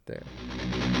There.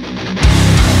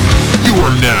 You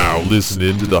are now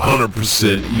listening to the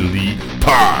 100% Elite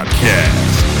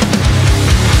Podcast.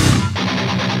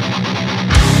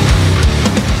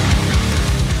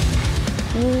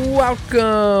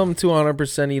 Welcome to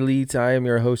 100% Elite. I am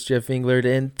your host, Jeff Englert,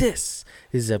 and this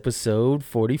is episode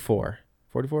 44.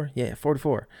 44? Yeah,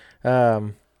 44.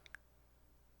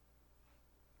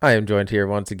 I am joined here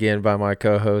once again by my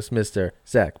co-host, Mr.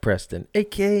 Zach Preston,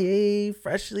 a.k.a.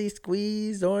 Freshly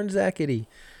Squeezed Orange Zackety.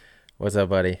 What's up,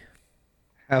 buddy?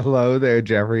 Hello there,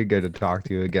 Jeffrey. Good to talk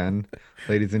to you again,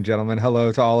 ladies and gentlemen.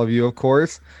 Hello to all of you, of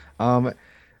course.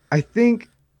 I think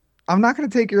I'm not going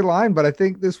to take your line, but I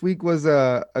think this week was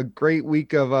a great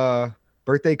week of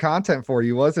birthday content for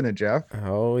you, wasn't it, Jeff?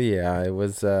 Oh, yeah. It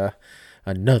was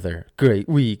another great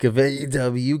week of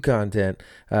AEW content.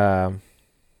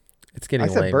 It's getting I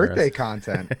said lame, birthday Russ.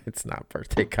 content. It's not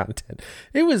birthday content.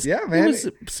 It was, Yeah, man. It was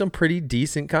some pretty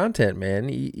decent content, man.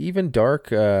 Even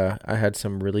Dark, I had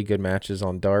some really good matches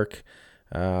on Dark.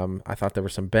 I thought there were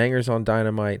some bangers on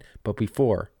Dynamite, but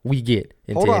before we get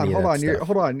into Hold on, any hold of that on. stuff,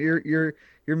 Hold on. You're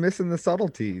missing the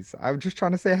subtleties. I'm just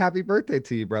trying to say happy birthday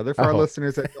to you, brother. For our Oh.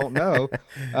 listeners that don't know,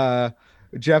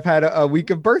 Jeff had a week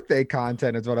of birthday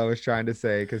content is what I was trying to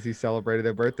say, because he celebrated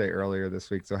a birthday earlier this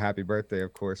week. So happy birthday,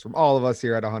 of course, from all of us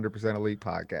here at 100% Elite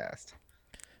Podcast.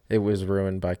 it was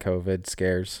ruined by COVID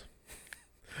scares.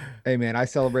 Hey, man, I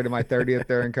celebrated my 30th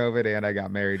during COVID, and I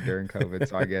got married during COVID,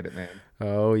 so I get it, man.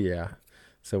 Oh, yeah.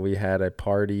 So we had a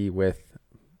party with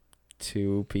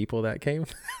 2 people that came.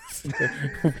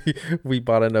 we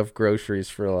bought enough groceries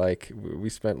for we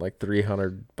spent like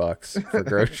 $300 for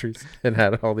groceries and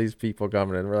had all these people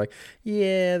coming in. We're like,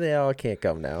 yeah, they all can't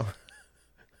come now.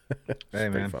 Hey,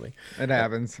 man, funny. it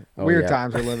happens. Oh, Weird yeah.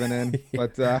 times we're living in,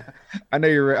 but I know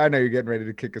you're getting ready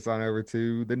to kick us on over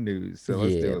to the news. So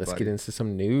let's do it, Let's buddy. get into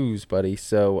some news, buddy.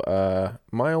 So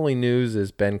my only news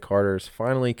is Ben Carter's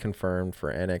finally confirmed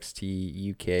for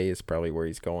NXT UK is probably where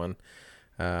he's going.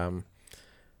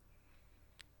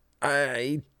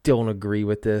 I don't agree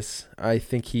with this. I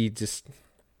think he just,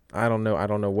 I don't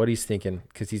know what he's thinking,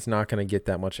 because he's not going to get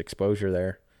that much exposure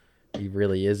there. He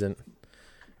really isn't.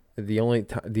 The only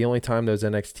time those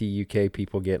NXT UK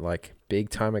people get like big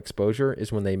time exposure is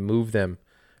when they move them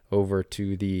over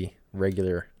to the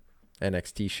regular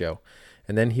NXT show.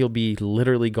 And then he'll be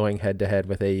literally going head to head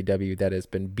with AEW that has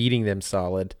been beating them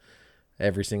solid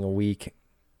every single week.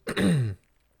 And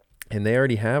they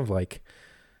already have like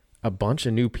a bunch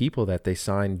of new people that they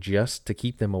signed just to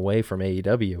keep them away from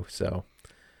AEW. So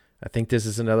I think this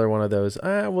is another one of those,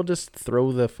 we'll just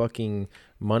throw the fucking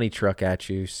money truck at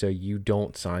you so you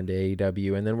don't sign to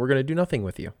AEW, and then we're going to do nothing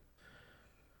with you.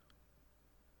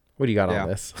 What do you got on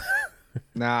this?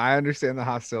 Now, I understand the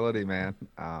hostility, man.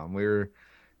 We were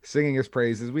singing his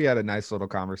praises. We had a nice little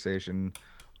conversation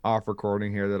off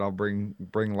recording here that I'll bring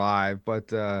live,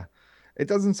 but it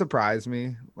doesn't surprise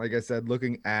me. Like I said,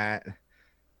 looking at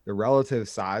the relative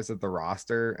size of the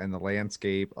roster and the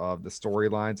landscape of the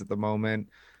storylines at the moment,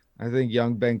 I think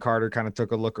young Ben Carter kind of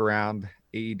took a look around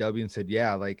AEW and said,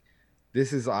 yeah, like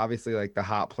this is obviously like the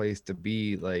hot place to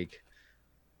be. Like,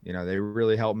 you know, they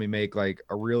really helped me make like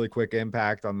a really quick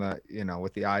impact on the, you know,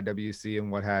 with the IWC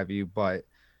and what have you. But,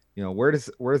 you know, where does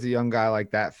a young guy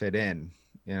like that fit in?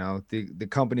 You know, the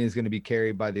company is going to be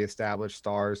carried by the established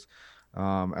stars,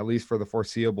 at least for the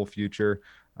foreseeable future.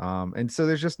 And so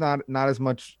there's just not as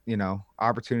much, you know,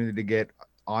 opportunity to get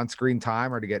on-screen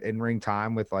time or to get in-ring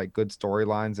time with like good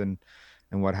storylines and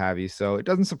what have you. So it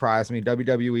doesn't surprise me.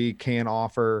 WWE can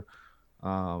offer,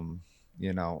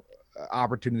 you know,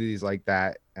 opportunities like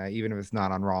that, even if it's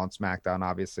not on Raw and SmackDown,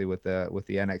 obviously with the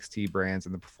NXT brands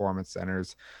and the performance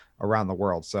centers around the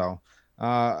world. So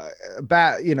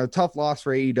tough loss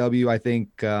for AEW.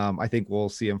 I think we'll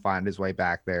see him find his way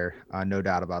back there. No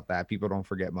doubt about that. People don't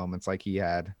forget moments like he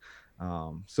had.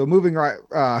 So moving right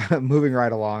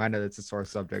along. I know that's a sore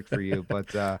subject for you,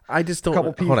 but I just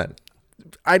don't hold on.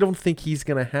 I don't think he's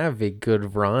going to have a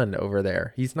good run over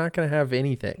there. He's not going to have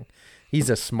anything. He's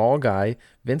a small guy.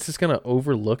 Vince is going to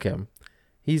overlook him.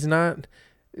 He's not.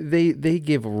 They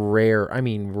give rare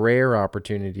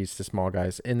opportunities to small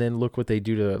guys, and then look what they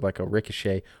do to like a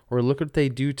Ricochet, or look what they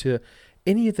do to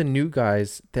any of the new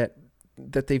guys that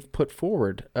they've put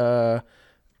forward.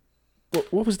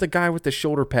 What was the guy with the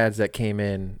shoulder pads that came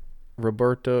in?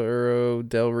 Roberto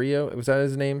Del Rio? Was that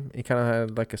his name? He kind of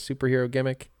had like a superhero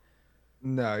gimmick.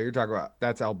 No, you're talking about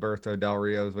that's Alberto Del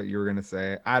Rio is what you were gonna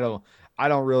say. I don't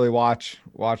really watch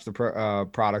the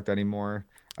product anymore.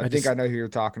 I think I know who you're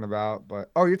talking about,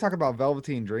 but you're talking about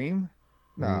Velveteen Dream?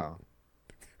 No.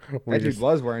 We That dude just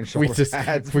was wearing we shoulder just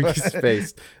pads. we but- just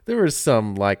faced. There was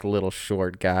some like little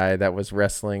short guy that was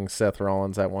wrestling Seth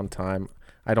Rollins at one time.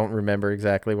 I don't remember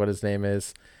exactly what his name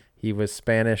is. He was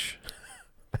Spanish.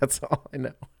 That's all I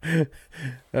know.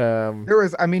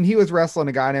 He was wrestling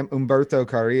a guy named Humberto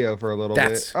Carrillo for a little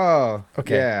That's- bit. Oh,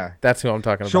 okay. yeah. That's who I'm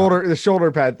talking about. The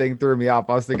shoulder pad thing threw me off.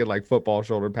 I was thinking like football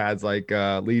shoulder pads, like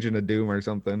Legion of Doom or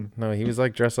something. No, he was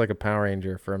like dressed like a Power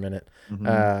Ranger for a minute.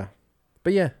 Mhm.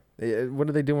 But yeah, what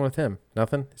are they doing with him?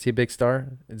 Nothing. Is he a big star?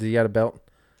 Does he got a belt?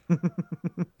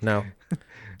 No.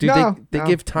 Dude, No, they no,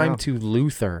 give time no. to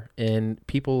Luther and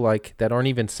people like that aren't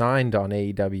even signed on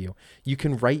AEW. You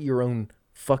can write your own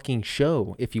fucking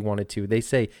show if you wanted to. They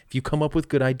say if you come up with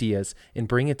good ideas and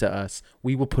bring it to us,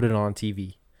 we will put it on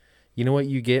TV. You know what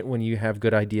you get when you have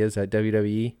good ideas at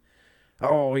WWE?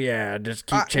 Oh yeah, just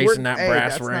keep chasing that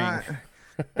brass ring.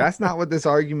 That's not what this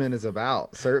argument is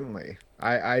about. Certainly,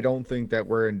 I don't think that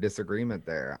we're in disagreement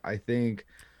there. I think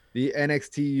the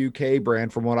NXT UK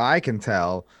brand, from what I can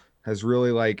tell, has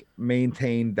really like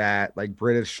maintained that like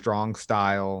British strong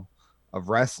style of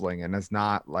wrestling and has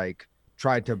not like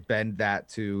tried to bend that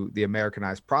to the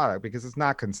Americanized product because it's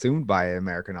not consumed by an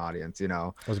American audience, you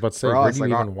know. I was about to say, For where us, do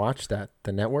you like, even watch that?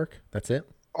 The network? That's it?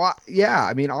 Well, yeah,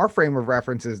 I mean, our frame of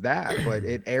reference is that, but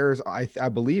it airs. I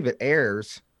believe it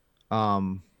airs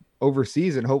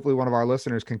overseas, and hopefully one of our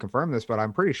listeners can confirm this. But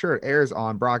I'm pretty sure it airs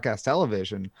on broadcast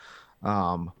television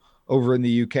over in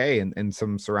the UK and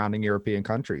some surrounding European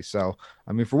countries. So,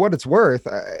 I mean, for what it's worth,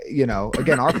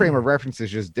 again, our frame of reference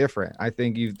is just different. I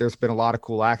think there's been a lot of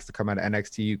cool acts to come out of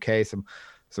NXT UK.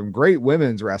 Some great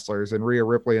women's wrestlers, and Rhea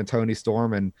Ripley and Toni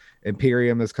Storm, and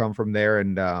Imperium has come from there,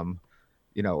 and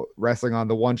wrestling on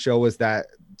the one show was that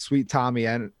sweet Tommy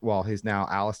End. Well, he's now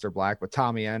Aleister Black, but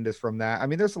Tommy End is from that. I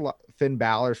mean, there's a lot. Finn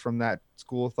Balor's from that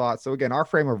school of thought. So again, our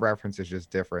frame of reference is just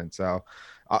different. So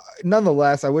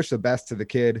nonetheless, I wish the best to the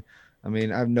kid. I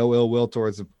mean, I have no ill will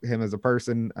towards him as a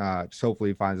person. Just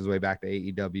hopefully he finds his way back to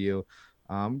AEW.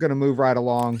 I'm going to move right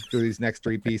along through these next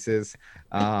three pieces.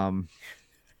 Just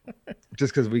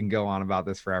because we can go on about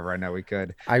this forever. I know we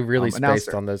could. I really announced-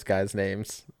 spaced on those guys'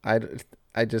 names.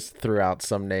 I just threw out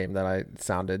some name that I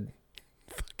sounded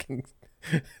fucking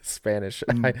Spanish.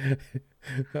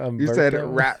 You said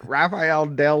Rafael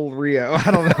Del Rio.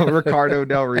 I don't know. Ricardo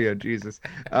Del Rio. Jesus.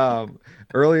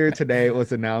 Earlier today, it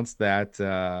was announced that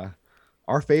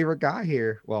our favorite guy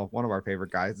here, well, one of our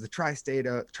favorite guys, the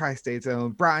Tri-State's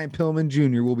own Brian Pillman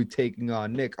Jr. will be taking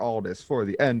on Nick Aldis for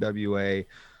the NWA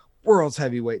World's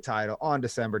Heavyweight title on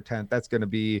December 10th. That's going to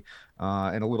be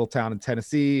in a little town in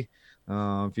Tennessee.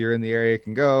 If you're in the area, you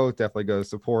can go. Definitely go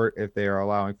support if they are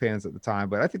allowing fans at the time.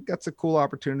 But I think that's a cool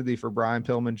opportunity for Brian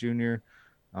Pillman Jr.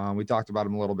 We talked about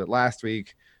him a little bit last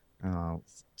week.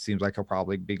 Seems like he'll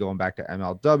probably be going back to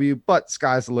MLW, but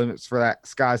sky's the limit for that.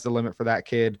 Sky's the limit for that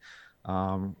kid.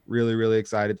 Really, really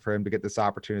excited for him to get this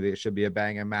opportunity. It should be a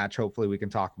banging match. Hopefully we can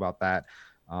talk about that.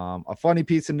 A funny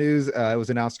piece of news. It was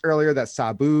announced earlier that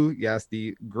Sabu, yes,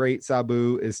 the great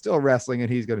Sabu, is still wrestling,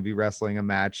 and he's going to be wrestling a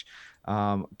match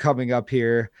coming up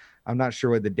here. I'm not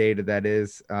sure what the date of that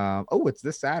is. It's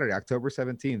this Saturday, October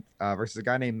 17th, versus a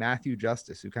guy named Matthew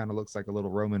Justice, who kind of looks like a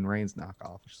little Roman Reigns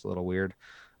knockoff, which is a little weird.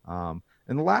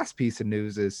 And the last piece of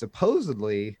news is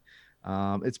supposedly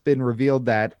it's been revealed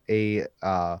that a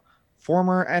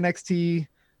former NXT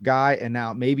guy and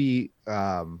now maybe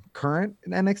current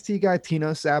NXT guy,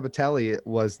 Tino Sabatelli,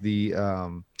 was the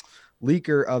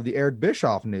leaker of the Eric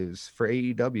Bischoff news for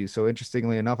AEW. So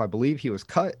interestingly enough, I believe he was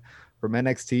cut from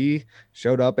NXT,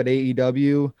 showed up at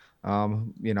AEW.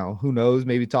 Who knows,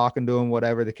 maybe talking to him,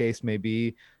 whatever the case may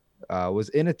be, was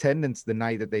in attendance the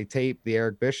night that they taped the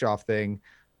Eric Bischoff thing,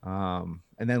 and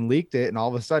then leaked it. And all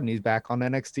of a sudden he's back on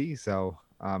NXT. So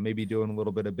maybe doing a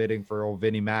little bit of bidding for old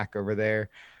Vinnie Mac over there.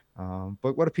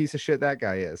 But what a piece of shit that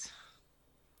guy is.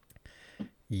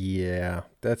 Yeah,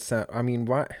 that's. I mean,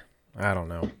 why? I don't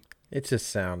know. It just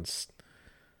sounds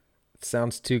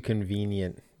too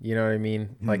convenient. You know what I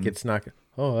mean? Like it's not.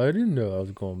 Oh, I didn't know I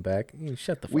was going back.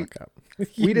 Shut the fuck up.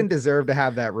 We didn't deserve to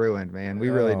have that ruined, man. We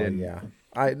really didn't. Yeah.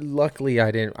 I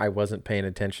wasn't paying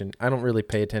attention. I don't really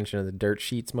pay attention to the dirt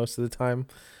sheets most of the time.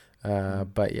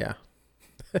 But yeah.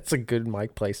 That's a good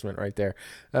mic placement right there.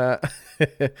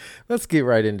 Let's get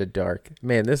right into dark.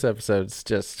 Man, this episode's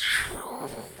just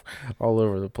all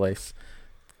over the place.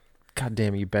 God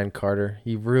damn you, Ben Carter.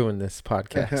 You ruined this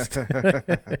podcast.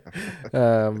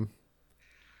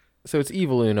 So it's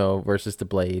Evil Uno versus The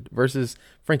Blade versus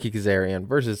Frankie Kazarian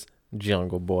versus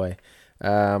Jungle Boy.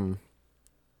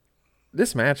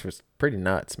 This match was pretty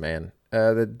nuts, man.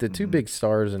 The two big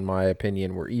stars, in my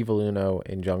opinion, were Evil Uno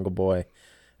and Jungle Boy.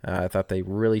 I thought they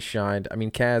really shined. I mean,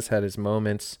 Kaz had his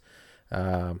moments.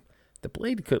 The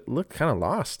Blade could look kind of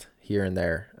lost here and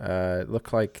there. It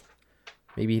looked like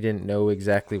maybe he didn't know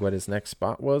exactly what his next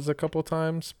spot was a couple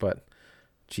times, but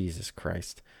Jesus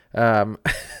Christ. Evil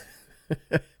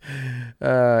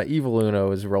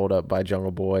Uno is rolled up by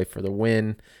Jungle Boy for the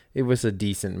win. It was a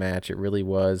decent match. It really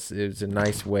was. It was a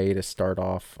nice way to start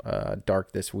off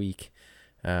Dark this week.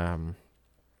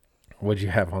 What'd you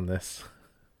have on this?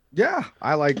 Yeah,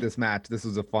 I like this match. This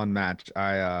was a fun match.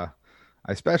 I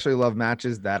especially love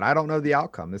matches that I don't know the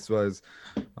outcome. This was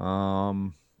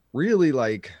really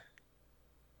like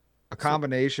a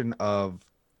combination of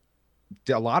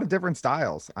a lot of different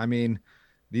styles. I mean,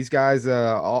 these guys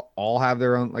all have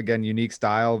their own, again, unique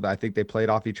style. I think they played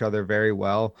off each other very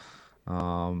well.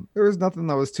 There was nothing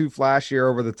that was too flashy or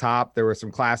over the top. There was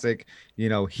some classic,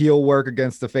 heel work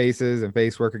against the faces and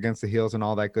face work against the heels and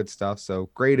all that good stuff. So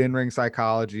great in-ring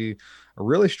psychology, a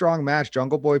really strong match.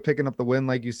 Jungle Boy picking up the win,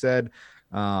 like you said.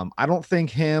 I don't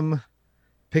think him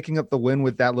picking up the win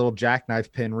with that little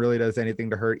jackknife pin really does anything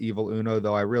to hurt Evil Uno,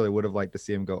 though I really would have liked to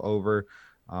see him go over.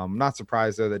 I'm not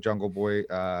surprised, though, that Jungle Boy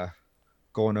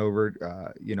going over,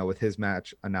 with his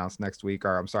match announced next week,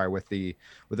 or I'm sorry, with the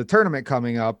tournament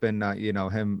coming up and,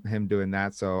 him doing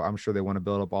that. So I'm sure they want to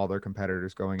build up all their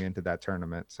competitors going into that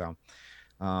tournament. So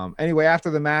anyway, after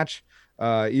the match,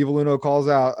 Evil Uno calls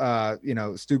out,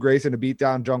 Stu Grayson to beat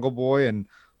down Jungle Boy, and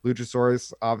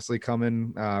Luchasaurus obviously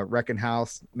coming, wrecking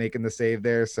house, making the save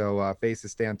there. So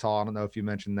faces stand tall. I don't know if you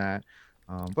mentioned that.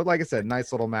 But like I said,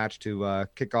 nice little match to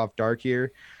kick off Dark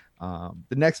here.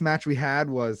 The next match we had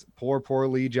was poor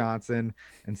Lee Johnson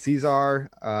and Cesar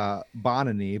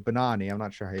Bononi. I'm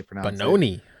not sure how you pronounce it.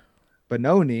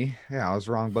 Bononi. Yeah, I was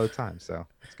wrong both times, so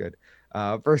it's good.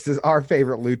 Versus our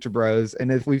favorite Lucha Bros.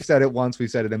 And if we've said it once,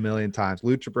 we've said it a million times.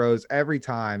 Lucha Bros, every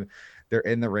time they're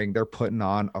in the ring, they're putting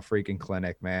on a freaking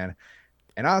clinic, man.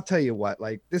 And I'll tell you what,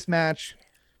 like this match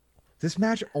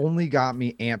only got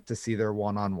me amped to see their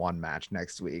one-on-one match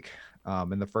next week.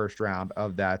 In the first round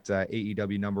of that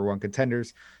AEW number one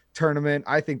contenders tournament.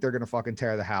 I think they're going to fucking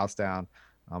tear the house down.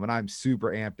 And I'm super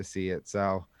amped to see it.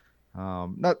 So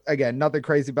nothing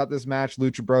crazy about this match.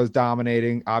 Lucha Bros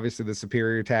dominating, obviously the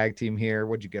superior tag team here.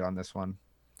 What'd you get on this one?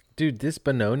 Dude, this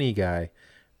Bononi guy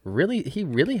he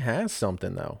really has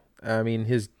something though. I mean,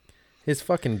 his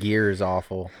fucking gear is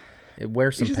awful. It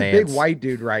wears some He's just pants. a big white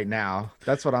dude right now.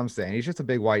 That's what I'm saying. He's just a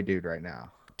big white dude right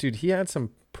now. Dude, he had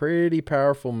some pretty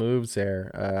powerful moves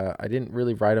there. I didn't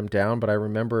really write them down, but I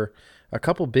remember a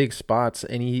couple big spots,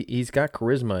 and he's got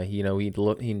charisma.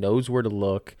 He knows where to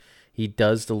look. He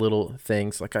does the little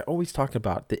things like I always talk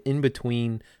about, the in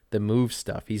between the move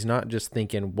stuff. He's not just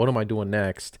thinking, "What am I doing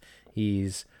next?"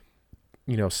 He's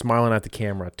smiling at the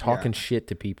camera, talking shit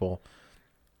to people.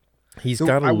 He's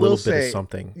got a little bit of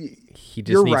something. He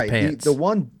just needs pants. The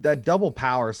one, that double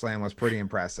power slam was pretty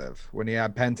impressive when he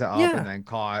had Penta up and then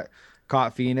caught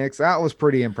Phoenix. That was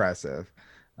pretty impressive.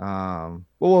 Well,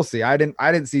 we'll see. I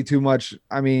didn't see too much.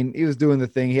 I mean, he was doing the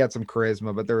thing. He had some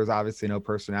charisma, but there was obviously no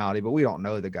personality. But we don't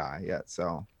know the guy yet,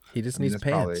 so he just needs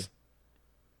pants.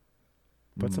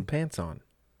 Put some pants on,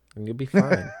 and you'll be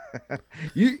fine.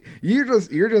 you're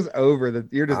just over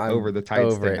the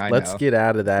tights thing. Let's get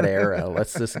out of that era.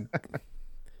 Let's just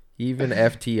even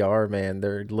FTR, man,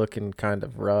 they're looking kind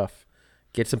of rough.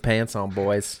 Get some pants on,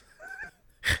 boys.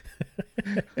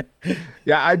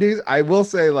 Yeah, I do. I will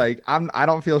say, like, I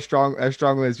don't feel as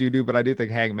strongly as you do, but I do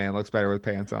think Hangman looks better with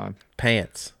pants on.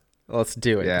 Pants. Let's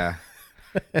do it. Yeah,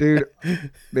 dude,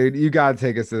 you gotta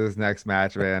take us to this next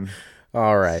match, man.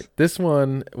 All right. This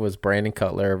one was Brandon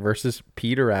Cutler versus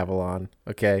Peter Avalon.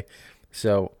 Okay.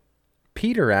 So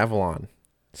Peter Avalon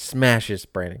smashes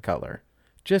Brandon Cutler.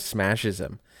 Just smashes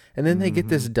him. And then they get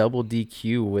this double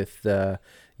DQ with the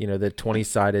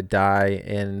 20-sided die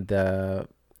and the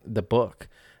book.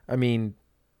 I mean,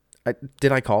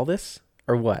 did I call this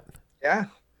or what? Yeah.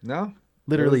 No.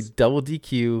 Literally double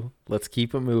DQ. Let's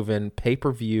keep it moving.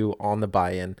 Pay-per-view on the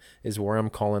buy-in is where I'm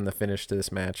calling the finish to this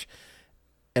match.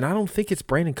 And I don't think it's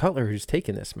Brandon Cutler who's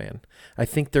taking this, man. I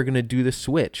think they're going to do the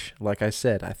switch. Like I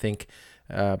said, I think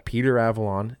Peter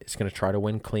Avalon is going to try to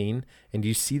win clean. And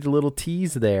you see the little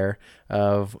tease there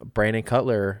of Brandon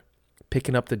Cutler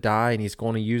picking up the die, and he's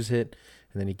going to use it.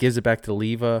 And then he gives it back to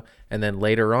Leva. And then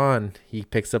later on, he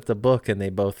picks up the book, and they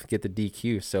both get the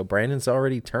DQ. So Brandon's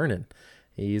already turning.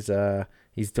 He's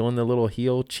doing the little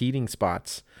heel cheating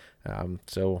spots.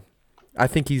 So I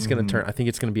think he's going to turn. I think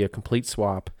it's going to be a complete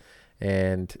swap.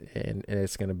 And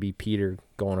it's going to be Peter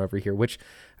going over here, which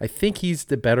I think he's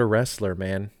the better wrestler,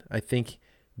 man. I think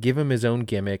give him his own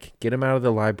gimmick, get him out of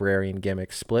the librarian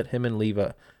gimmick, split him and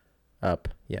Leva up.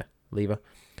 Yeah, Leva.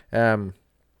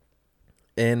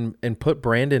 and put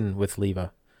Brandon with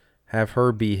Leva. Have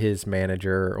her be his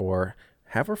manager, or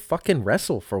have her fucking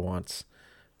wrestle for once.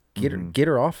 Get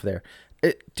her off there.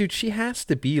 Dude, she has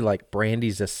to be like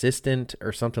Brandy's assistant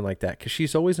or something like that, because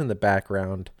she's always in the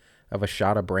background of A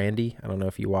Shot of Brandy. I don't know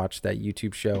if you watched that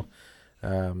YouTube show,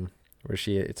 where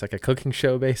it's like a cooking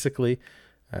show basically,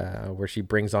 where she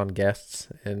brings on guests,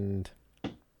 and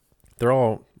they're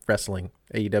all wrestling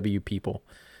AEW people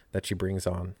that she brings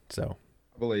on. So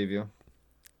I believe you.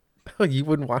 Oh, you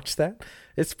wouldn't watch that?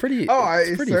 It's pretty. Oh,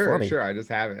 it's pretty funny. Sure. I just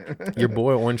haven't. Your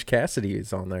boy Orange Cassidy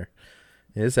is on there.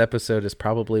 His episode is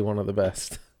probably one of the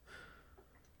best.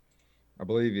 I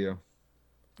believe you.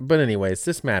 But anyways,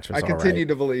 this match was I continue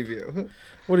to believe you.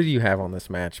 What did you have on this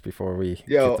match before we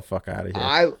get the fuck out of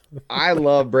here? I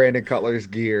love Brandon Cutler's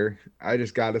gear. I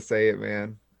just got to say it,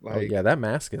 man. Like, oh yeah, that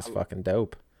mask is fucking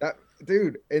dope. That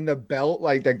dude, in the belt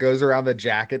like that goes around the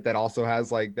jacket that also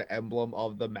has like the emblem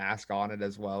of the mask on it,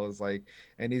 as well as like,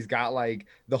 and he's got like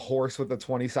the horse with the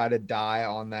 20-sided die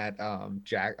on that on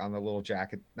the little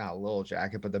jacket, not a little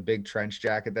jacket, but the big trench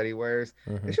jacket that he wears.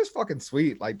 It's just fucking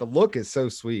sweet. Like the look is so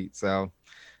sweet. So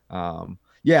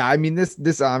yeah, I mean,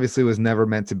 this obviously was never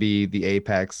meant to be the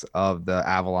apex of the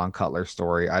Avalon Cutler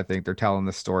story. I think they're telling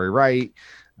the story right.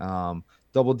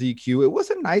 Double DQ. It was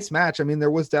a nice match. I mean,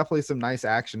 there was definitely some nice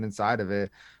action inside of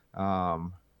it.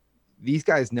 These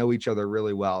guys know each other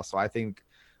really well. So I think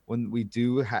when we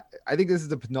do, I think this is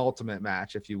the penultimate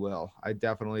match, if you will. I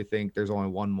definitely think there's only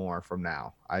one more from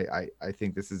now. I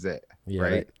think this is it. Yeah,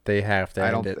 right? They have to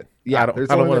end it. Yeah, I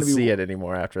don't want to see it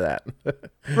anymore after that.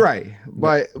 Right.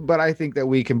 But I think that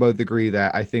we can both agree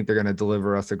that I think they're going to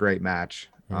deliver us a great match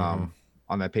on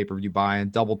that pay-per-view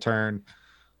buy-in. Double turn.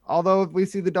 Although if we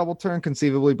see the double turn,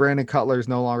 conceivably Brandon Cutler is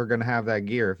no longer going to have that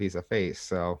gear if he's a face.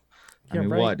 So, I mean,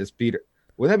 what does Peter?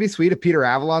 Wouldn't that be sweet if Peter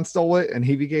Avalon stole it and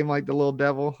he became like the little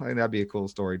devil? I think that'd be a cool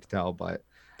story to tell. But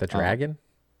the dragon,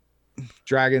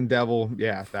 dragon devil,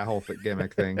 yeah, that whole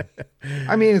gimmick thing.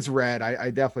 I mean, it's red. I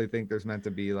definitely think there's meant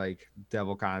to be like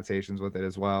devil connotations with it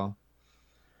as well.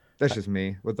 That's just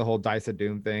me with the whole Dice of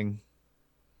Doom thing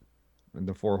and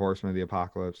the 4 Horsemen of the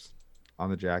Apocalypse on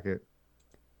the jacket.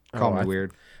 Call me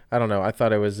weird. I don't know. I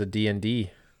thought it was a D&D.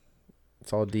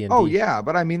 It's all D&D. Oh yeah,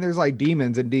 but I mean, there's like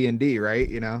demons in D&D, right?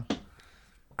 You know.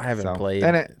 I haven't played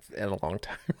in a long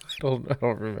time. I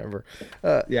don't remember.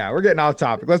 Yeah, we're getting off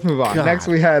topic. Let's move on. God, Next,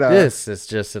 we had this is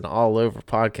just an all over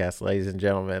podcast, ladies and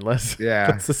gentlemen. Let's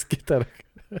just get that.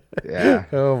 Yeah.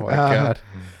 Oh my God.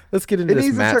 Let's get into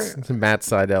this Matt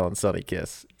Sydal and Sonny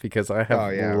Kiss, because I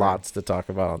have lots to talk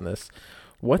about on this.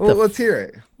 Let's hear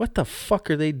it. What the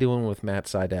fuck are they doing with Matt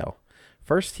Sydal?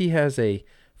 First, he has a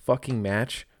fucking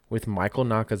match with Michael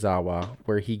Nakazawa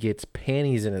where he gets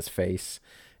panties in his face,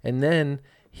 and then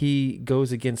he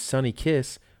goes against Sonny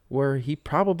Kiss where he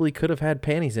probably could have had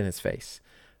panties in his face.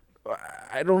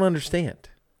 I don't understand.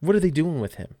 What are they doing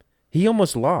with him? He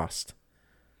almost lost.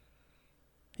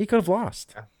 He could have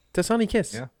lost to Sonny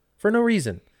Kiss for no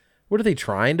reason. What are they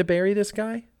trying to bury this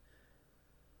guy?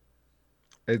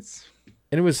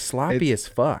 And it was sloppy as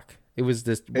fuck. It was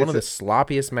one of the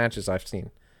sloppiest matches I've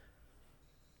seen.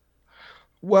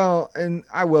 Well, and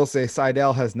I will say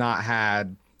Sydal has not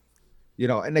had,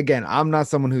 and again, I'm not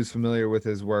someone who's familiar with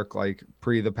his work like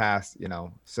the past,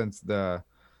 since the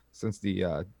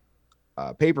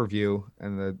pay-per-view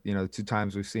and the 2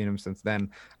 times we've seen him since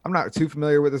then. I'm not too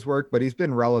familiar with his work, but he's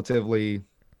been relatively,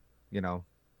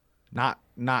 not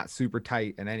super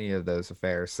tight in any of those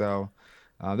affairs. So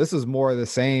this is more of the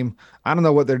same. I don't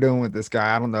know what they're doing with this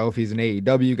guy. I don't know if he's an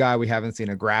AEW guy. We haven't seen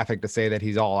a graphic to say that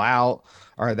he's all out,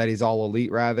 or that he's all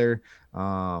elite rather,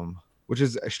 which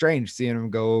is strange seeing him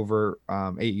go over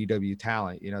AEW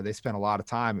talent. They spent a lot of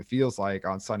time, it feels like,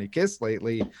 on Sonny Kiss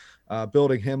lately,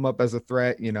 building him up as a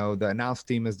threat. The announce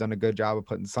team has done a good job of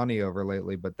putting Sonny over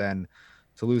lately, but then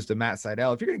to lose to Matt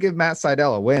Sydal, if you're going to give Matt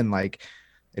Sydal a win, like,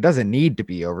 it doesn't need to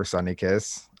be over Sonny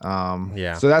Kiss.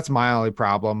 So that's my only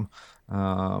problem.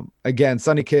 Again,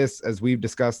 Sonny Kiss, as we've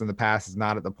discussed in the past, is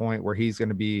not at the point where he's going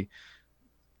to be,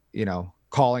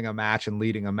 calling a match and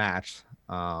leading a match.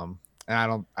 And I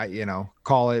don't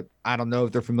know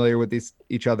if they're familiar with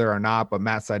each other or not, but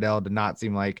Matt Sydal did not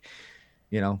seem like,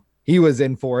 he was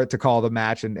in for it to call the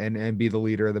match and be the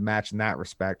leader of the match in that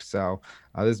respect. So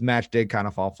this match did kind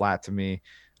of fall flat to me.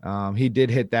 He did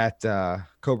hit that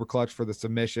Cobra Clutch for the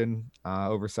submission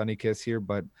over Sonny Kiss here,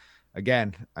 but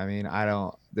again, I mean,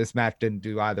 this match didn't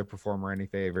do either performer any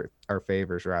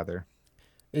favors rather.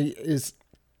 Is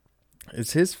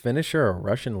his finisher a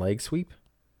Russian leg sweep?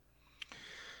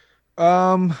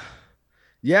 Yeah,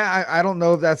 I don't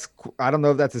know if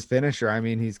that's his finisher. I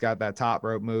mean, he's got that top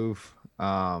rope move.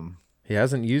 He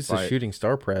hasn't used the But shooting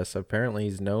star press. Apparently,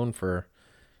 he's known for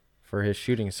his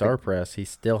shooting star press. He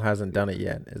still hasn't done it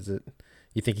yet. Is it?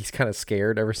 You think he's kind of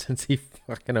scared ever since he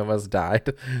fucking almost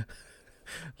died?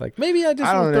 Like, maybe I just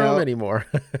I won't don't throw him know. anymore.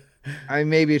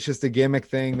 Maybe it's just a gimmick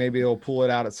thing. Maybe he'll pull it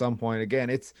out at some point. Again,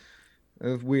 it's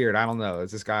weird. I don't know.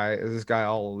 Is this guy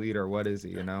all elite or what is he?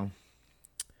 You know?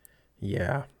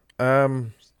 Yeah.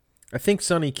 I think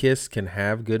Sonny Kiss can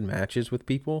have good matches with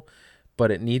people, but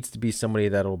it needs to be somebody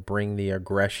that'll bring the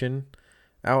aggression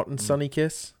out in Sonny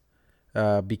Kiss.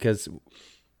 Because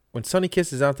when Sonny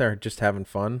Kiss is out there just having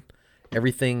fun,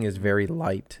 everything is very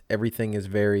light. Everything is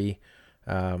very,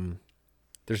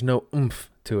 there's no oomph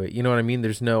to it. You know what I mean?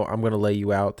 There's no, I'm going to lay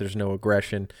you out. There's no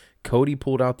aggression. Cody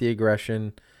pulled out the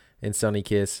aggression in Sonny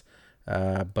Kiss,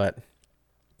 but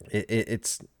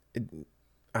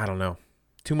I don't know.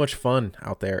 Too much fun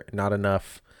out there, not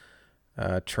enough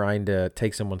trying to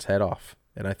take someone's head off.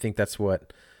 And I think that's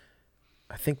what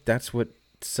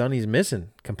Sonny's missing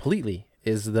completely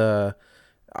is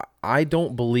I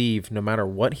don't believe no matter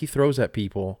what he throws at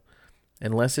people,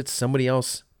 unless it's somebody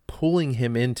else pulling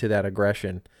him into that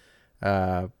aggression,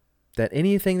 that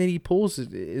anything that he pulls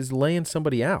is laying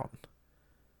somebody out.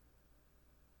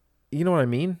 You know what I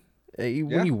mean?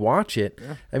 When you watch it,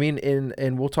 I mean,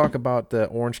 and we'll talk about the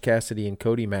Orange Cassidy and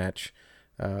Cody match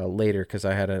later because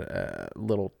I had a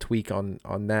little tweak on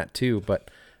that too. But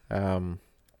yeah,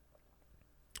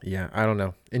 I don't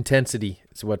know. Intensity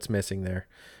is what's missing there.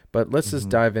 But let's just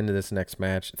dive into this next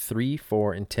match: 3,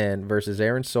 4, and 10 versus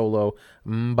Aaron Solo,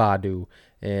 Mbadu,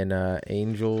 and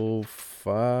Angel.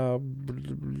 Who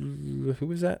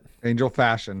was that? Angel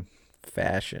Fashion.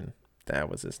 Fashion. That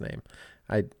was his name.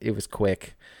 It was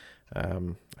quick. I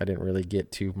didn't really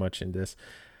get too much into this.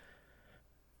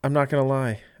 I'm not gonna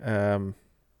lie.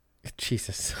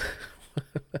 Jesus.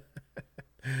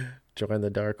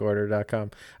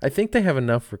 JoinTheDarkOrder.com. I think they have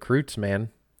enough recruits, man.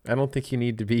 I don't think you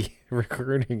need to be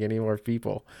recruiting any more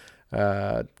people.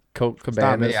 Colt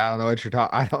Cabanas. I don't know what you're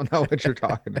talking. I don't know what you're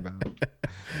talking about.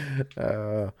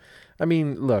 I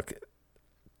mean, look.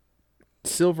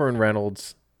 Silver and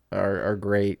Reynolds are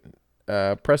great.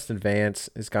 Preston Vance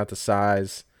has got the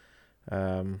size.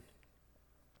 I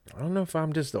don't know if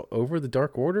I'm just over the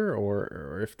Dark Order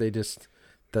or if they just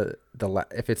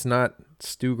if it's not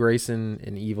Stu Grayson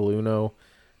and Evil Uno,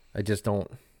 I just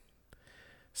don't.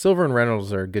 Silver and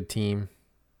Reynolds are a good team.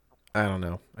 I don't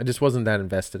know. I just wasn't that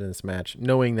invested in this match,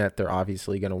 knowing that they're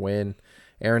obviously going to win.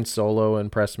 Aaron Solo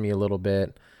impressed me a little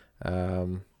bit.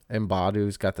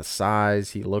 Mbadu's got the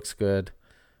size. He looks good.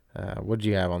 What did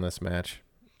you have on this match?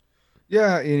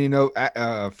 Yeah,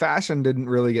 and Fashion didn't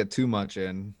really get too much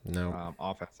in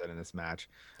offense in this match.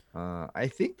 I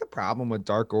think the problem with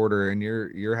Dark Order, and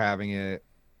you're having it,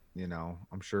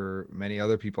 I'm sure many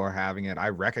other people are having it. I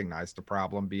recognize the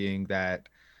problem being that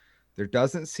there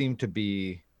doesn't seem to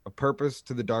be a purpose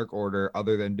to the Dark Order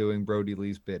other than doing Brody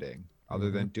Lee's bidding, other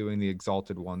than doing the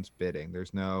Exalted One's bidding.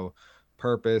 There's no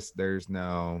purpose. There's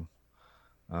no,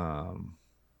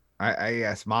 I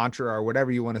guess, mantra or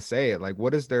whatever you want to say it. Like,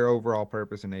 what is their overall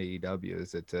purpose in AEW?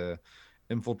 Is it to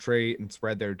infiltrate and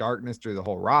spread their darkness through the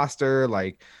whole roster?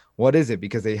 Like, what is it?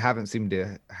 Because they haven't seemed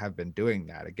to have been doing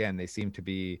that. Again, they seem to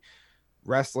be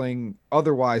wrestling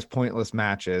otherwise pointless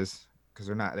matches because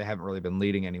they haven't really been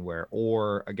leading anywhere,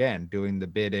 or again, doing the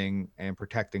bidding and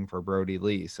protecting for Brody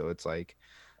Lee. So it's like,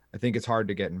 I think it's hard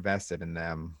to get invested in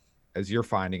them as you're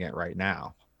finding it right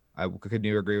now. Could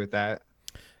you agree with that?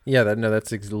 Yeah,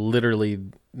 that's literally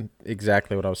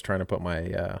exactly what I was trying to put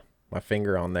my my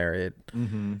finger on there.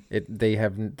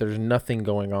 There's nothing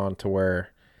going on to where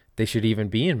they should even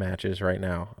be in matches right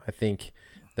now. I think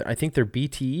their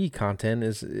BTE content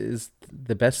is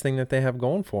the best thing that they have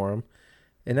going for them,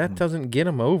 and that doesn't get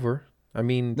them over. I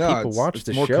mean, people watch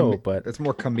the show, but it's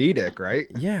more comedic, right?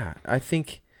 Yeah, I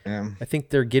think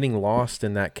they're getting lost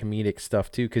in that comedic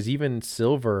stuff too, because even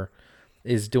Silver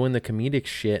is doing the comedic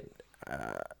shit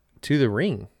to the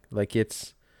ring. Like,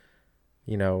 it's,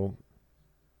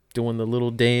 doing the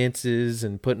little dances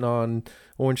and putting on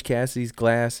Orange Cassidy's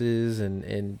glasses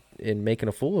and making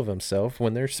a fool of himself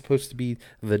when they're supposed to be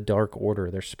the Dark Order.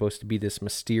 They're supposed to be this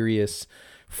mysterious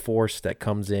force that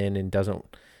comes in and doesn't,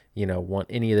 want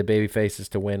any of the baby faces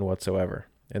to win whatsoever.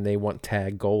 And they want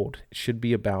tag gold. It should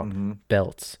be about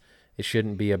belts. It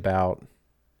shouldn't be about,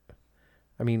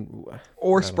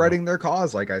 or spreading their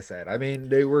cause. Like I said,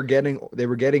 they were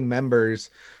getting members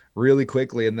really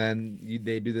quickly, and then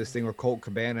they do this thing with Colt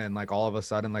Cabana, and like all of a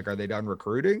sudden, like, are they done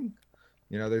recruiting?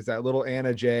 There's that little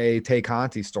Anna Jay Tay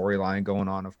Conti storyline going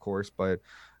on, of course, but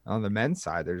On the men's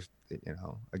side, there's,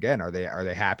 again, are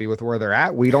they happy with where they're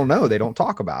at? We don't know. They don't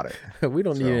talk about it. We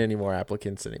don't So. need any more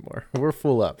applicants anymore. We're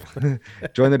full up.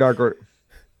 Join the Dark Order.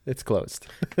 It's closed.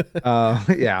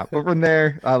 Yeah, but from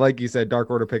there, like you said, Dark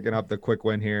Order picking up the quick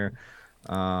win here.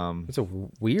 It's a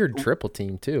weird triple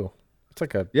team too. It's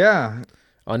like a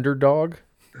underdog.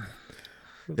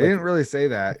 They didn't really say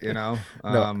that, No,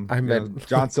 I meant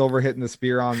John Silver hitting the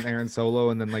spear on Aaron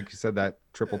Solo, and then like you said, that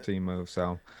triple team move.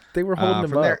 So they were holding him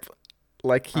from there- up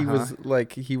like he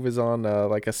was on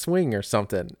like a swing or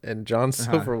something, and John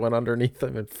Silver went underneath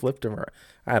him and flipped him.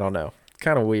 I don't know,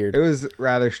 kind of weird. It was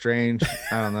rather strange.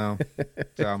 I don't know.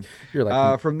 So You're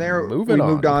like, from there, we moving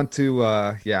moved on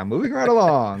to moving right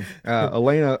along.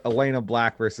 Elena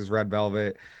Black versus Red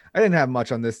Velvet. I didn't have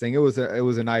much on this thing. It was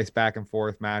a nice back and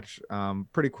forth match.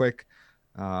 Pretty quick.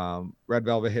 Red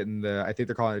Velvet hitting I think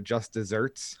they're calling it just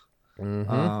desserts.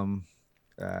 Mm-hmm.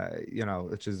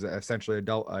 Which is essentially a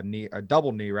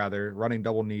double knee rather, running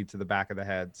double knee to the back of the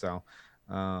head. So,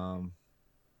 or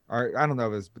I don't know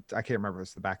if it was, I can't remember if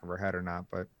it's the back of her head or not,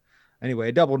 but anyway,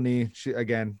 a double knee. She,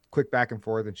 again, quick back and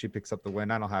forth, and she picks up the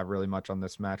win. I don't have really much on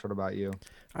this match. What about you?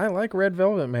 I like Red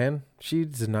Velvet, man.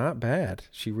 She's not bad.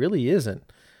 She really isn't.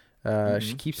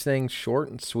 She keeps saying short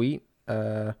and sweet.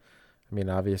 I mean,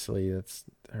 obviously that's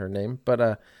her name,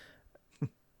 but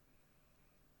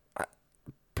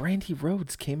Brandy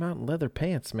Rhodes came out in leather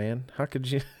pants, man. How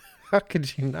could you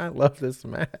not love this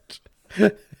match?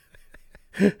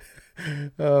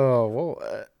 Oh,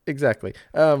 well, exactly.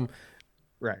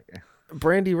 Right.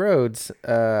 Brandy Rhodes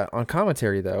on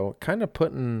commentary though, kind of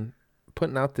putting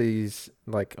out these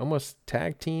like almost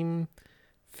tag team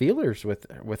feelers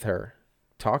with her,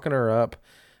 talking her up,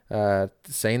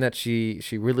 saying that she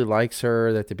really likes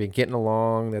her, that they've been getting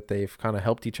along, that they've kind of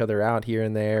helped each other out here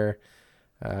and there.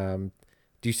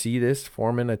 Do you see this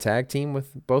forming a tag team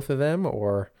with both of them,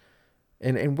 or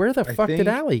and where the fuck did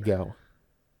Allie go?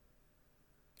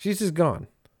 She's just gone.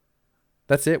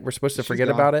 That's it. We're supposed to forget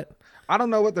about it. I don't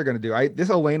know what they're gonna do.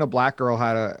 This Elena Black girl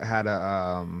had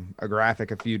a graphic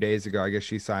a few days ago. I guess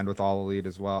she signed with All Elite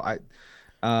as well. I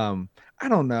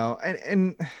don't know,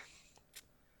 and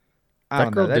I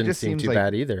don't know. That didn't just seem seems too like,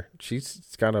 bad either.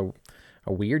 She's got a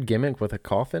weird gimmick with a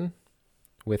coffin,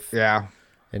 with an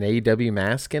AEW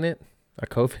mask in it, a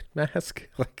COVID mask.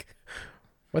 Like,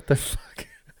 what the fuck?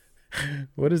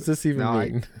 What does this even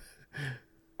mean?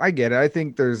 I get it. I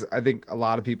think a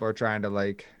lot of people are trying to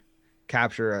like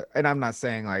capture, and I'm not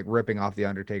saying like ripping off the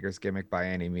Undertaker's gimmick by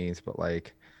any means, but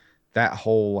like that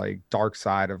whole like dark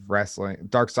side of wrestling,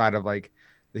 dark side of like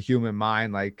the human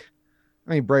mind. Like,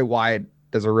 I mean, Bray Wyatt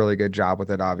does a really good job with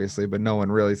it, obviously, but no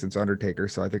one really since Undertaker.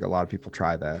 So I think a lot of people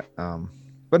try that.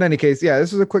 But in any case, yeah,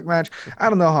 this was a quick match. I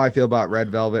don't know how I feel about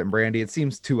Red Velvet and Brandy. It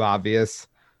seems too obvious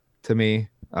to me.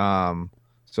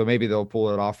 So maybe they'll pull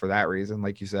it off for that reason.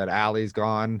 Like you said, Allie's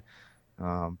gone.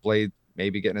 Blade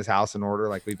maybe getting his house in order,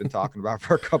 like we've been talking about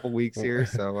for a couple weeks here.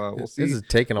 So we'll see. This is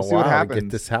taking a while to get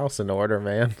this house in order,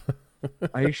 man.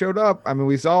 He showed up. I mean,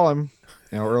 we saw him,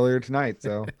 earlier tonight.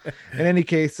 So in any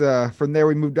case, from there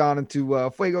we moved on into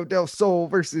Fuego del Sol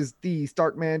versus the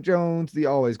Starkman Jones, the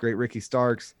always great Ricky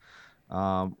Starks.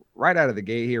 Right out of the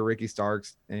gate here, Ricky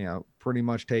Starks, pretty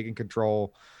much taking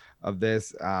control of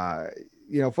this.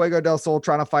 Fuego del Sol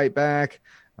trying to fight back.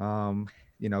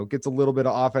 Gets a little bit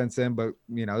of offense in, but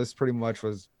this pretty much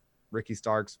was Ricky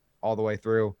Starks all the way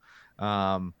through.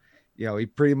 He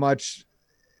pretty much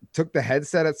took the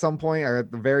headset at some point or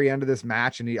at the very end of this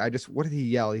match, and what did he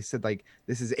yell? He said like,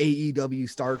 "This is AEW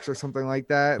Starks" or something like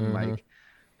that, and like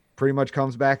pretty much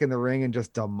comes back in the ring and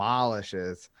just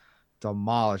demolishes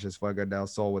Fuego del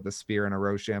Sol with a spear and a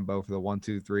Rochambeau for the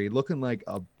 1-2-3. Looking like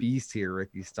a beast here,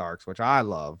 Ricky Starks, which I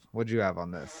love. What'd you have on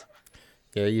this?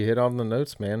 Yeah, you hit on the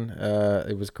notes, man.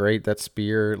 It was great. That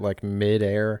spear, like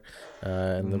mid-air,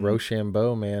 and the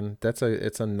Rochambeau, man. It's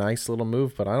a nice little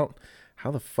move, but how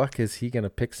the fuck is he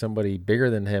gonna pick somebody bigger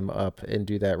than him up and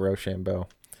do that Rochambeau?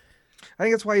 I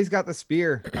think that's why he's got the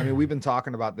spear. I mean, we've been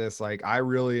talking about this. Like, I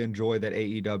really enjoy that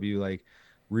AEW, like,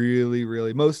 really,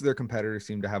 really, most of their competitors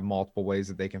seem to have multiple ways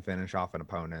that they can finish off an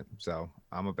opponent. So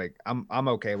I'm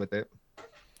okay with it.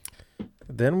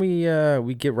 Then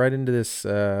we get right into this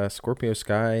Scorpio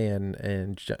Sky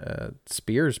and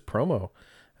Spears promo.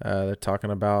 They're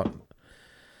talking about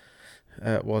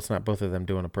it's not both of them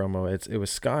doing a promo. It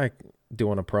was Sky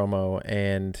doing a promo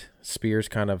and Spears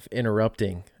kind of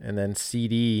interrupting, and then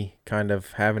CD kind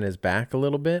of having his back a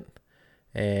little bit.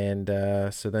 And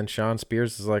so then Sean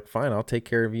Spears is like, "Fine, I'll take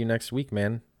care of you next week,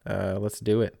 man. Let's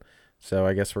do it." So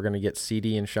I guess we're going to get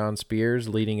CD and Sean Spears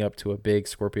leading up to a big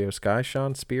Scorpio Sky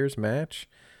Sean Spears match,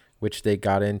 which they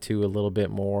got into a little bit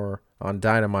more on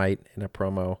Dynamite in a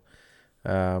promo.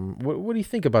 What do you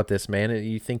think about this, man?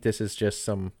 You think this is just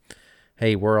some,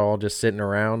 hey, we're all just sitting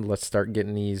around, let's start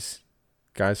getting these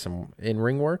guys some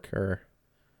in-ring work, or?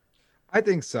 I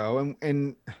think so.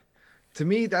 And to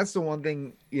me, that's the one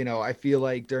thing, I feel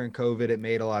like during COVID, it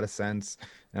made a lot of sense.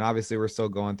 And obviously we're still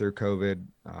going through COVID.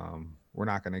 We're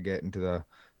not going to get into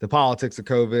the politics of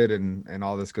COVID and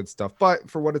all this good stuff. But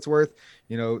for what it's worth,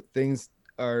 things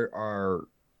are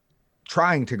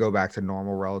trying to go back to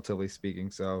normal, relatively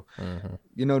speaking. So,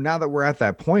 now that we're at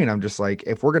that point, I'm just like,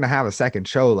 if we're going to have a second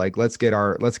show, like, let's get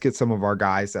some of our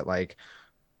guys that like,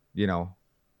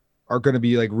 are going to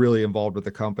be like really involved with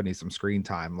the company, some screen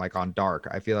time, like on Dark.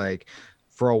 I feel like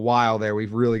for a while there,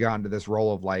 we've really gotten to this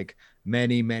role of like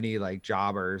many like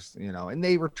jobbers, and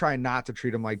they were trying not to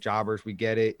treat them like jobbers. We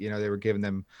get it. They were giving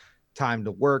them time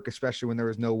to work, especially when there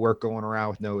was no work going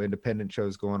around with no independent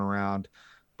shows going around.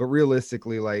 But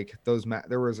realistically, like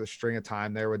there was a string of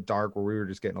time there with Dark where we were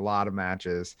just getting a lot of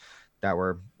matches that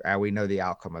were, we know the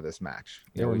outcome of this match.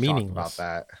 They were we meaningless. talked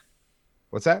about that.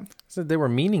 What's that? So they were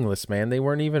meaningless, man. They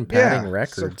weren't even padding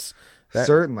records.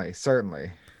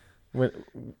 Certainly.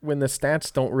 When the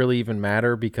stats don't really even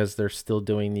matter because they're still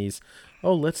doing these,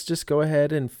 let's just go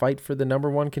ahead and fight for the number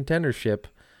one contendership,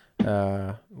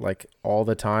 like all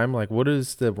the time. Like, what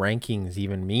does the rankings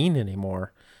even mean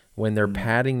anymore when they're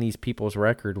padding these people's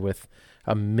record with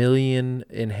a million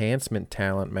enhancement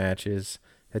talent matches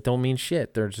that don't mean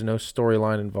shit? There's no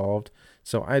storyline involved.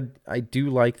 So I do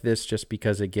like this just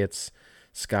because it gets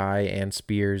Sky and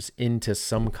Spears into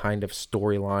some kind of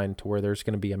storyline to where there's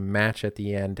going to be a match at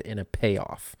the end and a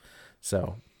payoff.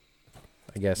 So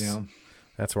I guess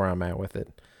that's where I'm at with it.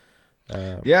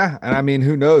 And I mean,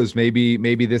 who knows? Maybe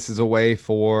this is a way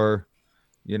for,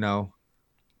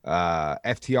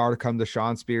 FTR to come to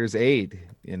Sean Spears' aid.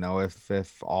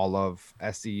 If all of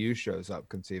SCU shows up,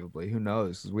 conceivably, who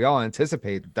knows? We all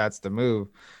anticipate that's the move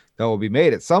that will be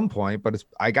made at some point, but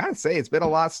I gotta say it's been a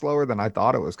lot slower than I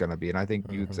thought it was going to be, and I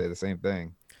think you'd say the same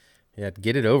thing. Yeah,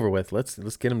 get it over with. Let's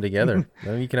get them together.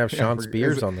 Then you can have Sean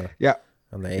Spears on the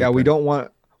apron. Yeah. We don't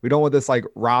want this like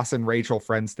Ross and Rachel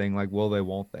Friends thing. Like, will they?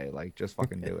 Won't they? Like, just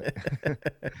fucking do it.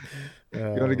 You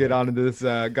want to get on into this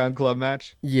Gun Club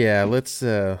match? Yeah, let's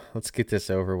get this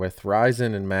over with.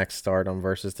 Ryzen and Max Stardom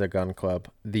versus the Gun Club.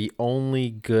 The only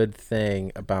good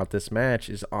thing about this match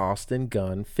is Austin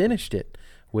Gunn finished it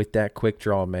with that quick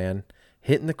draw, man.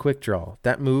 Hitting the quick draw.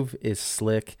 That move is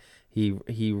slick. He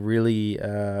really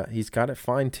he's got it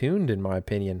fine-tuned, in my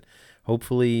opinion.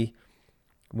 Hopefully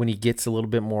when he gets a little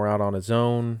bit more out on his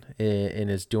own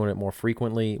and is doing it more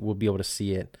frequently, we'll be able to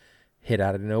see it hit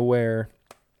out of nowhere.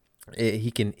 He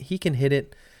can hit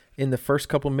it in the first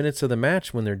couple minutes of the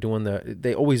match when they're doing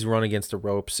they always run against the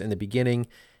ropes in the beginning.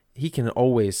 He can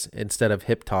always, instead of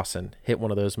hip tossing, hit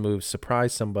one of those moves,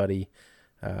 surprise somebody.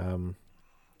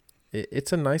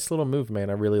 It's a nice little move, man.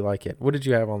 I really like it. What did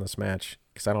you have on this match?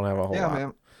 Because I don't have a whole lot.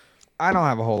 Man. I don't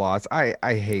have a whole lot. I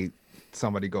hate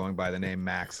somebody going by the name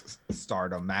Max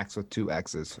Stardom. Max with 2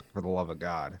 X's, for the love of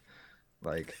God.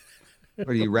 Like, what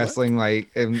are you wrestling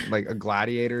like in like a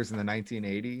gladiators in the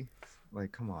 1980s?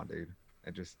 Like, come on, dude.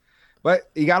 But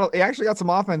he actually got some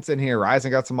offense in here.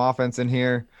 Ryzen got some offense in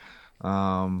here.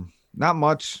 Not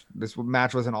much. This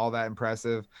match wasn't all that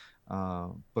impressive.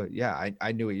 But yeah,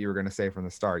 I knew what you were going to say from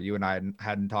the start. You and I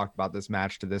hadn't talked about this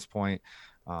match to this point.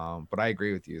 But I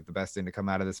agree with you. The best thing to come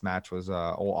out of this match was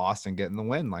old Austin getting the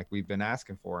win, like we've been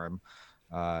asking for him,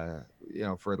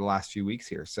 for the last few weeks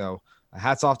here. So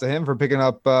hats off to him for picking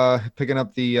up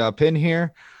the pin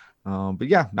here. But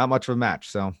yeah, not much of a match.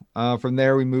 So from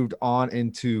there, we moved on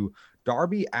into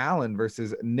Darby Allin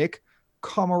versus Nick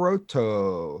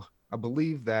Comoroto. I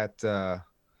believe that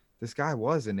this guy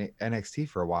was in NXT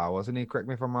for a while, wasn't he? Correct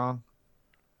me if I'm wrong.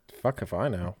 Fuck if I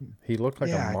know. He looked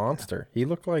like a monster. He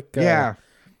looked like fuck.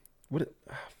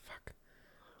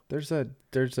 There's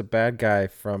a bad guy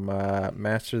from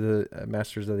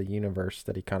Masters of the Universe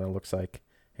that he kind of looks like.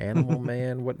 Animal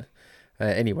Man. What?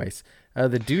 Anyways,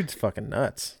 the dude's fucking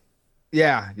nuts.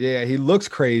 Yeah, he looks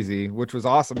crazy, which was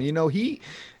awesome. He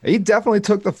definitely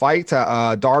took the fight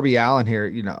to Darby Allin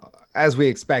here. As we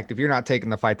expect, if you're not taking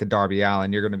the fight to Darby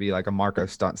Allin, you're going to be like a Marco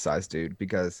Stunt size dude,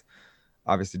 because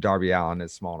obviously Darby Allin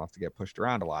is small enough to get pushed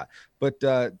around a lot. But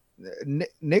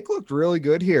Nick looked really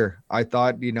good here. I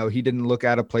thought, he didn't look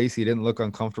out of place. He didn't look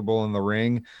uncomfortable in the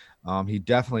ring. He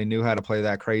definitely knew how to play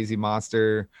that crazy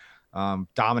monster,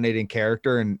 dominating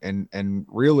character and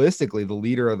realistically the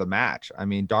leader of the match. I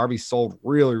mean, Darby sold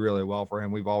really, really well for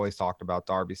him. We've always talked about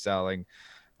Darby selling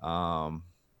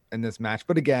in this match.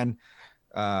 But again,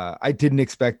 I didn't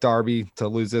expect Darby to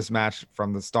lose this match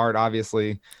from the start.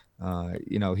 Obviously,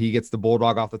 he gets the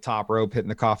bulldog off the top rope, hitting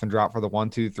the coffin drop for the 1,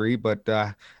 2, 3.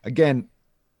 But again,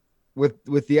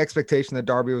 with the expectation that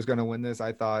Darby was going to win this,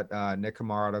 I thought Nick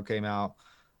Comoroto came out,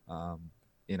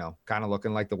 kind of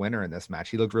looking like the winner in this match.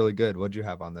 He looked really good. What'd you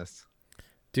have on this?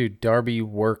 Dude, Darby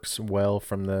works well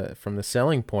from the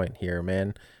selling point here,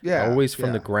 man. Yeah, Always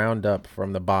from the ground up,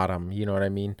 from the bottom. You know what I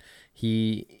mean?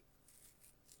 He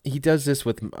does this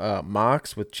with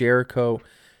Mox, with Jericho.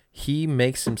 He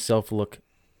makes himself look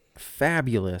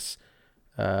fabulous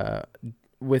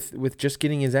with just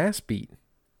getting his ass beat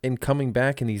and coming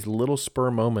back in these little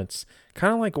spur moments,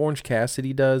 kind of like Orange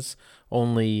Cassidy does,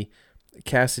 only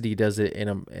Cassidy does it in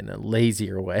a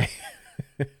lazier way.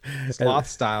 Sloth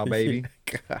style, baby.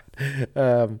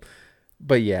 God.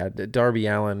 But yeah, Darby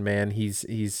Allin, man,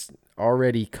 he's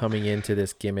already coming into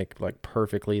this gimmick like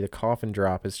perfectly. The coffin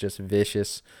drop is just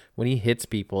vicious. When he hits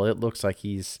people, it looks like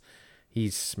he's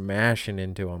smashing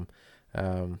into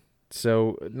them.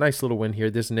 So nice little win here.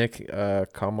 This Nick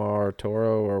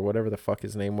Toro or whatever the fuck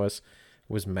his name was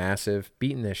massive,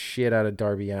 beating the shit out of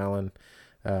Darby Allin.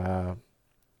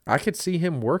 I could see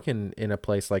him working in a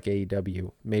place like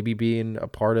AEW, maybe being a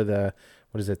part of the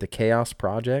Chaos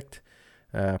Project,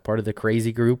 part of the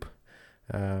Crazy Group.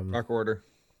 Dark Order.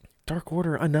 Dark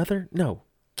Order, another? No.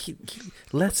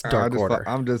 Less Dark Order.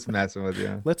 I'm just messing with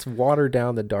you. Let's water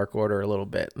down the Dark Order a little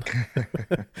bit.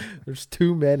 There's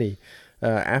too many.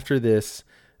 After this,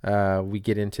 we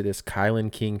get into this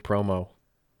Kylan King promo.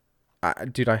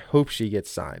 Dude, I hope she gets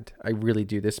signed. I really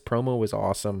do. This promo was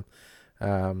awesome.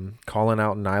 Calling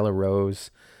out Nyla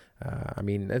Rose. I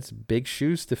mean, that's big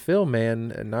shoes to fill,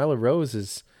 man. Nyla Rose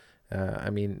is,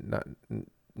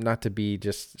 not to be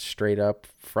just straight up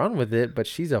front with it, but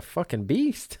she's a fucking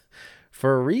beast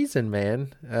for a reason,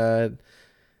 man.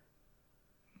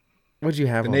 What'd you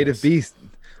have? The on native this? beast.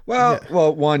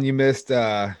 Well, one, you missed.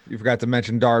 You forgot to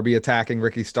mention Darby attacking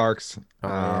Ricky Starks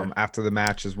after the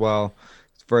match as well.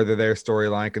 Further their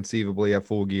storyline. Conceivably, at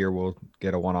Full Gear, we'll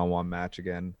get a one-on-one match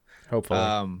again. Hopefully.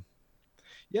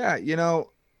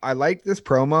 I like this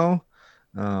promo.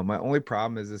 My only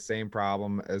problem is the same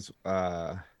problem as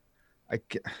for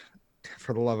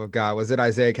the love of God, was it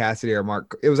Isaiah Cassidy or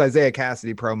Mark? It was Isaiah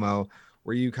Cassidy promo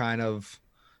where you kind of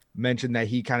mentioned that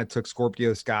he kind of took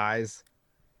Scorpio Sky's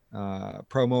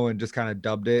promo and just kind of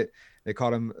dubbed it. They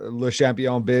called him Le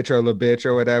Champion bitch or Le bitch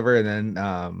or whatever. And then,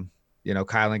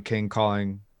 Kylan King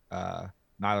calling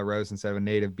Nyla Rose instead of a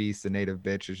native beast, the native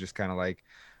bitch is just kind of like,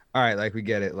 all right, like we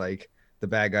get it. Like the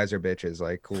bad guys are bitches.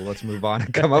 Like, cool, let's move on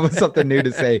and come up with something new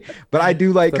to say. But I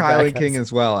do like Kylan King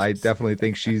as well. I definitely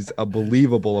think she's a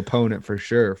believable opponent for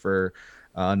sure for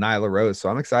Nyla Rose. So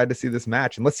I'm excited to see this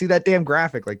match. And let's see that damn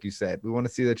graphic, like you said. We want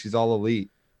to see that she's all elite.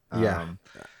 Yeah.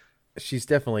 She's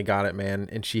definitely got it, man.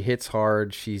 And she hits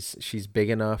hard. She's big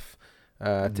enough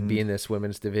to be in this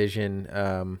women's division.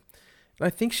 And I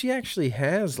think she actually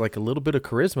has like a little bit of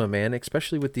charisma, man,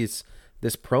 especially with this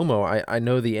promo. I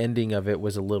know the ending of it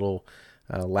was a little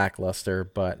lackluster,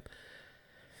 but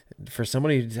for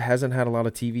somebody who hasn't had a lot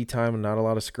of TV time and not a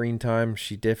lot of screen time,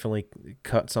 she definitely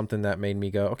cut something that made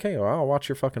me go, okay, well, I'll watch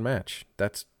your fucking match.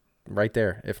 That's right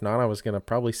there. If not, I was going to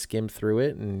probably skim through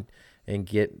it and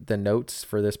get the notes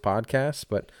for this podcast,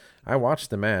 but I watched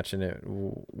the match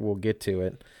and we'll get to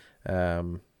it.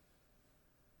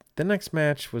 The next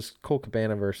match was Colt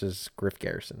Cabana versus Griff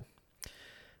Garrison.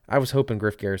 I was hoping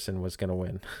Griff Garrison was going to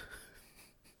win.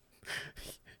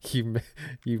 You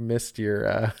missed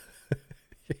your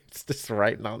it's just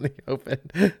writing on the open.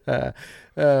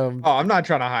 I'm not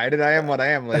trying to hide it. I am what I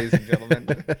am, ladies and gentlemen.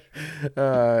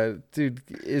 Dude,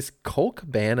 is Colt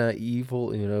Cabana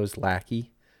Evil Uno's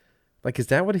lackey? Like, is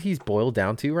that what he's boiled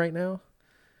down to right now?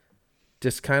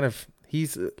 Just kind of,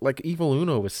 he's like Evil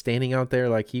Uno was standing out there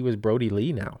like he was Brody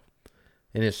Lee now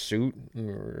in his suit.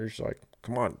 And he's like,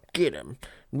 come on, get him.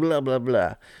 Blah, blah,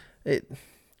 blah.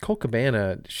 Colt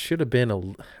Cabana should have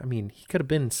been he could have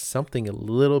been something a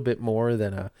little bit more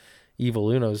than a Evil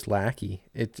Uno's lackey.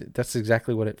 That's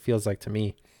exactly what it feels like to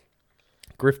me.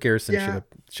 Griff Garrison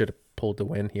should have pulled the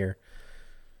win here.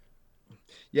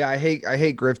 Yeah, I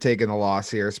hate Griff taking the loss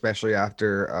here, especially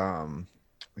after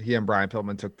he and Brian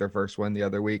Pillman took their first win the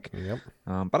other week. Yep.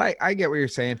 But I get what you're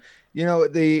saying.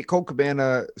 The Colt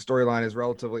Cabana storyline is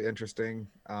relatively interesting.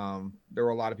 There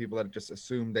were a lot of people that just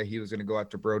assumed that he was going to go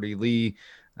after Brody Lee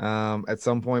at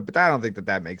some point, but I don't think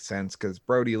that makes sense because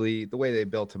Brody Lee, the way they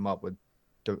built him up, would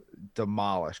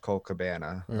demolish Colt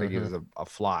Cabana like he was a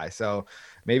fly. So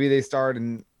maybe they start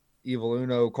in Evil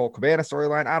Uno Colt Cabana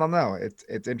storyline. I don't know.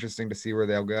 It's interesting to see where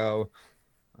they'll go.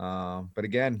 But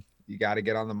again, you got to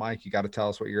get on the mic. You got to tell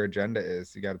us what your agenda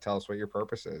is. You got to tell us what your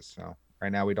purpose is. So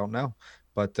right now we don't know,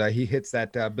 but he hits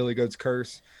that Billy Goat's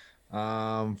curse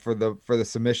for the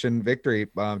submission victory.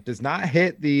 Does not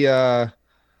hit the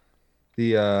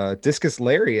discus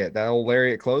lariat, that old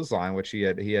lariat clothesline, which he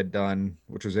had done,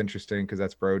 which was interesting because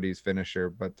that's Brody's finisher,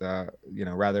 but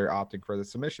rather opting for the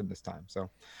submission this time. So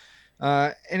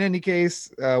in any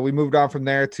case, we moved on from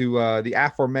there to the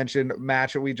aforementioned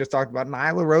match that we just talked about,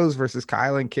 Nyla Rose versus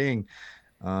Kylan King.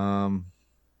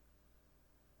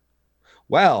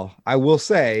 Well, I will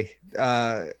say,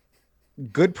 good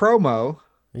promo.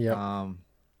 Yeah.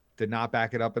 Did not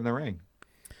back it up in the ring.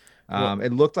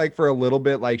 It looked like for a little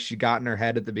bit like she got in her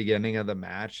head at the beginning of the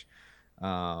match.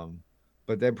 But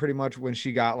then pretty much when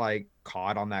she got like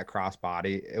caught on that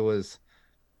crossbody, it was,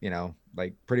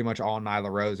 like pretty much all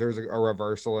Nyla Rose. There was a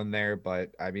reversal in there, but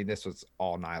I mean, this was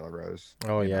all Nyla Rose.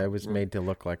 Oh yeah, it was made to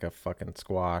look like a fucking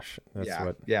squash.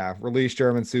 Release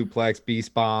German suplex,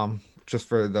 beast bomb, just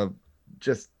for the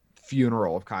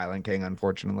funeral of Kylan King,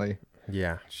 unfortunately.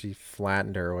 Yeah, she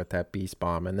flattened her with that beast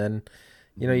bomb, and then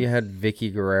you had Vicky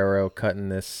Guerrero cutting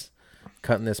this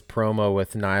promo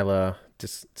with Nyla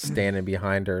just standing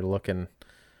behind her, looking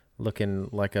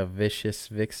like a vicious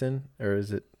vixen, or is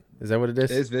that what it is?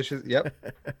 It is vicious. Yep.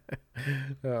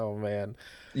 Oh man,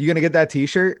 you gonna get that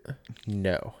T-shirt?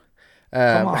 No.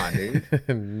 Come on, dude.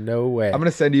 No way. I'm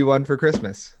gonna send you one for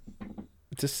Christmas.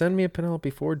 Just send me a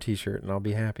Penelope Ford T-shirt, and I'll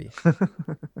be happy. I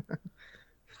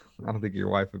don't think your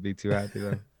wife would be too happy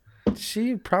though.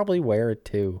 She'd probably wear it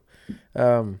too.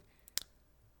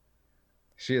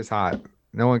 She is hot.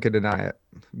 No one can deny it,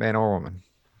 man or woman.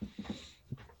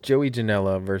 Joey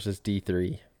Janela versus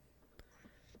D3.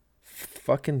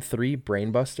 Fucking 3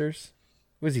 brainbusters.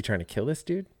 Was he trying to kill this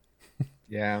dude?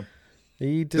 Yeah.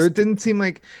 There didn't seem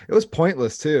like it was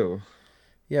pointless too.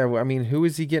 Yeah, well, I mean, who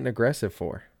is he getting aggressive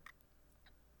for?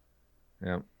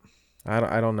 Yeah.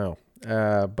 I don't know.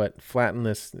 But flatten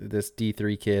this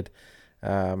D3 kid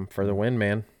for the win,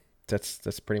 man.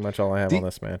 That's pretty much all I have on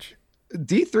this match.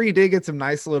 D3 did get some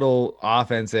nice little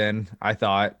offense in, I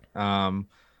thought.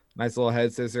 Nice little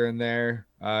head scissor in there.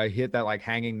 He hit that like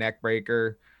hanging neck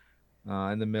breaker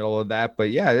in the middle of that. But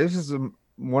yeah, this is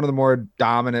one of the more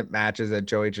dominant matches that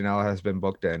Joey Janela has been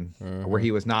booked in, where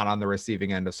he was not on the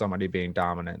receiving end of somebody being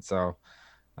dominant. So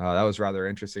that was rather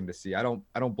interesting to see. I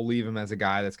don't believe him as a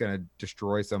guy that's going to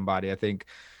destroy somebody. I think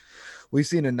we've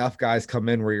seen enough guys come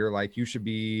in where you're like, you should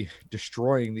be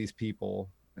destroying these people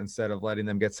instead of letting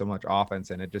them get so much offense.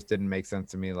 And it just didn't make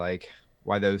sense to me, like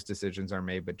why those decisions are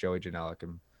made. But Joey Janela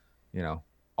can,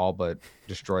 all but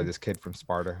destroy this kid from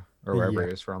Sparta or wherever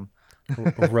he was from.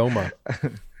 Roma.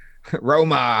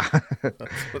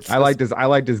 I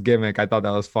liked his gimmick. I thought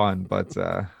that was fun, but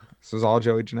this was all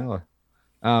Joey Janela.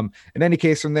 In any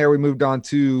case, from there we moved on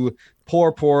to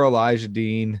poor Elijah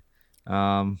Dean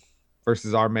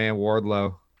versus our man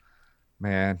Wardlow.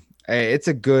 Man, hey, it's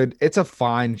a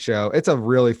fine show. It's a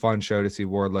really fun show to see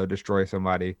Wardlow destroy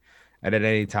somebody at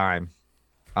any time.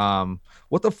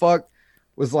 What the fuck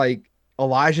was like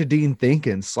Elijah Dean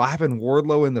thinking? Slapping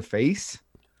Wardlow in the face?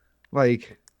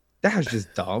 Like, that was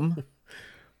just dumb.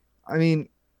 I mean,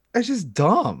 that's just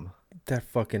dumb. That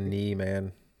fucking knee,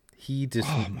 man. He looks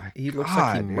like he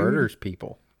dude. murders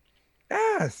people.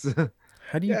 Yes.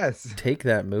 How do you take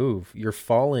that move? You're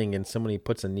falling and somebody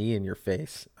puts a knee in your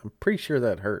face. I'm pretty sure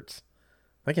that hurts.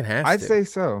 Like it has to. I'd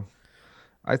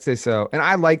say so. And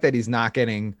I like that he's not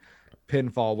getting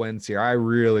pinfall wins here. I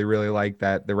really, really like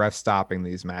that the ref stopping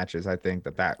these matches. I think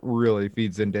that really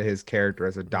feeds into his character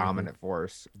as a dominant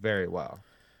force very well.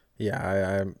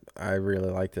 Yeah, I really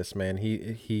like this, man.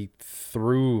 He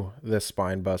threw the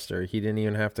spine buster. He didn't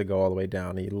even have to go all the way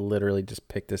down. He literally just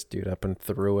picked this dude up and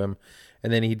threw him.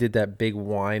 And then he did that big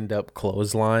wind up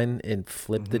clothesline and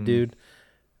flipped the dude.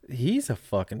 He's a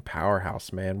fucking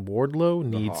powerhouse, man. Wardlow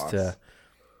needs to.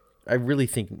 I really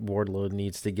think Wardlow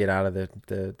needs to get out of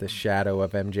the shadow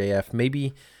of MJF.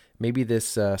 Maybe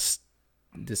this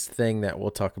this thing that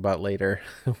we'll talk about later.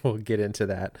 We'll get into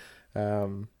that.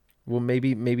 Well,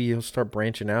 maybe he'll start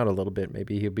branching out a little bit.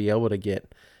 Maybe he'll be able to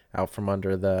get out from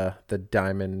under the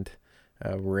diamond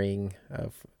ring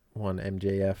of one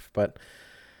MJF. But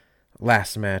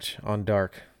last match on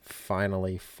Dark,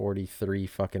 finally 43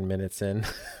 fucking minutes in.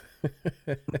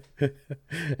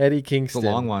 Eddie Kingston. It's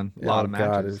a long one. A lot of matches.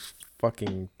 God, it's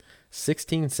fucking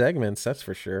 16 segments, that's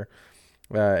for sure.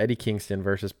 Eddie Kingston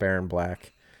versus Baron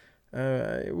Black.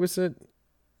 It was a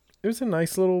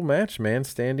nice little match, man.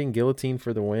 Standing guillotine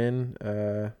for the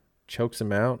win. Chokes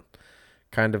him out.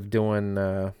 Kind of doing.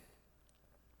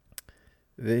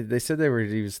 They said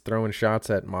he was throwing shots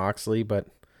at Moxley, but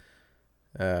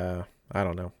I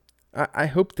don't know. I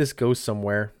hope this goes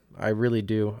somewhere. I really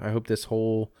do. I hope this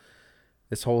whole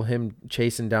him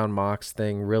chasing down Mox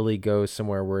thing really goes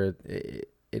somewhere where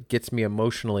it gets me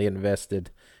emotionally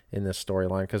invested in this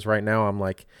storyline. Because right now I'm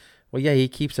like, well, yeah, he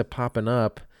keeps it popping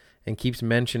up and keeps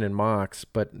mentioning Mox,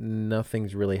 but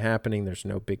nothing's really happening. There's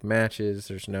no big matches.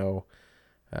 There's no.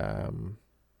 I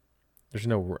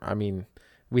mean,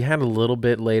 we had a little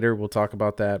bit later. We'll talk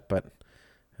about that, but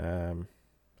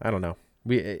I don't know.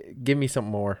 Give me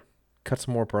something more. Cut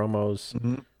some more promos.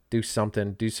 Mm-hmm. Do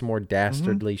something. Do some more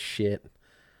dastardly shit.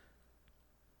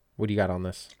 What do you got on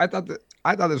this? I thought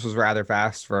this was rather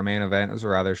fast for a main event. It was a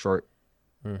rather short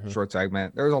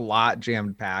segment. There was a lot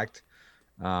jammed packed.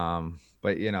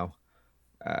 But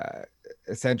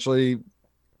essentially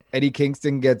Eddie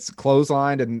Kingston gets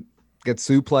clotheslined and gets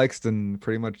suplexed and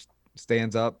pretty much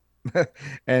stands up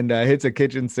and hits a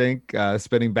kitchen sink,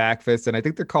 spinning back fist. And I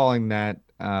think they're calling that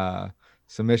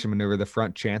submission maneuver the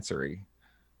front chancery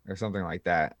or something like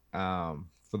that,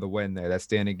 for the win there. That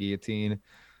standing guillotine.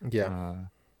 Yeah.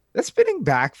 That spinning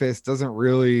back fist doesn't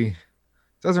really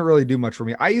do much for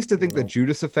me. I used to think the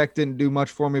Judas effect didn't do much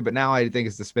for me, but now I think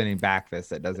it's the spinning back fist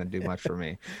that doesn't do much for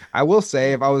me. I will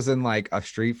say, if I was in like a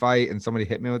street fight and somebody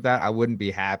hit me with that, I wouldn't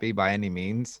be happy by any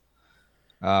means.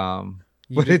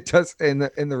 But it does in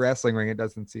the wrestling ring. It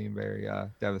doesn't seem very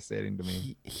devastating to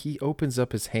me. He opens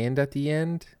up his hand at the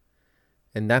end,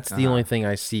 and that's the only thing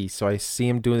I see. So I see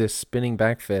him doing this spinning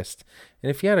back fist, and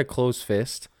if he had a closed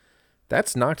fist,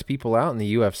 that's knocked people out in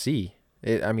the UFC.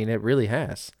 It really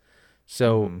has.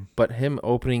 So, but him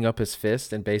opening up his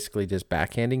fist and basically just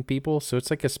backhanding people, so it's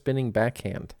like a spinning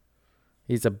backhand.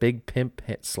 He's a big pimp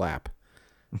hit slap.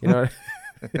 You know,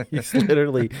 he's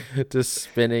literally just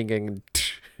spinning and.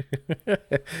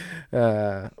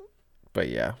 But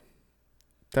yeah,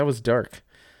 that was dark.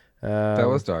 That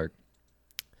was dark.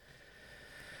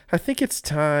 I think it's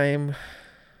time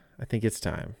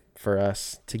for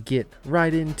us to get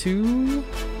right into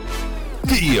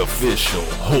the official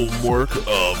homework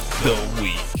of the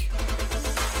week.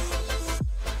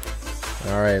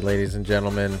 All right, ladies and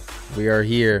gentlemen, we are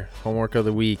here. Homework of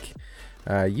the week.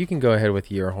 You can go ahead with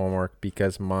your homework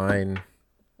because mine,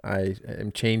 I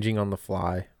am changing on the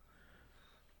fly.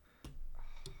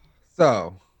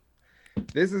 So,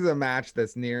 this is a match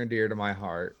that's near and dear to my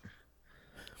heart.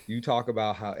 You talk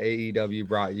about how AEW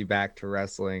brought you back to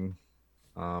wrestling,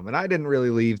 and I didn't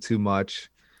really leave too much.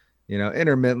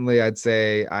 Intermittently, I'd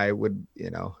say I would,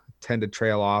 tend to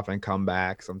trail off and come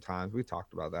back sometimes. We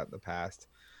talked about that in the past.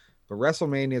 But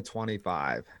WrestleMania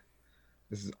 25,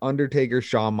 this is Undertaker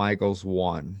Shawn Michaels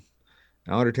 1.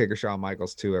 Now, Undertaker Shawn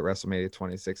Michaels 2 at WrestleMania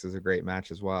 26 is a great match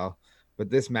as well. But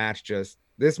this match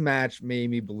made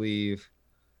me believe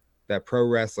that pro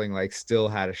wrestling still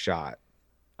had a shot.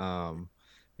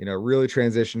 Really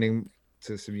transitioning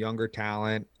to some younger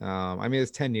talent.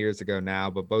 It's 10 years ago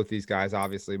now, but both these guys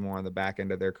obviously more on the back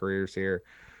end of their careers here.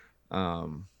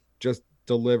 Just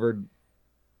delivered,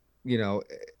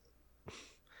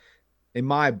 in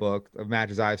my book of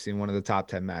matches I've seen, one of the top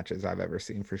 10 matches I've ever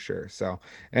seen for sure. So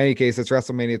in any case, it's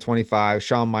WrestleMania 25,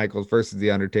 Shawn Michaels versus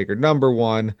The Undertaker. Number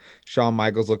 1, Shawn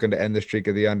Michaels looking to end the streak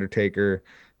of The Undertaker.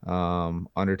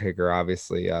 Undertaker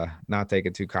obviously not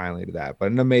taking too kindly to that,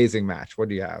 but an amazing match. What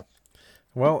do you have?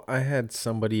 Well, I had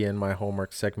somebody in my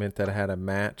homework segment that had a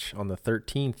match on the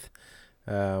 13th,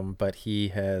 but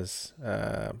he's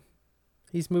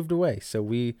moved away, so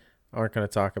we aren't going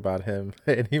to talk about him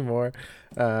anymore.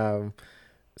 So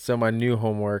my new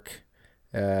homework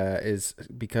is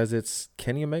because it's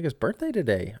Kenny Omega's birthday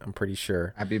today, I'm pretty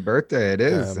sure. Happy birthday. It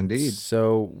is indeed.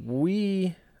 So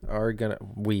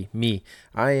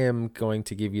I am going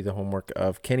to give you the homework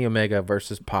of Kenny Omega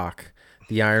versus Pac,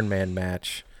 the Iron Man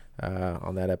match.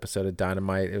 On that episode of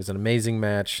Dynamite. It was an amazing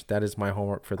match. That is my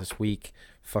homework for this week.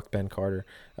 Fuck Ben Carter.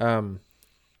 And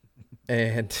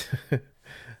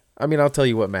I'll tell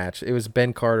you what match. It was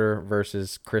Ben Carter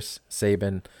versus Chris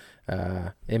Sabin.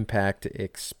 Impact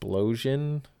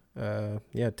Explosion.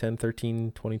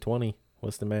 10/13/2020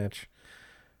 was the match.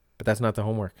 But that's not the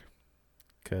homework.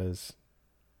 Because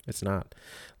it's not.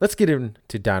 Let's get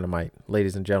into Dynamite,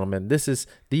 ladies and gentlemen. This is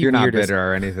the You're weirdest. Not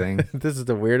bitter or anything. This is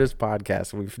the weirdest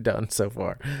podcast we've done so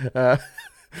far.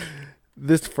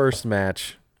 This first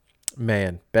match,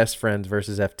 man, Best Friends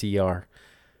versus FTR.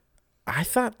 I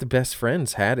thought the Best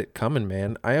Friends had it coming,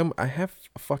 man. I have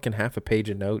fucking half a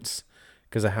page of notes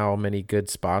because of how many good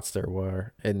spots there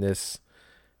were in this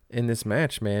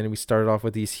match, man. We started off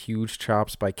with these huge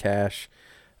chops by Cash.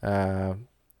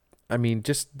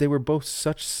 They were both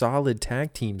such solid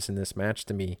tag teams in this match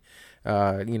to me.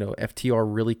 FTR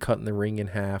really cutting the ring in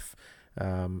half,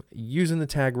 using the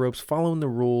tag ropes, following the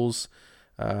rules.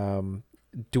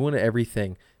 doing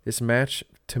everything. This match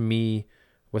to me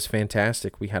was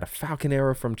fantastic. We had a Falcon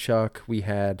Arrow from Chuck. We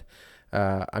had,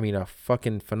 a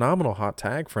fucking phenomenal hot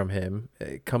tag from him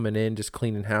coming in, just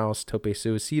cleaning house. Tope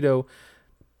Suicido,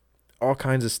 all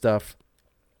kinds of stuff.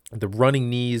 The running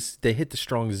knees, they hit the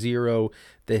strong zero.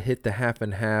 They hit the half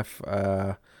and half,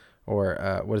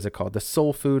 what is it called? The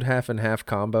soul food half and half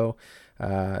combo.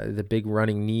 The big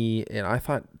running knee, and I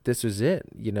thought this was it,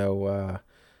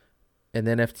 and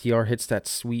then FTR hits that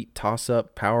sweet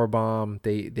toss-up power bomb.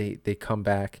 They come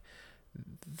back.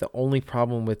 The only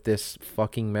problem with this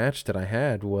fucking match that I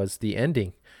had was the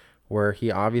ending, where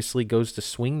he obviously goes to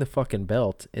swing the fucking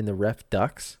belt and the ref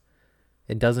ducks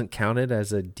and doesn't count it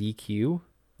as a DQ.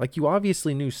 Like, you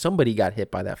obviously knew somebody got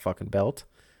hit by that fucking belt.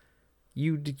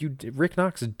 Rick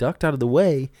Knox ducked out of the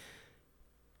way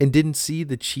and didn't see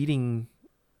the cheating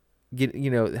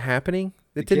happening.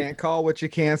 You can't call what you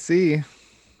can't see.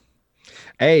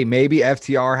 Hey, maybe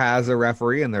FTR has a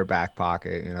referee in their back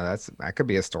pocket. That could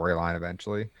be a storyline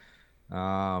eventually.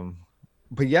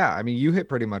 But yeah, I mean, you hit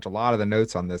pretty much a lot of the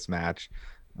notes on this match.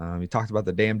 You talked about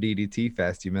the damn DDT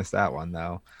fest. You missed that one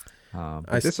though.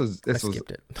 I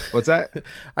skipped it. What's that?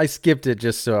 I skipped it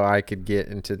just so I could get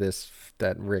into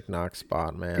that Rick Knox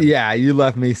spot, man. Yeah, you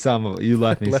left me some. You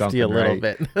left me left something. You a little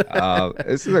right? bit.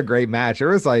 This is a great match. There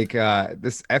was like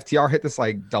this FTR hit this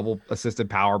like double assisted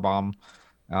power bomb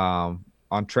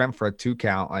on Trent for a 2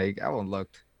 count. Like, that one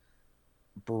looked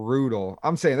brutal.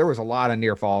 I'm saying there was a lot of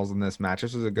near falls in this match.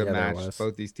 This was a good match.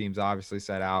 Both these teams obviously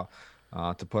set out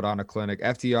to put on a clinic.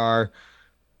 FTR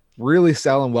really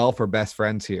selling well for best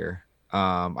friends here.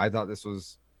 I thought this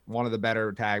was one of the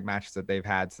better tag matches that they've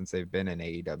had since they've been in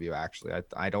AEW. Actually,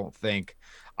 I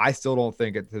still don't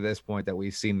think to this point that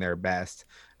we've seen their best.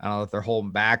 I don't know if they're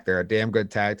holding back. They're a damn good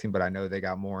tag team, but I know they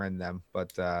got more in them.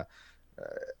 But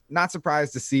not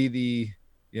surprised to see the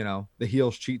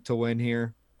heels cheat to win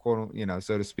here, quote,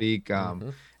 so to speak.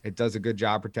 It does a good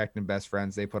job protecting best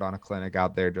friends. They put on a clinic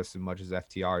out there just as much as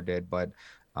FTR did, but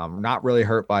not really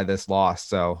hurt by this loss.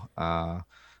 So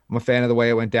I'm a fan of the way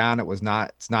it went down. It's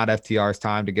not FTR's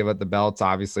time to give up the belts.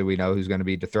 Obviously, we know who's going to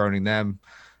be dethroning them.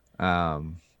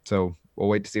 So we'll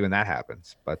wait to see when that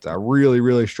happens. But a really,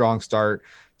 really strong start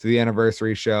to the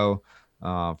anniversary show.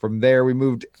 From there, we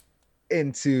moved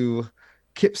into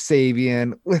Kip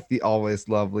Sabian with the always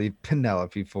lovely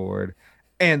Penelope Ford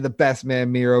and the best man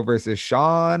Miro versus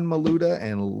Sean Maluda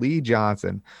and Lee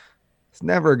Johnson. It's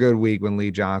never a good week when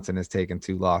Lee Johnson has taken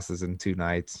 2 losses in 2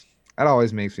 nights. That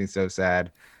always makes me so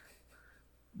sad.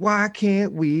 Why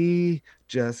can't we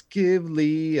just give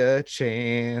Lee a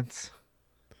chance?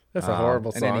 That's a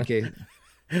horrible song. In any case,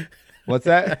 what's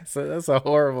that? That's a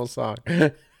horrible song.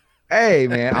 Hey,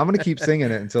 man, I'm gonna keep singing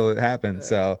it until it happens.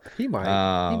 So he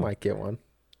might get one.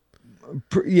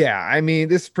 Yeah, I mean,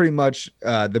 this is pretty much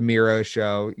the Miro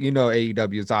show.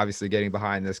 AEW is obviously getting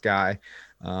behind this guy.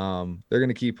 They're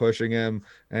gonna keep pushing him,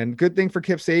 and good thing for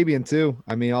Kip Sabian too.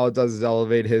 I mean, all it does is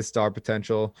elevate his star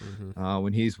potential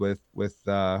when he's with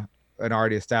an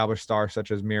already established star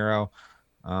such as Miro.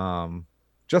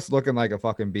 Just looking like a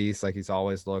fucking beast, like he's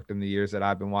always looked in the years that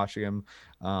I've been watching him.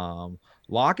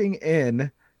 Locking in,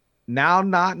 now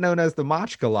not known as the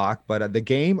Machka lock, but the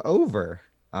game over.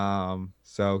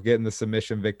 So getting the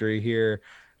submission victory here,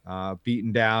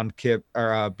 beating down Kip,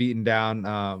 or beating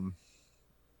down.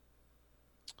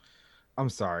 I'm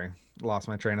sorry, lost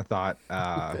my train of thought.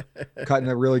 Cutting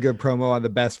a really good promo on the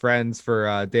best friends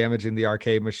for damaging the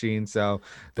arcade machine. So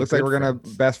looks like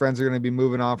best friends are gonna be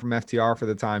moving on from FTR for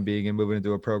the time being and moving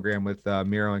into a program with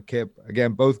Miro and Kip.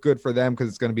 Again, both good for them because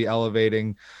it's going to be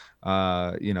elevating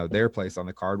their place on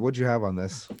the card. What'd you have on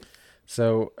this?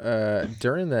 So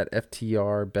during that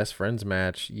FTR best friends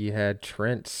match, you had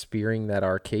Trent spearing that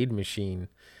arcade machine,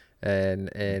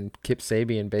 and Kip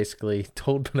Sabian basically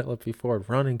told Penelope Ford,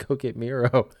 "Run and go get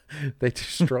Miro." They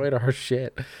destroyed our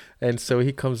shit, and so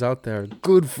he comes out there,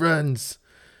 "Good friends,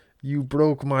 you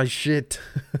broke my shit."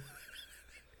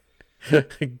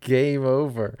 Game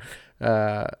over.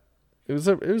 It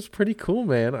was pretty cool,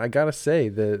 man. I gotta say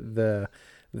the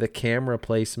camera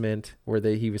placement where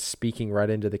he was speaking right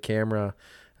into the camera,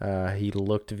 he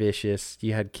looked vicious.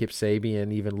 You had Kip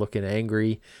Sabian even looking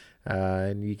angry,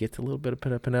 and you get a little bit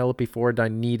of Penelope Ford I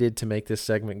needed to make this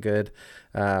segment good.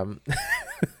 And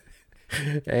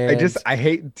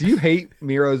do you hate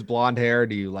Miro's blonde hair, or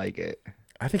do you like it?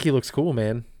 I think he looks cool,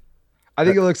 man. I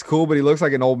think it looks cool, but he looks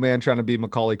like an old man trying to be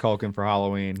Macaulay Culkin for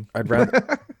Halloween.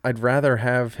 I'd rather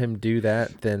have him do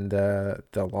that than the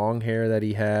long hair that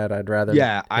he had.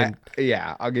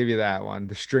 Yeah, I'll give you that one.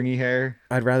 The stringy hair.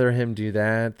 I'd rather him do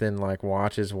that than like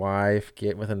watch his wife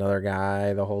get with another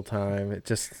guy the whole time. It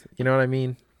just, you know what I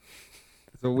mean?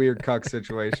 It's a weird cuck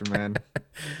situation, man.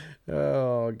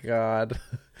 Oh God.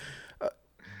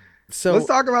 Let's So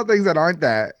talk about things that aren't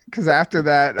that. Because after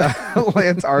that,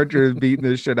 Lance Archer is beating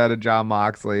the shit out of John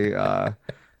Moxley.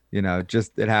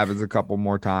 Just it happens a couple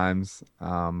more times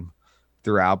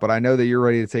throughout. But I know that you're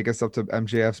ready to take us up to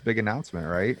MJF's big announcement,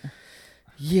 right?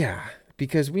 yeah,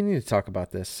 because we need to talk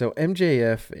about this. So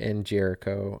MJF and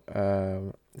Jericho.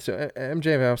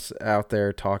 MJF's out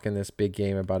there talking this big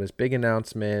game about his big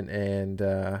announcement,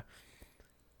 and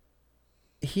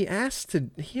he asked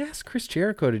Chris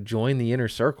Jericho to join the Inner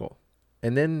Circle,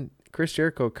 and then Chris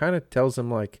Jericho kind of tells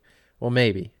him like, well,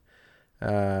 maybe.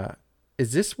 Uh,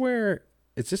 is this where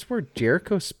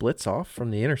Jericho splits off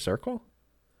from the Inner Circle?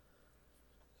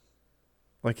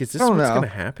 Like, is I this don't what's know. gonna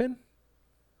happen?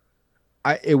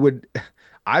 It would.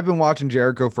 I've been watching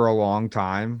Jericho for a long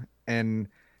time, and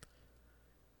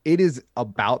it is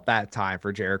about that time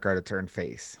for Jericho to turn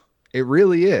face. It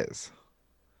really is.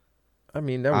 I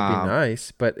mean, that would be Um,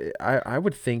 nice, but I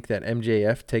would think that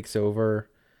MJF takes over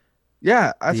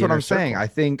yeah, that's the what Inner I'm saying.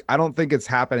 Circle. I don't think it's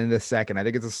happening this second. I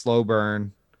think it's a slow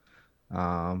burn.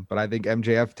 But I think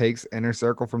MJF takes Inner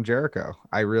Circle from Jericho.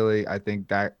 I think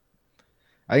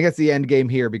that's the end game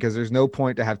here because there's no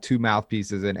point to have two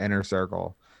mouthpieces in Inner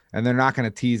Circle, and they're not going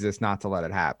to tease us not to let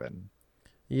it happen.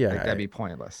 Like Yeah, that'd be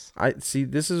pointless. I see.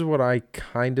 This is what I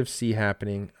kind of see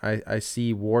happening. I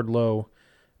see Wardlow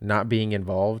not being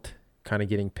involved, kind of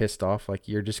getting pissed off. Like,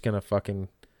 you're just gonna fucking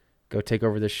go take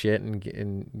over this shit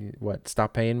and what?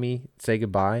 Stop paying me. Say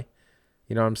goodbye.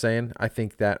 You know what I'm saying? I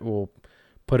think that will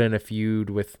put in a feud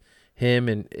with him,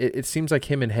 and it seems like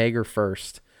him and Hager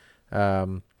first.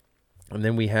 Um, and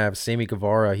then we have Sammy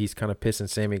Guevara. He's kind of pissing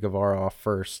Sammy Guevara off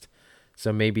first.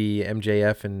 So maybe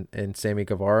MJF and Sammy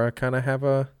Guevara kind of have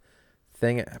a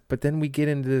thing. But then we get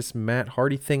into this Matt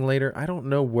Hardy thing later. I don't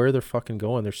know where they're fucking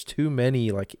going. There's too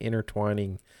many like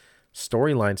intertwining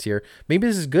storylines here. Maybe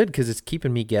this is good because it's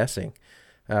keeping me guessing.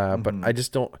 But Hmm.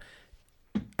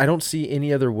 I don't see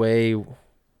any other way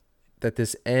that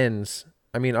this ends.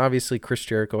 I mean, obviously Chris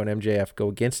Jericho and MJF go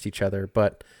against each other,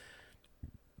 but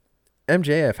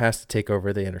MJF has to take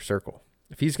over the Inner Circle.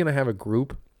 If he's going to have a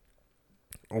group,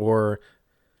 or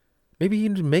maybe he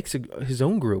makes his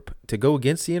own group to go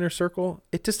against the Inner Circle,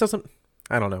 it just doesn't.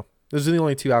 I don't know. Those are the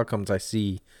only two outcomes I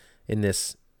see in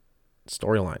this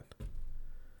storyline.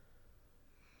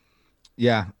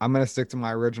 Yeah, I'm gonna stick to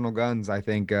my original guns. I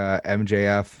think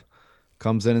MJF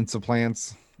comes in and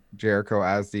supplants Jericho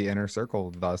as the Inner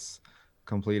Circle, thus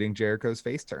completing Jericho's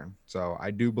face turn. So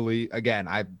I do believe again,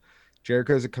 I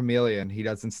Jericho's a chameleon. He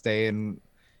doesn't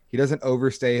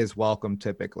overstay his welcome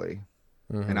typically.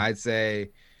 And Mm-hmm. I'd say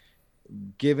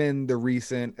given the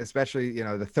recent, especially,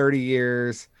 the 30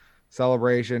 years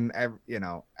celebration,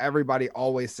 everybody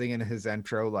always singing his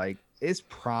intro, like is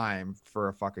prime for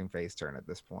a fucking face turn at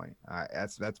this point.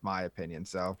 That's my opinion.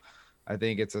 So I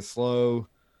think it's a slow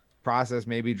process,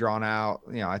 maybe drawn out.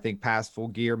 I think past Full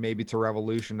Gear, maybe to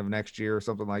Revolution of next year or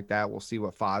something like that. We'll see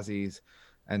what Fozzie's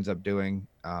ends up doing.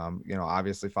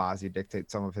 Obviously Fozzie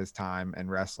dictates some of his time and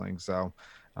wrestling. So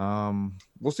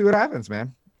we'll see what happens,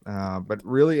 man. But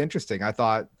really interesting. I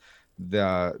thought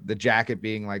the jacket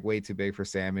being like way too big for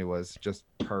Sammy was just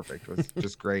perfect. Was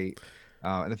just great.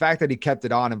 And the fact that he kept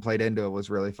it on and played into it was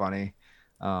really funny.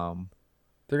 Um,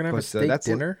 They're gonna have a but steak that's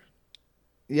dinner.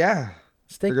 yeah,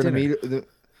 Steak they're gonna dinner.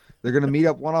 they're gonna meet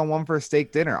up one on one for a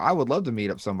steak dinner. I would love to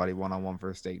meet up somebody one on one for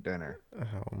a steak dinner.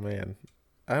 Oh man,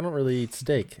 I don't really eat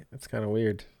steak. It's kind of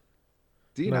weird.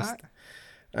 Do you No, not?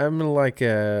 I'm like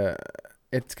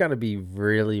it's got to be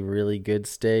really, really good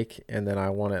steak, and then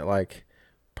I want it like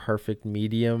perfect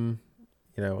medium.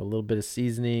 A little bit of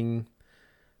seasoning,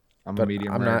 I'm a but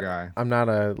medium I'm rare not. guy. I'm not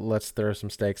a let's throw some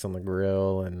steaks on the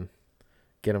grill and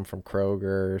get them from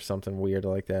Kroger or something weird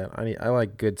like that. I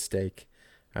like good steak.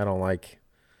 I don't like.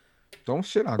 Don't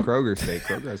shit on Kroger steak.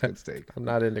 Kroger has good steak. I'm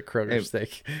not into Kroger Hey,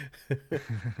 steak.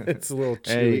 It's a little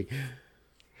hey, chewy.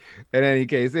 in any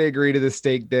case, they agree to the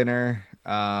steak dinner.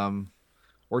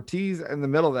 Ortiz in the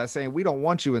middle of that saying, "We don't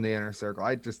want you in the Inner Circle."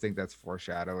 I just think that's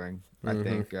foreshadowing. Hmm. I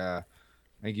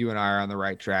think you and I are on the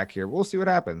right track here. We'll see what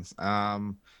happens.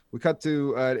 We cut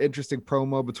to an interesting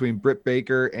promo between Britt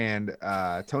Baker and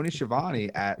Tony Schiavone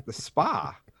at the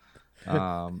spa.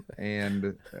 And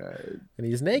And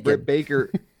he's Britt naked.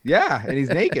 Baker, yeah, and he's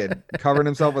naked, covering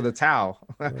himself with a towel.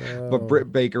 But Oh,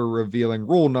 Britt Baker revealing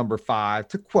rule number 5,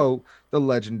 to quote the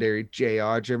legendary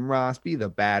JR Jim Ross, be the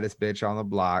baddest bitch on the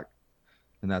block.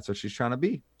 And that's what she's trying to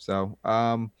be. So,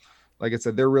 like I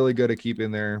said, they're really good at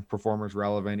keeping their performers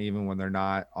relevant even when they're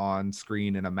not on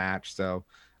screen in a match. So,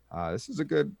 this is a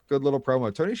good little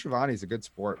promo. Tony Schiavone is a good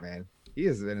sport, man. He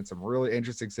is in some really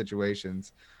interesting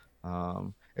situations.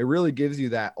 It really gives you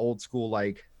that old school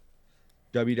like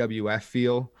WWF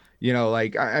feel. You know,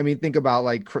 like I mean, think about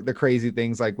like the crazy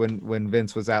things like when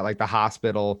Vince was at like the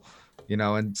hospital, you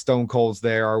know, and Stone Cold's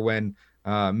there, or when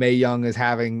Mae Young is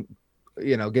having,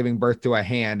 you know, giving birth to a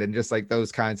hand, and just like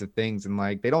those kinds of things. And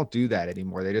like they don't do that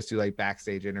anymore. They just do like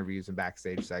backstage interviews and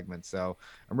backstage segments. So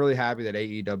I'm really happy that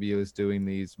AEW is doing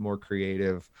these more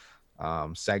creative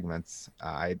segments.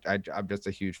 I'm just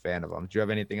a huge fan of them. Do you have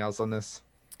anything else on this?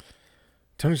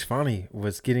 Tony Schiavone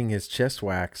was getting his chest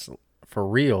waxed for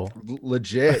real.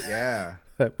 Legit, yeah.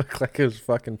 That looked like it was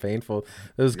fucking painful.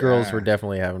 Those girls were Yeah.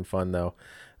 definitely having fun though.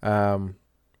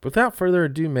 Without further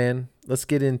ado, man, let's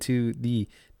get into the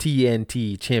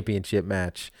TNT Championship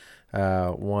match.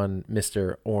 One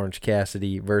Mr. Orange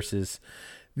Cassidy versus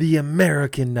the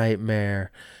American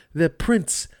Nightmare, the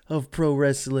Prince of Pro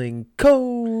Wrestling,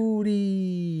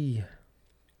 Cody.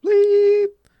 Bleep.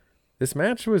 This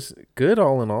match was good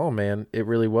all in all, man. It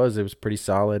really was. It was pretty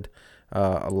solid.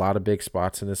 A lot of big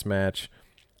spots in this match.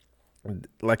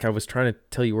 Like I was trying to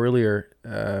tell you earlier,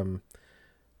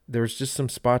 there was just some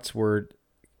spots where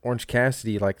Orange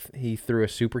Cassidy, like he threw a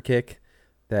super kick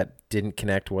that didn't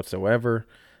connect whatsoever.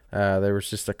 There was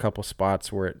just a couple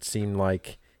spots where it seemed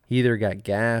like he either got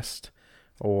gassed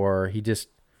or he does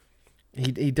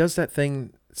that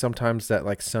thing sometimes that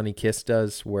like Sonny Kiss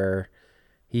does where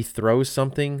he throws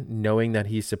something knowing that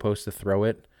he's supposed to throw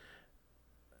it,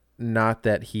 not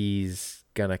that he's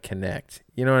gonna connect.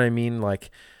 You know what I mean? Like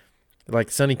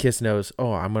Sonny Kiss knows,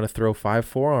 oh, I'm gonna throw 5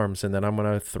 forearms and then I'm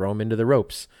gonna throw him into the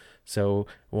ropes. So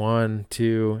 1,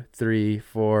 2, 3,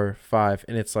 4, 5,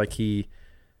 and it's like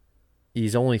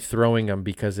he's only throwing them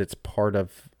because it's part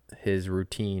of his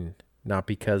routine, not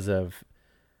because of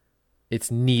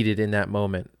it's needed in that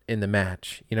moment in the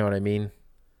match. You know what I mean?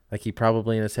 Like he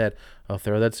probably in his head, I'll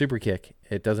throw that super kick.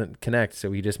 It doesn't connect,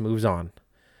 so he just moves on.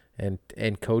 And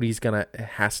Cody's gonna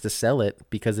has to sell it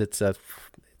because it's a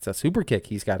super kick.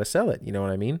 He's got to sell it. You know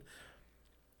what I mean?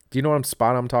 Do you know what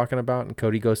spot I'm talking about? And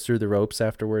Cody goes through the ropes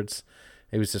afterwards.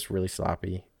 It was just really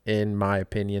sloppy, in my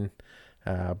opinion.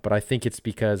 But I think it's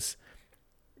because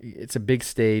it's a big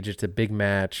stage, it's a big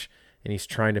match, and he's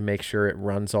trying to make sure it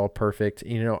runs all perfect.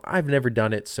 You know, I've never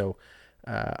done it, so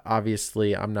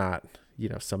obviously I'm not,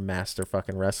 some master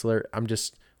fucking wrestler. I'm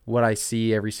just what I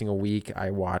see every single week. I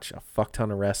watch a fuck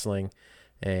ton of wrestling,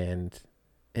 and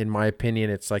in my opinion,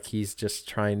 it's like he's just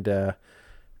trying to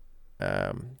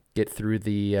get through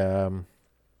the.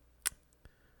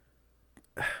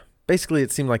 Basically,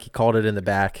 it seemed like he called it in the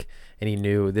back, and he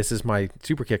knew this is my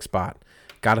super kick spot.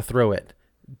 Got to throw it.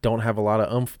 Don't have a lot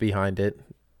of oomph behind it.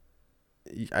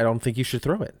 I don't think you should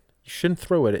throw it. You shouldn't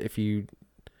throw it if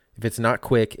it's not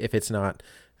quick, if it's not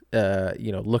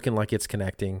looking like it's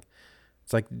connecting.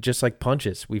 It's like just like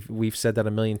punches. We've said that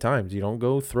a million times. You don't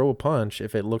go throw a punch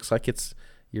if it looks like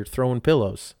you're throwing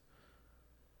pillows.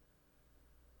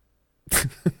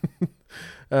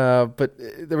 But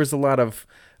there was a lot of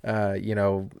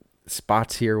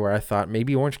spots here where I thought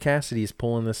maybe Orange Cassidy is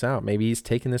pulling this out. Maybe he's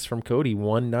taking this from Cody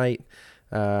one night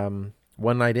in,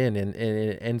 and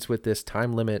it ends with this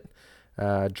time limit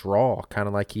draw, kind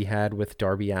of like he had with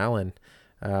Darby Allin.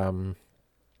 And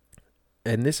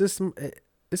this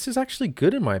is actually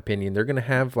good in my opinion. They're gonna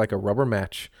have like a rubber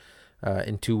match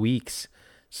in 2 weeks,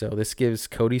 so this gives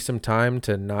Cody some time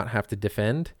to not have to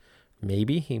defend.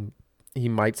 Maybe he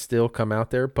might still come out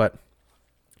there, but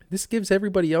this gives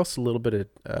everybody else a little bit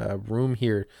of room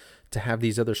here to have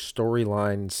these other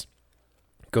storylines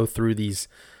go through these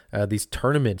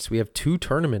tournaments. We have 2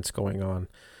 tournaments going on,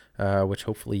 which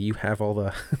hopefully you have all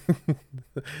the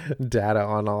data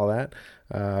on all that.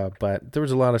 But there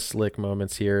was a lot of slick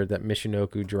moments here. That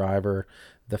Michinoku driver,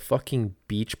 the fucking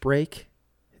beach break,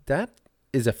 that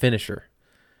is a finisher.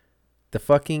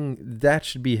 That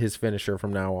should be his finisher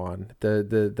from now on.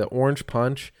 The orange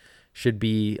punch should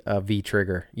be a V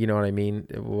trigger. You know what I mean?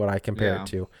 What I compare it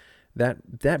to.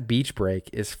 That beach break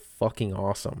is fucking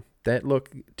awesome.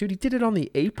 Dude, he did it on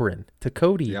the apron to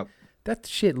Cody. Yep. That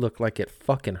shit looked like it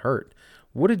fucking hurt.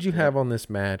 What did you have on this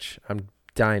match? I'm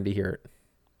dying to hear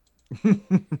it.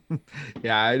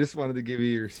 Yeah, I just wanted to give you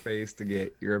your space to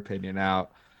get your opinion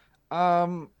out.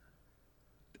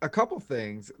 a couple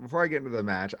things before I get into the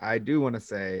match. I do want to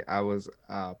say I was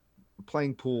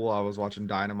playing pool. I was watching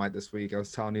Dynamite this week. I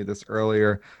was telling you this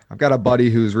earlier. I've got a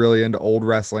buddy who's really into old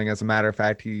wrestling. As a matter of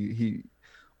fact, he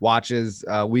watches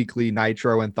weekly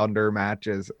Nitro and Thunder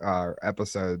matches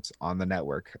episodes on the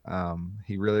network.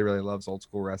 He really loves old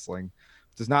school wrestling.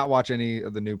 Does not watch any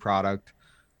of the new product,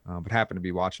 but happened to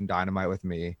be watching Dynamite with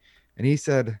me. And he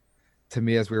said to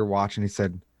me as we were watching, he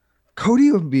said,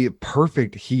 Cody would be a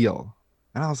perfect heel.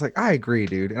 And I was like, I agree,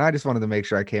 dude. And I just wanted to make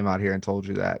sure I came out here and told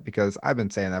you that because I've been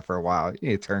saying that for a while. You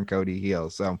need to turn Cody heel.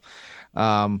 So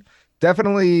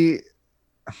definitely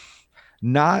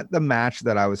not the match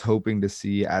that I was hoping to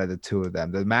see out of the two of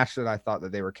them. The match that I thought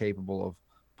that they were capable of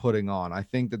putting on. I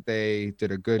think that they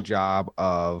did a good job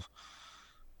of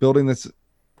building this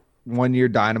 1 year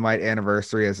Dynamite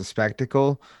anniversary as a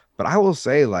spectacle. But I will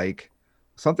say, like,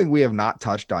 something we have not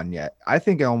touched on yet. I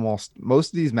think almost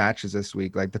most of these matches this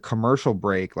week, like the commercial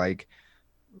break, like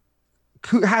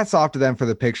hats off to them for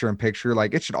the picture in picture.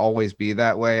 Like it should always be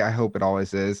that way. I hope it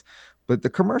always is. But the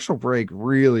commercial break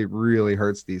really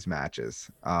hurts these matches.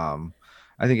 I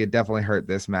think it definitely hurt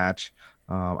this match.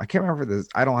 I can't remember this.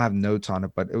 I don't have notes on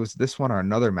it, but it was this one or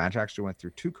another match. I actually went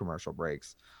through 2 commercial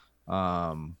breaks.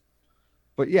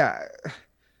 But yeah,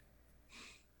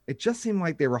 it just seemed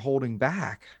like they were holding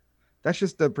back. That's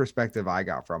just the perspective I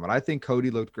got from it. I think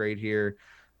Cody looked great here.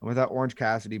 And without Orange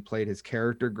Cassidy played his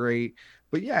character great.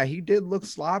 But yeah, he did look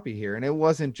sloppy here. And it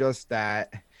wasn't just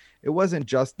that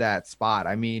spot.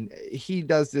 I mean, he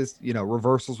does this,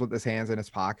 reversals with his hands in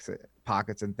his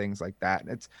pockets and things like that.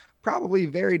 And it's probably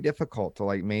very difficult to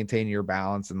like maintain your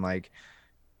balance and like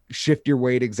shift your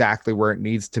weight exactly where it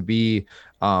needs to be.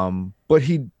 But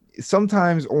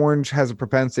sometimes Orange has a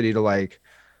propensity to like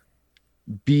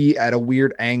be at a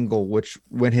weird angle, which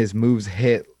when his moves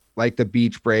hit, like the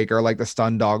beach break or like the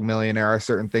stun dog millionaire or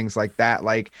certain things like that,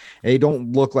 like they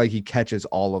don't look like he catches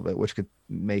all of it, which could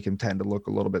make him tend to look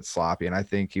a little bit sloppy. And I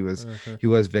think he was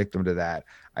victim to that.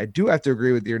 I do have to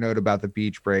agree with your note about the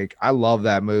beach break. I love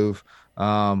that move.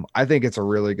 I think it's a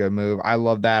really good move. I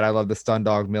love that. I love the stun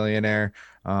dog millionaire.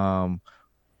 What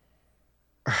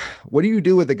do you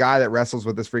do with the guy that wrestles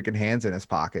with his freaking hands in his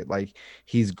pocket? Like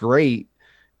he's great,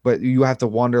 but you have to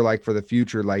wonder, like, for the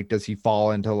future, like, does he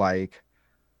fall into like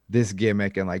this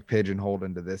gimmick and like pigeonholed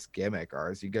into this gimmick,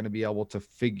 or is he going to be able to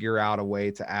figure out a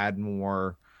way to add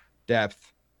more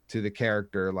depth to the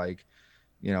character? Like,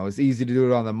 it's easy to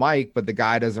do it on the mic, but the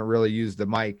guy doesn't really use the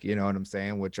mic, you know what I'm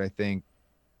saying? Which I think,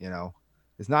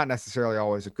 is not necessarily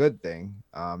always a good thing.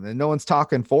 And no one's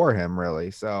talking for him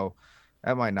really. So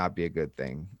that might not be a good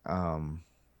thing.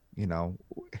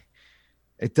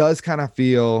 It does kind of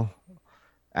feel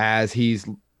as he's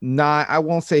not, I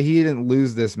won't say he didn't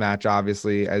lose this match.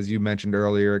 Obviously, as you mentioned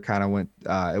earlier, it kind of went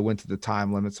to the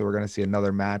time limit. So we're going to see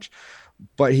another match,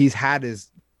 but he's had his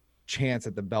chance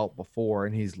at the belt before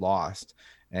and he's lost.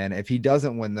 And if he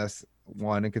doesn't win this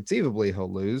one, and conceivably he'll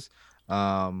lose,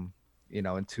 in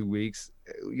 2 weeks,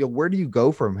 where do you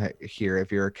go from here?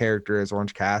 If you're a character as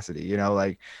Orange Cassidy,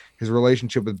 like his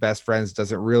relationship with best friends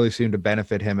doesn't really seem to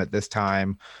benefit him at this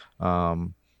time.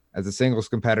 As a singles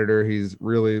competitor, he's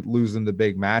really losing the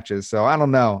big matches. So I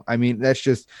don't know. I mean, that's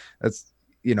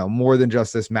more than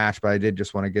just this match, but I did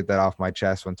just want to get that off my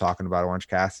chest when talking about Orange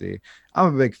Cassidy.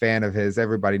 I'm a big fan of his.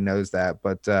 Everybody knows that,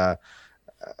 but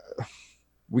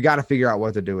we got to figure out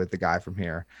what to do with the guy from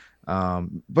here.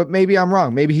 But maybe I'm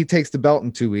wrong. Maybe he takes the belt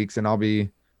in 2 weeks and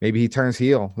maybe he turns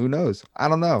heel. Who knows? I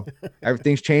don't know.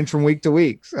 Everything's changed from week to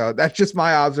week. So that's just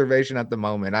my observation at the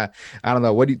moment. I don't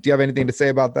know. Do you have anything to say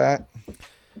about that?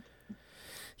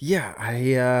 Yeah,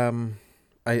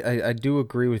 I do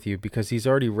agree with you because he's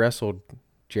already wrestled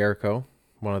Jericho,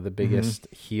 one of the biggest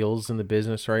heels in the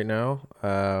business right now,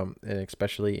 and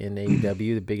especially in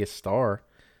AEW, the biggest star.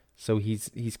 So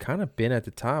he's kind of been at the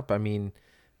top. I mean,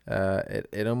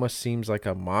 it almost seems like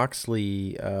a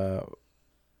Moxley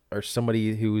or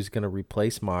somebody who's going to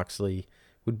replace Moxley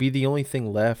would be the only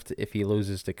thing left if he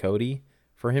loses to Cody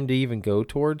for him to even go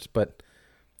towards. But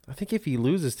I think if he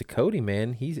loses to Cody,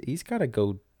 man, he's got to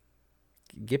go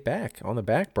get back on the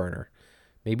back burner.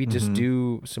 Maybe just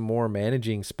do some more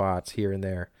managing spots here and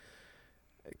there,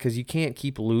 because you can't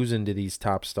keep losing to these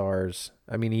top stars.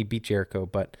 I mean, he beat Jericho,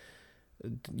 but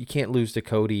you can't lose to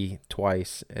Cody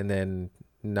twice and then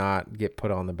not get put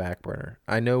on the back burner.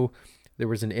 I know there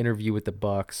was an interview with the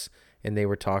Bucks, and they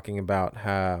were talking about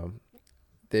how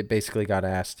they basically got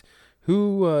asked,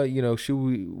 who should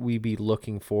we be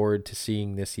looking forward to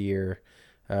seeing this year?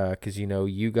 Because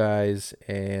you guys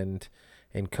and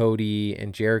Cody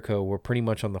and Jericho were pretty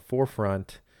much on the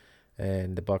forefront,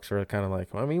 And the Bucks were kind of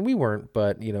like, well, I mean, we weren't,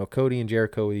 but you know, Cody and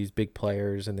Jericho were these big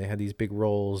players, and they had these big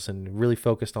roles, and really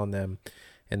focused on them.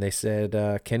 And they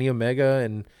said Kenny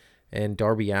Omega and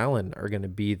Darby Allin are going to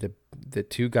be the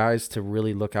two guys to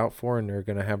really look out for, and they're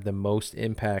going to have the most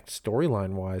impact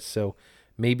storyline wise. So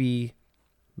maybe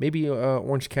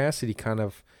Orange Cassidy kind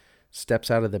of steps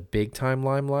out of the big time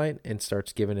limelight and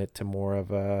starts giving it to more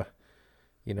of a,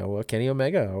 you know, a Kenny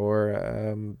Omega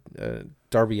or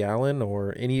Darby Allin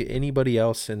or anybody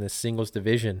else in the singles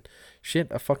division. Shit,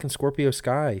 a fucking Scorpio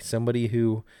Sky, somebody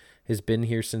who has been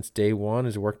here since day one,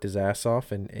 has worked his ass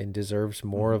off, and deserves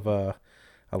more of a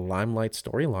limelight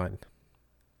storyline.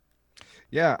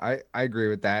 Yeah, I agree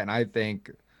with that, and I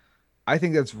think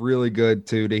that's really good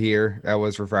too to hear. That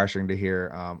was refreshing to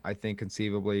hear. I think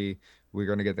conceivably we're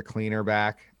going to get the cleaner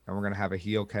back, and we're going to have a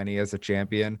heel Kenny as a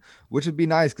champion, which would be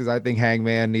nice because I think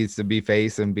Hangman needs to be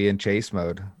face and be in chase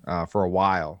mode for a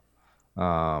while.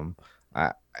 We'll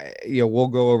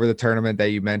go over the tournament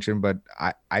that you mentioned, but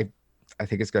I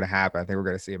think it's going to happen. I think we're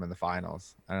going to see him in the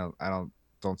finals. I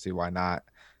don't see why not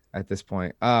at this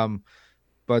point. Yeah,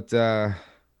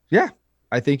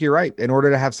 I think you're right. In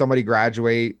order to have somebody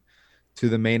graduate to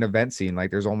the main event scene,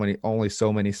 like there's only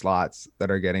so many slots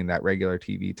that are getting that regular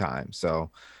TV time. So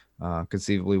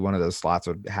conceivably one of those slots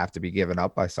would have to be given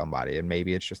up by somebody, and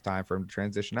maybe it's just time for him to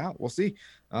transition out. We'll see.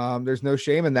 There's no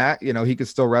shame in that. You know, he could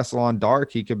still wrestle on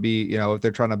Dark. He could be, you know, if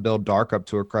they're trying to build Dark up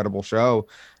to a credible show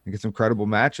and get some credible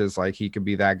matches, like he could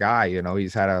be that guy. You know,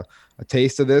 he's had a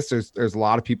taste of this. There's a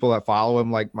lot of people that follow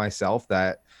him like myself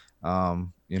that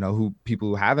people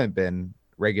who haven't been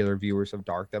regular viewers of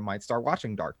Dark that might start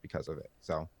watching Dark because of it.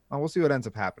 So we'll see what ends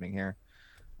up happening here.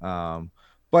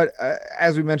 But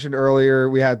as we mentioned earlier,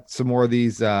 we had some more of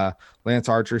these Lance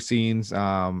Archer scenes.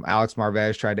 Alex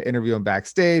Marvez tried to interview him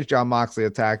backstage. Jon Moxley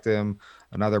attacked him.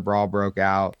 Another brawl broke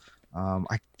out.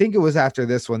 I think it was after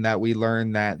this one that we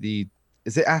learned that the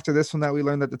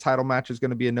title match is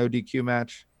going to be a no DQ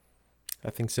match?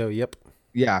 I think so. Yep.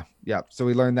 Yeah. So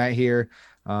we learned that here.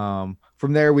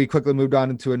 From there, we quickly moved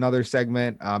on into another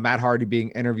segment. Matt Hardy being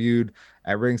interviewed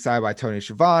at ringside by Tony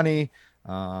Schiavone.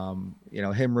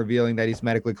 Him revealing that he's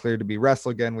medically cleared to be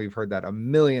wrestle again. We've heard that a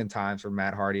million times from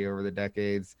Matt Hardy over the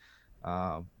decades.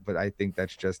 But I think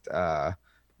that's just, one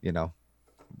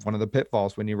of the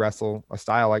pitfalls when you wrestle a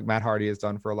style like Matt Hardy has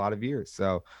done for a lot of years.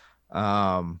 So,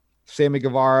 Sammy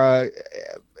Guevara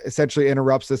essentially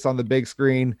interrupts this on the big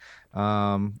screen,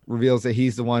 reveals that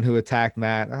he's the one who attacked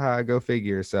Matt. Go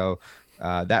figure. So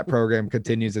that program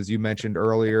continues, as you mentioned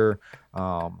earlier.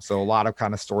 So a lot of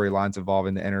kind of storylines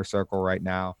involving the inner circle right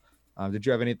now. Did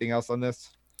you have anything else on this?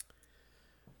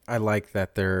 I like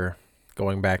that they're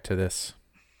going back to this.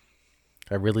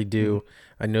 I really do.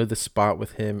 Mm-hmm. I know the spot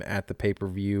with him at the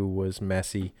pay-per-view was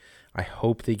messy. I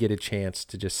hope they get a chance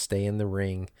to just stay in the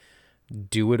ring,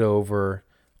 do it over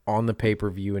on the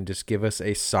pay-per-view, and just give us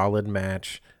a solid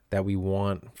match that we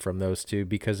want from those two,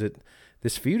 because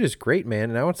this feud is great,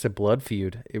 man. Now it's a blood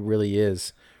feud. It really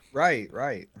is. Right.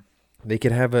 They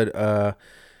could have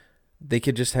they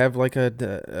could just have like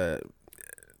a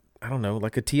I don't know,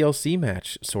 like a TLC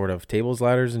match, sort of tables,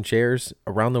 ladders, and chairs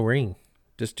around the ring.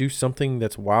 Just do something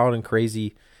that's wild and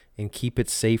crazy, and keep it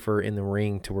safer in the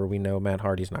ring to where we know Matt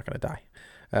Hardy's not going to die.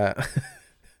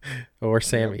 Or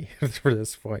Sammy for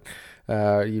this point.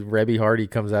 Rebby Hardy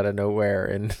comes out of nowhere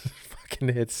and fucking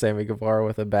hits Sammy Guevara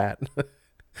with a bat.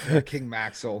 King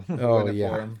Maxwell. Oh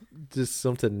yeah, just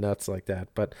something nuts like that.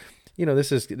 But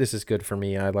this is good for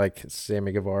me. I like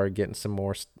Sammy Guevara getting some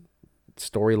more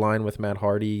storyline with Matt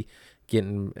Hardy,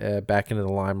 getting back into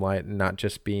the limelight and not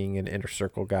just being an inner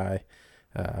circle guy,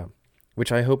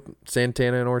 which I hope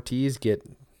Santana and Ortiz get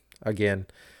again.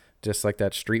 Just like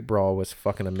that street brawl was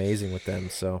fucking amazing with them.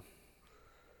 So,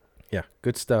 yeah,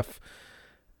 good stuff.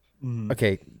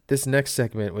 Okay, this next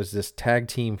segment was this tag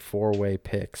team 4-way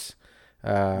picks.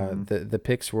 The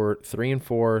picks were 3 and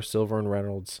 4, Silver and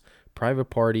Reynolds, Private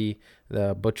Party,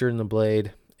 the Butcher and the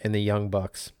Blade, and the Young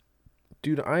Bucks.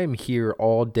 Dude, I am here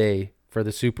all day for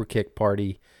the super kick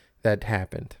party that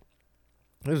happened.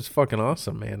 It was fucking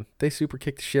awesome, man. They super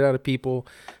kicked the shit out of people.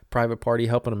 Private Party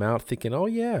helping them out, thinking, oh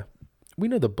yeah, we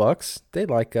know the Bucks. They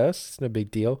like us. It's no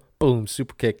big deal. Boom,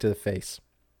 super kick to the face.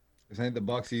 This ain't the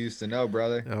Bucks you used to know,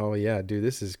 brother. Oh, yeah, dude.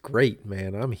 This is great,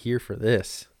 man. I'm here for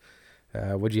this.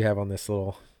 What'd you have on this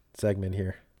little segment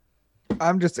here?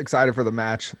 I'm just excited for the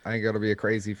match. I think it'll be a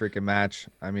crazy freaking match.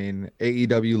 I mean,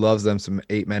 AEW loves them some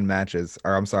 8-man matches.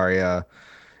 Or I'm sorry,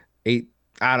 8.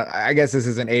 I guess this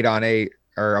is an 8-on-8.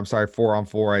 Or I'm sorry,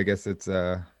 4-on-4. I guess it's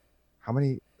how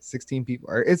many? 16 people?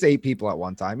 Or it's 8 people at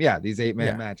one time. Yeah, these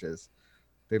 8-man matches.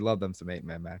 They love them some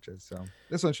 8-man matches. So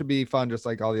this one should be fun, just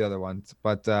like all the other ones.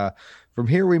 But from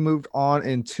here, we moved on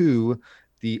into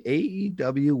the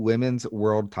AEW Women's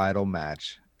World Title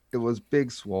match. It was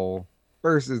Big Swole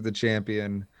versus the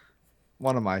champion,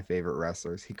 one of my favorite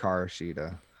wrestlers, Hikaru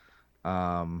Shida.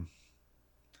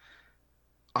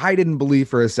 I didn't believe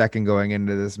for a second going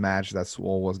into this match that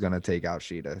Swole was going to take out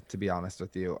Shida, to be honest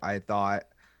with you. I thought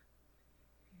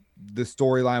the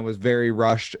storyline was very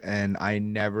rushed, and I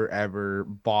never ever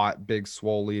bought Big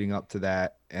Swole leading up to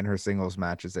that and her singles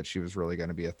matches that she was really going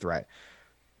to be a threat.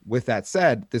 With that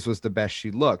said, this was the best she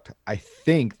looked. I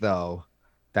think, though,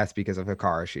 that's because of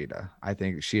Hikaru Shida. I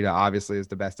think Shida obviously is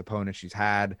the best opponent she's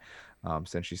had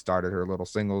since she started her little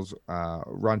singles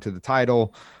run to the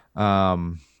title.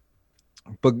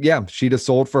 But yeah, Shida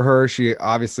sold for her. She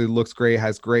obviously looks great,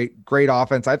 has great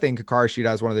offense. I think Hikaru Shida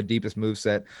has one of the deepest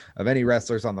moveset of any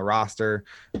wrestlers on the roster.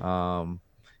 Looking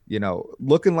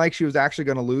like she was actually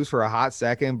going to lose for a hot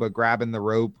second, but grabbing the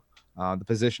rope, the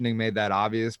positioning made that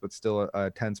obvious, but still a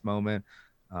tense moment.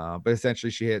 But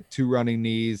essentially she hit 2 running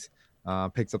knees,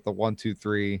 picks up the 1, 2,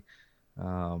 3.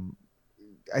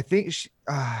 I think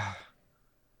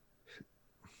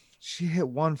she hit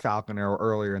 1 Falcon Arrow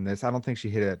earlier in this. I don't think she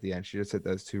hit it at the end. She just hit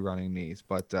those 2 running knees.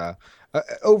 But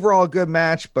overall, a good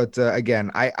match. But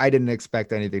again, I didn't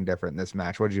expect anything different in this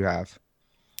match. What did you have?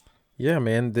 Yeah,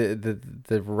 man,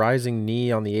 the rising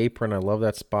knee on the apron, I love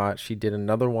that spot. She did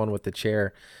another one with the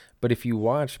chair. But if you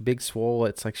watch Big Swole,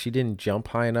 it's like she didn't jump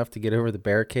high enough to get over the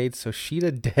barricade, so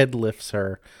Sheeta deadlifts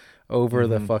her over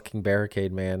the fucking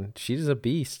barricade, man. She's a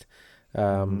beast.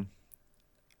 I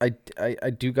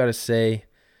do got to say,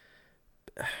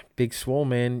 Big Swole,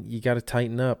 man, you got to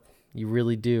tighten up. You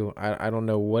really do. I don't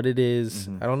know what it is.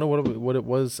 I don't know what it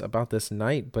was about this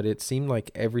night, but it seemed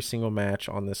like every single match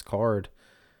on this card,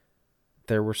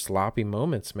 there were sloppy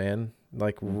moments, man.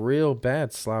 Like real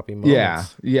bad sloppy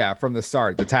moments. Yeah. From the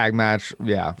start, the tag match.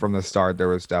 Yeah, from the start, there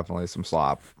was definitely some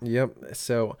slop. Yep.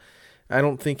 So I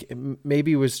don't think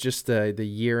maybe it was just the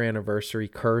year anniversary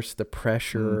curse, the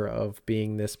pressure of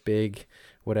being this big,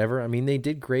 whatever. I mean, they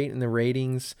did great in the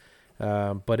ratings.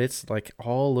 But it's like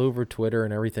all over Twitter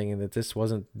and everything, and that this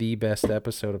wasn't the best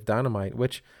episode of Dynamite,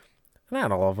 which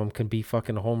not all of them can be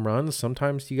fucking home runs.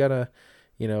 Sometimes you gotta,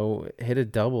 hit a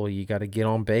double. You gotta get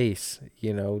on base,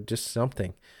 just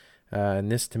something.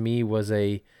 And this to me was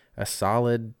a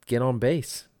solid get on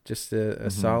base, just a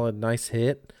solid, nice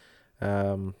hit.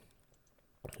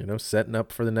 Setting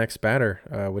up for the next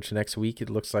batter, which next week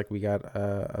it looks like we got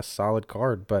a solid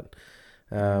card. But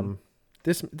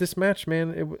this match,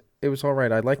 man, it was all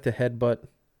right. I like the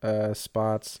headbutt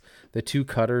spots, the 2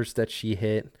 cutters that she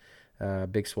hit,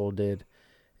 Big Swole did,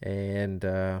 and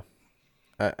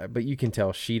but you can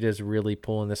tell Sheeta's really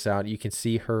pulling this out. You can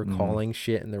see her calling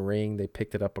shit in the ring. They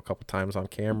picked it up a couple times on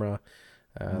camera.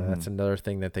 That's another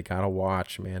thing that they gotta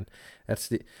watch, man. That's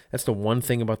the one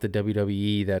thing about the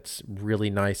WWE that's really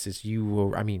nice is you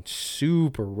will,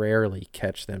 super rarely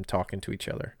catch them talking to each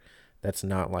other. That's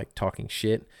not like talking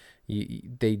shit.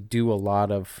 They do a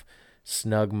lot of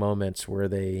snug moments where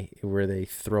they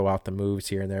throw out the moves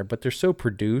here and there, but they're so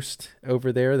produced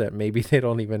over there that maybe they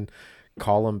don't even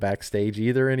call them backstage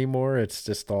either anymore. It's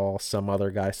just all some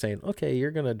other guy saying, okay,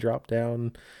 you're gonna drop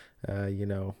down,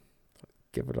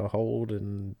 give it a hold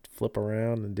and flip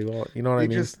around and do all, what I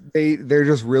mean? They're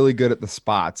just really good at the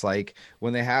spots. Like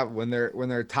when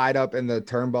they're tied up in the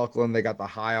turnbuckle and they got the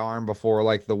high arm before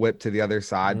like the whip to the other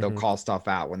side, they'll call stuff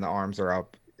out when the arms are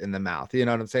up in the mouth. You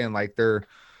know what I'm saying? Like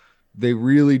they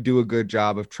really do a good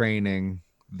job of training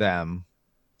them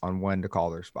on when to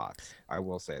call their spots. I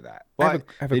will say that. But I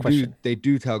have a question. They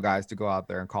do tell guys to go out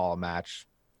there and call a match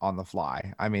on the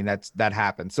fly. I mean, that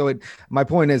happens. So my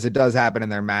point is it does happen in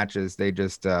their matches. They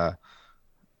just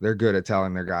they're good at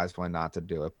telling their guys when not to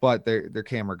do it. But their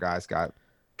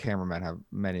cameramen have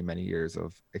many, many years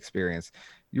of experience.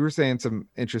 You were saying some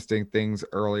interesting things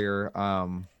earlier.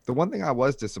 The one thing I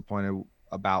was disappointed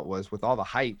about was with all the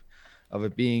hype of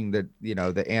it being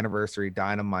the anniversary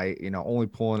Dynamite, only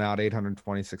pulling out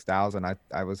 826,000.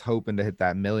 I was hoping to hit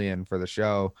that million for the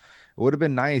show. It would have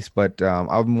been nice, but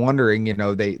I'm wondering, they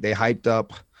hyped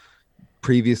up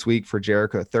previous week for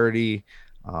Jericho 30.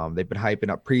 They've been hyping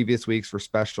up previous weeks for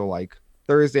special like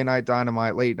Thursday night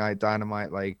Dynamite, late night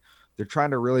Dynamite. Like they're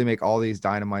trying to really make all these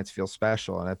Dynamites feel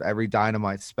special. And if every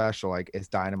Dynamite special, like it's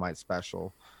Dynamite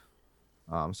special.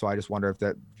 So I just wonder if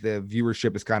the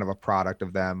viewership is kind of a product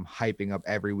of them hyping up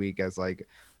every week as like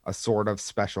a sort of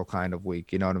special kind of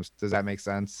week. Does that make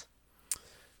sense?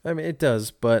 I mean, it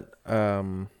does, but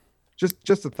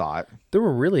Just a thought. There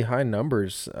were really high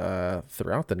numbers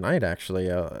throughout the night, actually.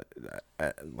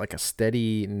 Like a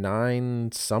steady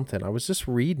 9 something. I was just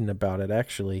reading about it,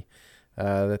 actually,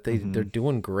 that they're Hmm.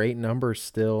 doing great numbers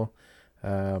still.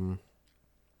 Um,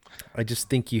 I just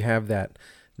think you have that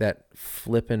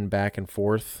flipping back and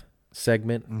forth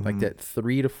segment, like Hmm. that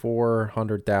 3 to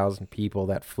 400,000 people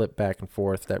that flip back and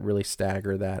forth, that really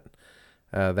stagger that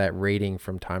rating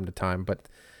from time to time. But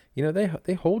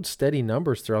they hold steady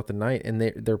numbers throughout the night, and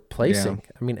they're Yeah. placing.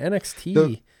 I mean, The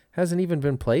NXT hasn't even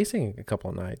been placing a couple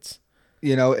of nights.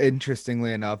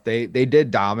 Interestingly enough, they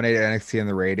did dominate NXT in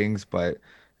the ratings, but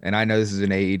and I know this is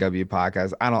an AEW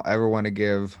podcast. I don't ever want to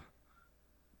give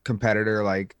competitor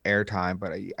like airtime,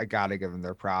 but I gotta give them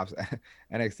their props.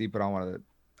 NXT put on one of the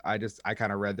I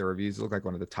kind of read the reviews. It looked like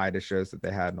one of the tightest shows that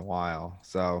they had in a while.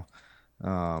 So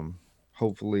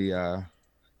hopefully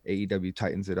AEW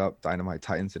tightens it up. Dynamite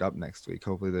tightens it up next week.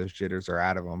 Hopefully those jitters are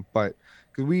out of them. But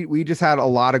because we just had a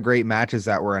lot of great matches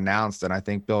that were announced, and I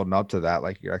think building up to that,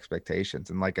 like your expectations,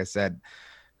 and like I said,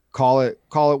 call it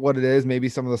what it is. Maybe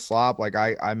some of the slop, like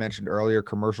I mentioned earlier,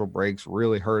 commercial breaks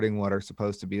really hurting what are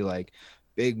supposed to be like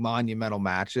big monumental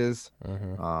matches.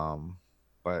 Hmm. Um,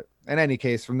 but in any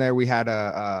case, from there we had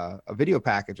a video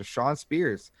package of Sean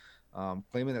Spears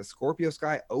claiming that Scorpio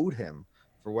Sky owed him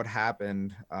for what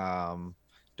happened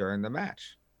during the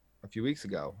match a few weeks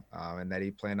ago, and that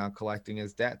he planned on collecting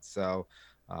his debts. So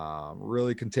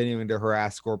really continuing to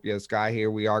harass Scorpio Sky here.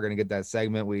 We are going to get that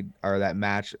segment that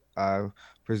match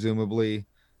presumably.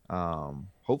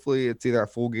 Hopefully it's either a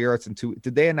Full Gear or it's in two.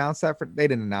 Did they announce that for? They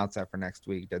didn't announce that for next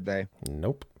week, did they?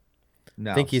 Nope. I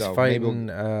No. think he's So maybe we'll,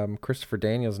 fighting Christopher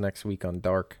Daniels next week on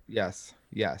Dark. yes,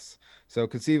 yes. So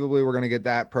conceivably we're gonna get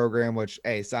that program, which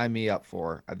hey, sign me up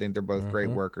for. I think they're both great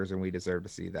Hmm. workers, and we deserve to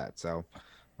see that. So,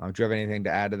 do you have anything to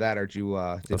add to that, or did you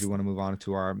Let's want to move on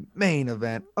to our main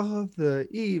event of the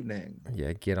evening?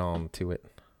 Yeah, get on to it.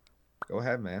 Go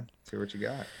ahead, man. See what you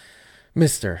got.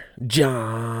 Mr.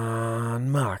 John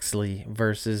Moxley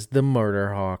versus the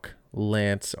Murder Hawk,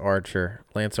 Lance Archer.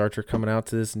 Lance Archer coming out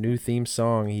to this new theme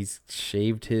song. He's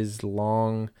shaved his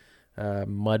long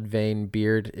Mudvayne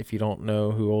beard. If you don't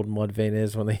know who old Mudvayne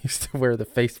is, when they used to wear the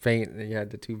face paint and you had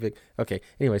the two big. Okay,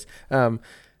 anyways,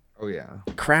 Oh yeah.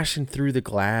 crashing through the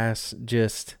glass,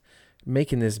 just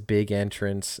making this big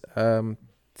entrance.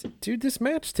 Dude, this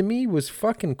match to me was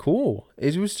fucking cool.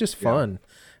 It was just Yeah. fun.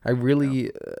 I Yeah.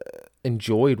 really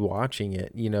enjoyed watching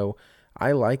it.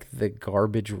 I like the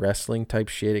garbage wrestling type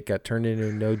shit. It got turned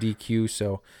into no DQ,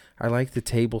 so I like the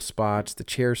table spots, the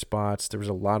chair spots. There was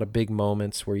a lot of big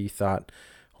moments where you thought,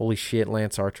 "Holy shit,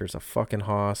 Lance Archer's a fucking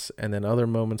hoss," and then other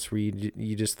moments where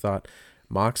you just thought,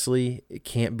 Moxley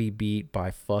can't be beat by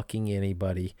fucking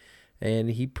anybody.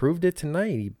 And he proved it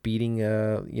tonight. He beating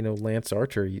Lance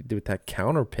Archer with that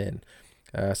counter pin.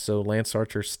 So Lance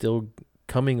Archer still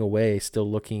coming away, still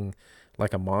looking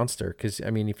like a monster. Because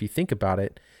I mean, if you think about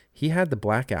it, he had the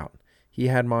blackout. He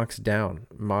had Mox down.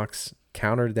 Mox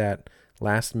countered that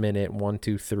last minute 1,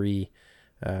 2, 3.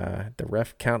 The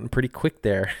ref counting pretty quick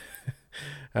there.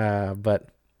 But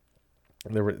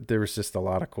there was just a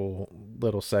lot of cool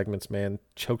little segments, man.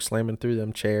 Choke slamming through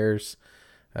them chairs.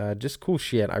 Just cool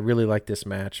shit. I really like this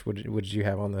match. What did you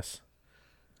have on this?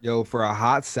 Yo, for a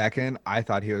hot second, I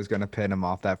thought he was gonna pin him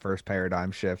off that first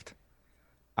paradigm shift.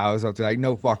 I was up to like,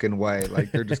 no fucking way.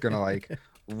 Like they're just gonna like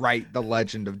write the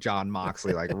legend of John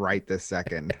Moxley like right this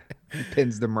second. He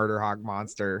pins the Murder Hawk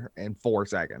monster in 4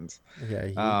 seconds. Yeah,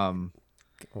 he Um,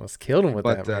 almost killed him with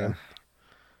that, but man.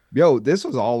 yo, this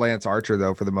was all Lance Archer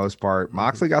though for the most part. Hmm.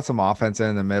 Moxley got some offense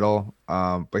in the middle,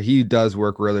 but he does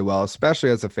work really well,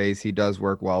 especially as a face. He does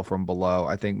work well from below.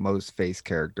 I think most face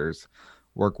characters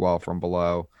work well from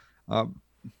below. Um,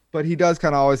 but he does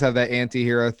kind of always have that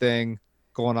anti-hero thing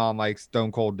going on like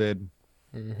Stone Cold did.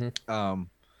 Hmm. Um,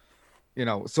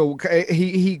 so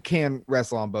he can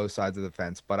wrestle on both sides of the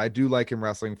fence, but I do like him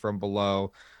wrestling from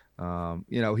below.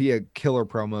 He had killer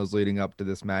promos leading up to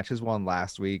this match. His one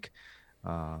last week,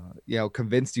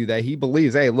 convinced you that he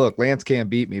believes, hey, look, Lance can't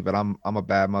beat me, but I'm a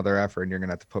bad mother effer, and you're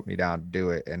gonna have to put me down to do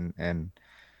it. And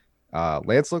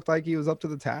Lance looked like he was up to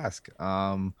the task.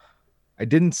 I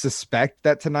didn't suspect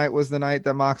that tonight was the night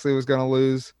that Moxley was gonna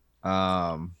lose.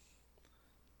 Um,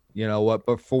 you know what?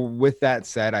 But with that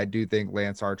said, I do think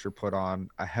Lance Archer put on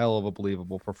a hell of a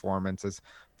believable performance as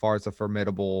far as a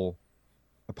formidable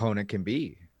opponent can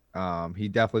be. He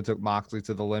definitely took Moxley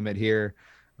to the limit here.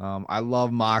 I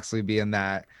love Moxley being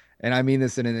that, and I mean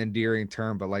this in an endearing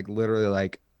term, but like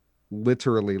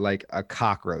literally like a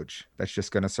cockroach that's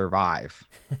just gonna survive,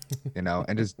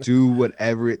 and just do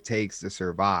whatever it takes to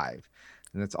survive.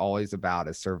 and it's all he's about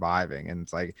is surviving. And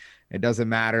it's like, it doesn't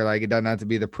matter. Like, it doesn't have to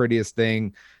be the prettiest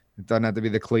thing. It doesn't have to be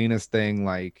the cleanest thing.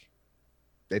 Like,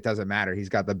 it doesn't matter. He's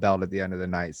got the belt at the end of the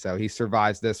night. So he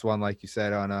survives this one, like you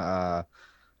said, on a,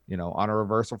 on a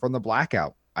reversal from the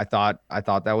blackout. I thought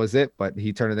that was it, but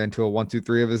he turned it into a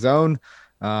 1-2-3 of his own.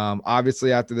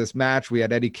 Obviously after this match, we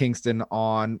had Eddie Kingston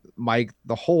on mic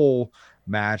the whole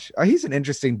match. He's an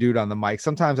interesting dude on the mic.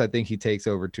 Sometimes I think he takes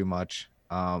over too much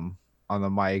on the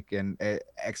mic, and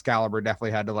Excalibur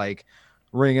definitely had to like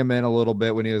ring him in a little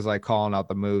bit when he was like calling out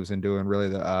the moves and doing really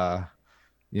the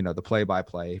the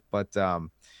play-by-play. But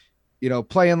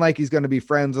playing like he's going to be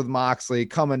friends with Moxley,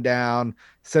 coming down,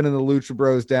 sending the Lucha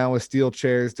Bros down with steel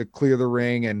chairs to clear the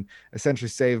ring and essentially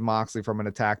save Moxley from an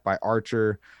attack by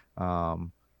Archer.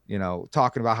 Talking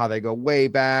about how they go way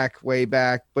back.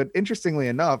 But interestingly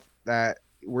enough, that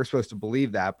we're supposed to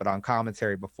believe that, but on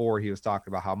commentary before, he was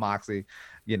talking about how Moxley,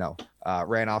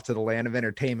 ran off to the land of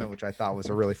entertainment, which I thought was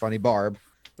a really funny barb.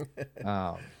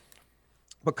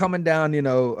 But coming down,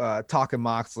 talking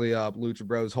Moxley up, Lucha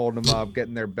Bros holding him up,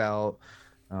 getting their belt,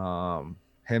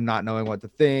 him not knowing what to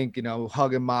think,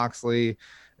 hugging Moxley,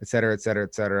 et cetera, et cetera,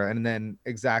 et cetera. And then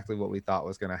exactly what we thought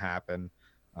was going to happen.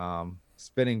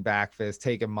 Spinning back fist,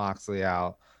 taking Moxley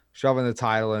out, shoving the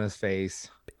title in his face,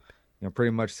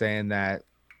 pretty much saying that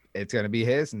it's going to be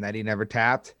his and that he never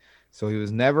tapped. So he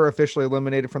was never officially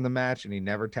eliminated from the match and he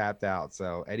never tapped out.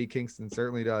 So Eddie Kingston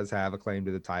certainly does have a claim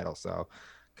to the title. So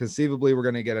conceivably, we're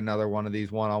going to get another one of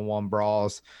these one-on-one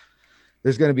brawls.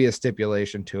 There's going to be a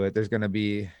stipulation to it. It's going to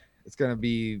be,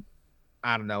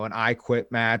 I don't know, an I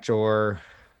Quit match, or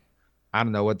I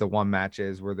don't know what the one match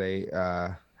is where they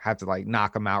have to like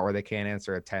knock them out where they can't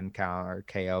answer a 10 count or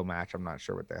KO match. I'm not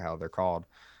sure what the hell they're called.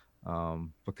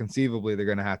 But conceivably, they're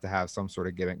going to have some sort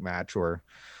of gimmick match or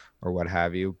what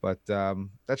have you. But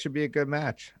that should be a good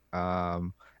match.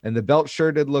 And the belt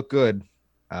sure did look good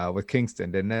with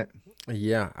Kingston, didn't it?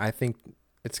 Yeah, I think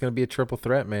it's going to be a triple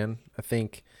threat, man. I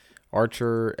think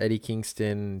Archer, Eddie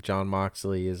Kingston, John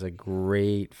Moxley is a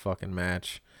great fucking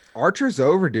match. Archer's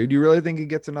over, dude. You really think he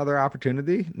gets another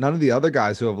opportunity? None of the other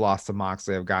guys who have lost to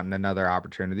Moxley have gotten another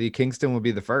opportunity. Kingston would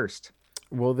be the first.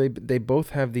 Well, they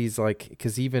both have these, like,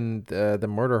 because even the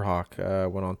Murder Hawk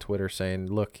went on Twitter saying,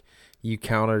 look, you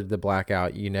countered the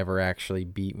blackout. You never actually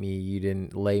beat me. You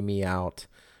didn't lay me out.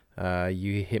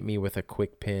 You hit me with a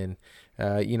quick pin.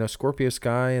 Scorpio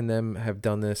Sky and them have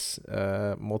done this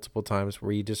multiple times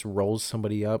where he just rolls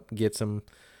somebody up, gets them,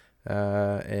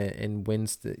 and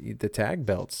wins the tag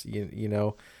belts.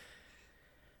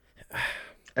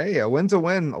 Hey, a win's a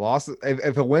win. A loss.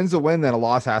 If a win's a win, then a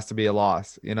loss has to be a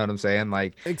loss. You know what I'm saying?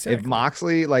 Like, exactly. If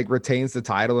Moxley like retains the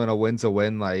title and a win's a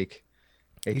win, like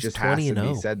He's just has to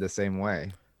 20-0. be said the same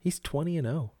way. He's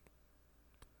 20-0.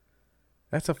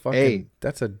 That's a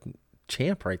that's a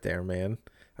champ right there, man.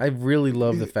 I really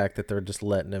love the fact that they're just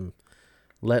letting him.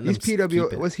 He's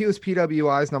PW. He was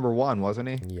PWI's number 1, wasn't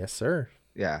he? Yes, sir.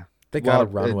 Yeah, they gotta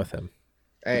run with him.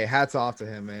 Hey, hats off to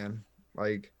him, man.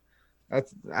 Like,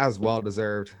 that's as well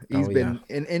deserved. He's been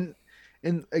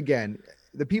and again,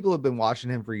 the people who have been watching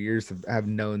him for years have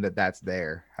known that that's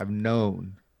there. Have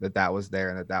known that was there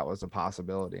and that was a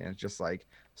possibility. And it's just like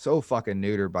so fucking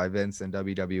neutered by Vince and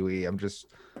WWE. I'm just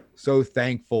so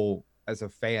thankful as a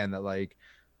fan that like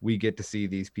we get to see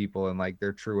these people in like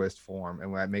their truest form,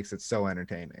 and that makes it so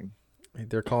entertaining.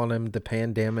 They're calling him the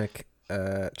pandemic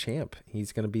champ.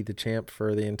 He's going to be the champ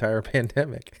for the entire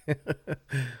pandemic.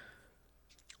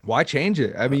 Why change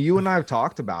it? I mean, you and I have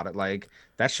talked about it. Like,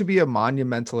 that should be a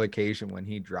monumental occasion when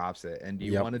he drops it. And do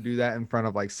you want to do that in front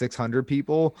of like 600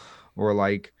 people, or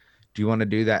like, do you want to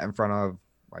do that in front of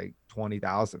like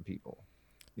 20,000 people?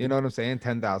 You know what I'm saying?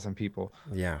 10,000 people.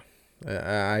 Yeah,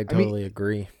 I totally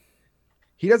agree.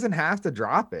 He doesn't have to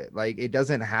drop it. Like, it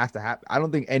doesn't have to happen. I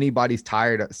don't think anybody's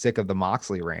sick of the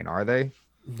Moxley reign, are they?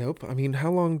 Nope. I mean,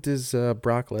 how long does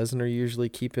Brock Lesnar usually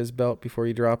keep his belt before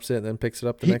he drops it and then picks it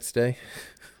up the next day?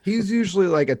 He's usually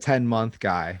like a 10-month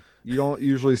guy. You don't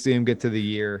usually see him get to the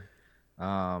year.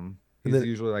 He's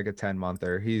usually like a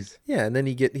 10-monther. And then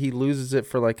he loses it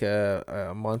for like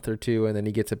a month or two, and then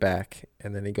he gets it back,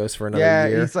 and then he goes for another year.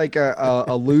 Yeah, he's like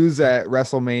a lose at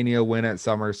WrestleMania, win at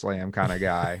SummerSlam kind of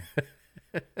guy.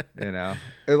 It's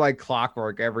like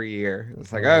clockwork every year.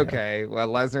 It's like, okay, well,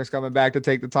 Lesnar's coming back to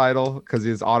take the title because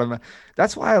he's automatic.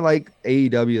 That's why I like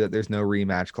AEW that there's no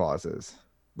rematch clauses.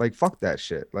 Like, fuck that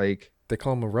shit. Like, they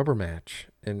call him a rubber match,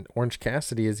 and Orange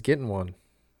Cassidy is getting one.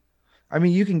 I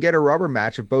mean, you can get a rubber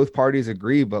match if both parties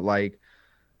agree, but like,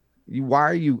 why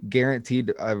are you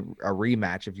guaranteed a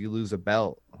rematch if you lose a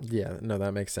belt? Yeah, no,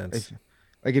 that makes sense.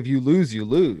 If you lose, you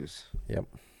lose. Yep.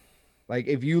 Like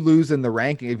if you lose in the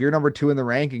ranking, if you're number 2 in the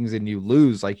rankings and you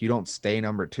lose, like you don't stay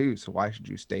number 2. So why should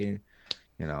you stay?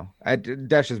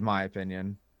 That's just my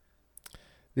opinion.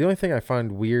 The only thing I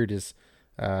find weird is,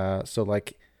 so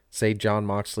like, say John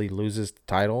Moxley loses the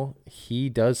title, he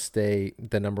does stay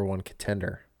the number one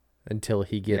contender until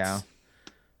he gets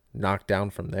knocked down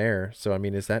from there. So I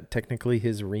mean, is that technically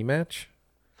his rematch?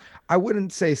 I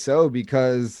wouldn't say so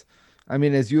because, I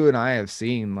mean, as you and I have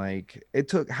seen, like it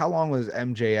took how long was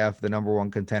MJF the number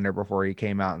 1 contender before he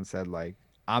came out and said like,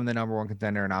 I'm the number 1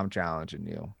 contender and I'm challenging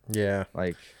you. Yeah,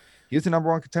 Like he was the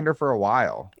number 1 contender for a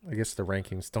while. I guess the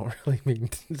rankings don't really mean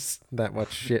that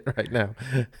much shit right now.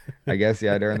 I guess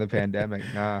during the pandemic.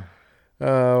 Nah.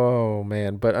 Oh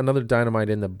man, but another Dynamite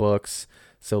in the books.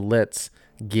 So let's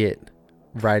get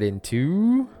right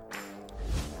into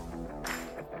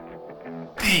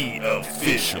The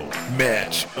official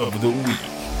match of the week.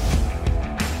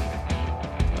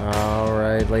 All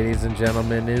right, ladies and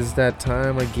gentlemen, is that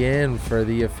time again for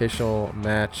the official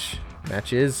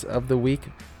matches of the week?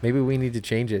 Maybe we need to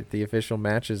change it. The official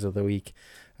matches of the week.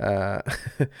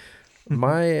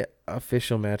 My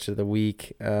official match of the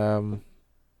week. I'm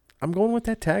going with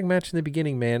that tag match in the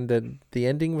beginning, man. The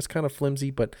ending was kind of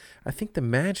flimsy, but I think the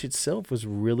match itself was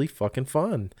really fucking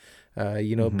fun.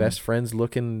 Best friends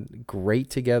looking great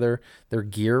together. Their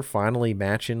gear finally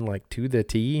matching like to the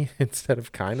T instead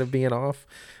of kind of being off.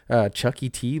 Chucky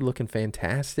T looking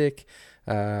fantastic.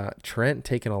 Trent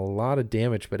taking a lot of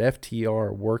damage, but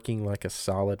FTR working like a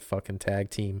solid fucking tag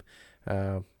team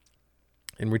and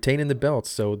retaining the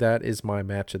belts. So that is my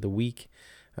match of the week.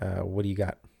 What do you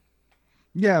got?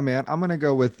 Yeah, man, I'm gonna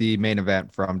go with the main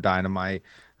event from Dynamite.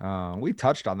 We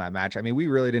touched on that match. I mean, we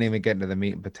really didn't even get into the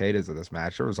meat and potatoes of this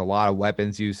match. There was a lot of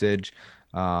weapons usage.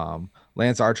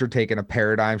 Lance Archer taking a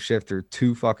paradigm shift through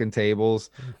 2 fucking tables.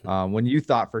 When you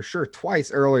thought for sure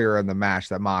twice earlier in the match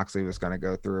that Moxley was going to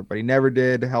go through it, but he never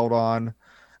did, held on.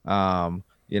 Going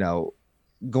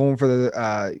for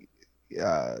the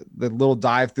little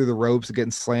dive through the ropes, getting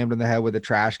slammed in the head with a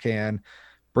trash can,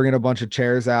 bringing a bunch of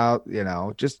chairs out,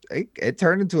 just it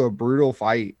turned into a brutal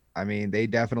fight. I mean, they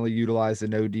definitely utilized the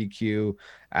no DQ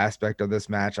aspect of this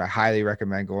match. I highly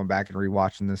recommend going back and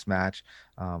rewatching this match.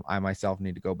 I myself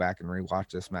need to go back and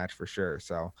rewatch this match for sure.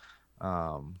 So,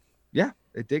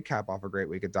 it did cap off a great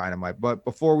week of Dynamite. But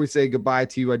before we say goodbye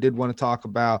to you, I did want to talk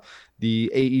about the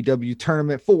AEW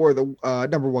tournament for the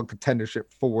number 1 contendership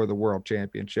for the World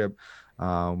Championship.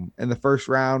 In the first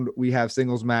round, we have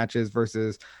singles matches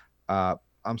versus we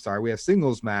have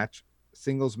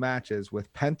singles matches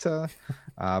with Penta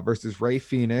versus Rey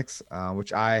Fenix,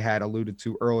 which I had alluded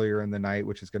to earlier in the night,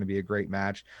 which is going to be a great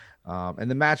match.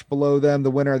 And the match below them,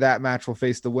 the winner of that match will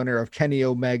face the winner of Kenny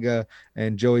Omega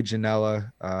and Joey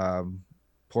Janela.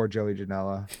 Poor Joey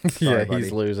Janela. Yeah, buddy.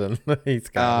 He's losing. He's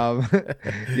gone.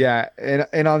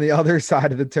 And on the other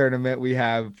side of the tournament, we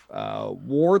have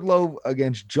Wardlow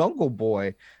against Jungle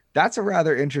Boy. That's a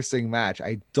rather interesting match.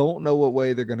 I don't know what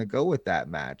way they're going to go with that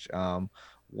match.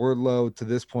 Wardlow to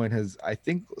this point has, I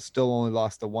think, still only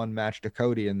lost the 1 match to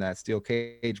Cody in that steel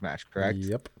cage match, correct?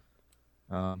 Yep.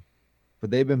 But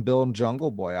they've been building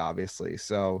Jungle Boy, obviously.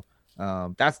 So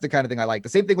that's the kind of thing I like. The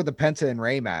same thing with the Penta and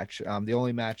Rey match. The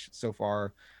only match so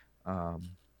far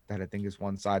that I think is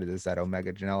one-sided is that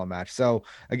Omega Janela match. So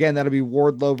again, that'll be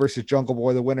Wardlow versus Jungle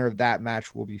Boy. The winner of that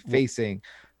match will be facing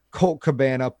Colt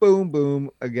Cabana, boom, boom,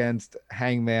 against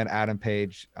Hangman Adam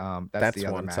Page. That's the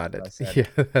other one-sided. match Yeah,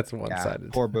 that's one-sided. Yeah,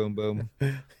 poor boom, boom.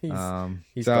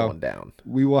 He's going down.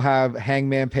 We will have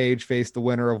Hangman Page face the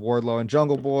winner of Wardlow and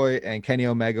Jungle Boy, and Kenny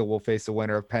Omega will face the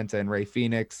winner of Penta and Rey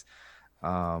Fenix.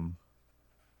 Damn,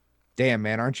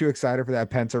 man, aren't you excited for that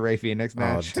Penta Rey Fenix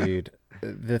match? Oh, dude.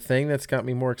 The thing that's got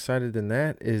me more excited than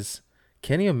that is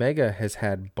Kenny Omega has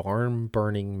had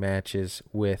barn-burning matches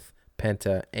with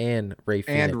Penta and Rey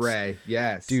Fenix. And Rey,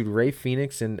 yes. Dude, Rey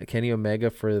Fenix and Kenny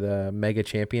Omega for the Mega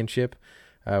Championship,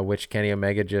 which Kenny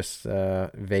Omega just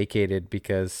vacated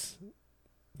because,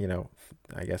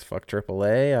 I guess fuck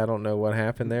AAA. I don't know what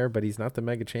happened there, but he's not the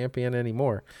Mega Champion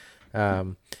anymore.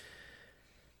 I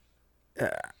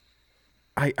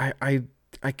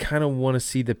kind of want to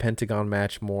see the Pentagon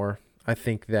match more. I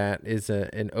think that is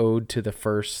an ode to the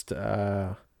first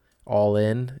All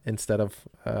In instead of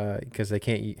because they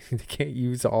can't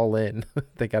use All In.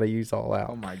 They got to use All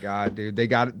Out. Oh my god, dude!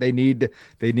 They need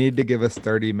to give us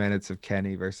 30 minutes of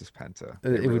Kenny versus Penta.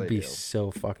 It would be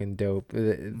so fucking dope.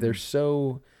 They're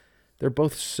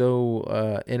both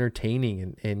so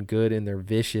entertaining and good, and they're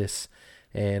vicious.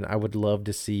 And I would love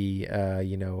to see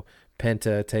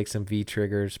Penta take some V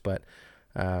triggers, but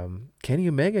Kenny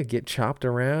Omega get chopped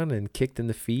around and kicked in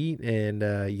the feet and,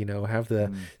 have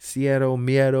the Ciedo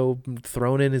Miedo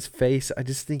thrown in his face. I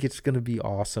just think it's going to be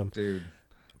awesome. Dude,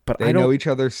 but they know each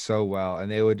other so well,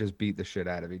 and they would just beat the shit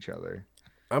out of each other.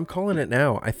 I'm calling it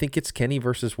now. I think it's Kenny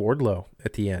versus Wardlow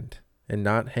at the end and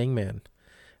not Hangman.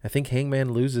 I think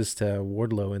Hangman loses to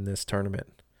Wardlow in this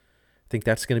tournament. I think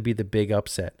that's going to be the big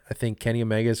upset. I think Kenny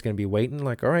Omega is going to be waiting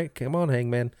like, all right, come on,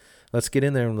 Hangman. Let's get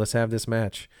in there and let's have this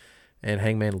match. And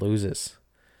Hangman loses.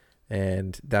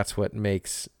 And that's what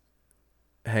makes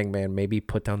Hangman maybe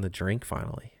put down the drink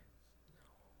finally.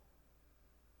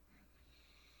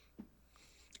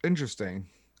 Interesting.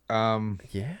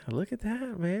 Yeah, look at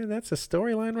that, man. That's a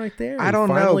storyline right there. I don't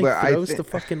know, but I throws the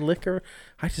fucking liquor.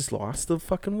 I just lost the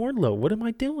fucking Wardlow. What am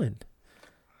I doing?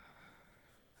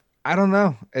 I don't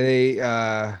know.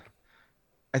 I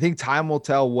think time will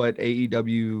tell what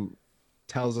AEW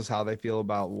tells us how they feel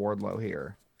about Wardlow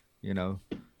here. You know,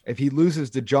 if he loses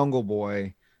to Jungle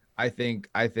Boy, I think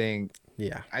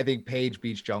Page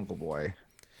beats Jungle Boy.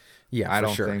 Yeah, I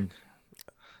don't sure. think.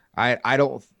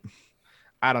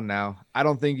 I don't know. I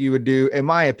don't think you would do, in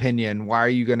my opinion, why are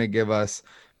you going to give us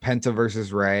Penta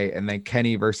versus Ray and then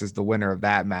Kenny versus the winner of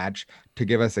that match to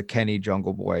give us a Kenny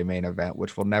Jungle Boy main event,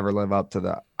 which will never live up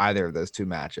to either of those two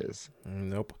matches?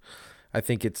 Nope. I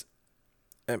think it's,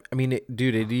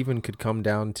 dude, it even could come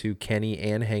down to Kenny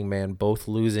and Hangman both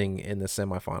losing in the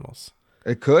semifinals.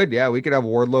 It could, yeah. We could have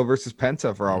Wardlow versus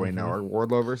Penta for all we know, or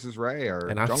Wardlow versus Ray,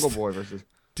 or Jungle Boy versus...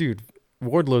 Dude,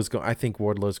 I think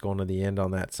Wardlow's going to the end on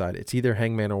that side. It's either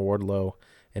Hangman or Wardlow,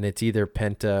 and it's either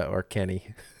Penta or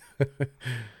Kenny.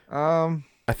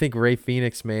 I think Ray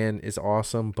Phoenix, man, is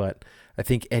awesome, but I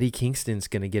think Eddie Kingston's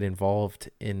going to get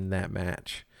involved in that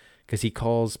match because he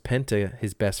calls Penta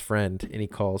his best friend, and he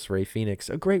calls Ray Phoenix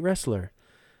a great wrestler.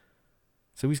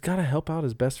 So he's got to help out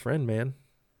his best friend, man.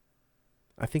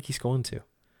 I think he's going to.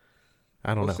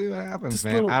 I don't know. We'll see what happens, just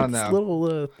man. I don't know.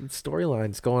 Little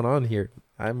storylines going on here.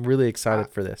 I'm really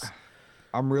excited for this.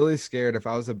 I'm really scared. If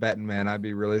I was a betting man, I'd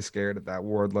be really scared at that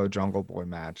Wardlow Jungle Boy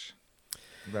match.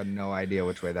 I've got no idea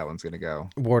which way that one's gonna go.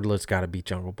 Wardlow's got to beat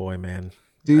Jungle Boy, man.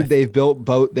 Dude, they've built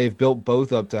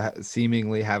both up to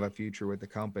seemingly have a future with the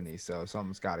company, so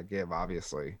something's got to give,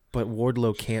 obviously. But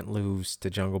Wardlow can't lose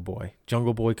to Jungle Boy.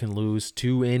 Jungle Boy can lose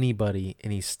to anybody,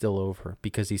 and he's still over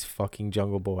because he's fucking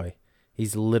Jungle Boy.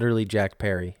 He's literally Jack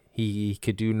Perry. He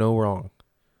could do no wrong.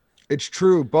 It's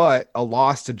true, but a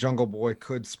loss to Jungle Boy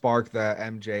could spark the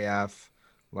MJF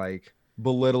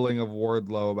belittling of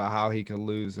Wardlow about how he could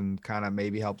lose and kind of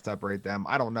maybe help separate them.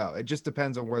 I don't know. It just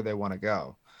depends on where they want to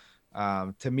go.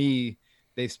 To me,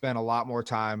 they've spent a lot more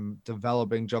time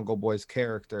developing Jungle Boy's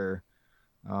character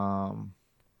and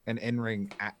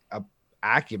in-ring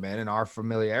acumen and our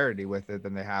familiarity with it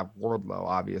than they have Wardlow,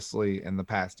 obviously, in the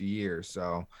past year.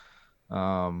 So,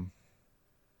 I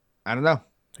don't know.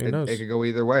 It could go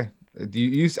either way.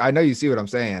 I know you see what I'm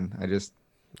saying.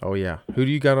 Oh yeah. Who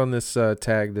do you got on this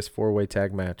this 4-way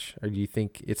tag match? Or do you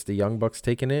think it's the Young Bucks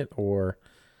taking it, or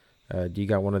do you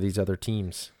got one of these other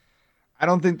teams? I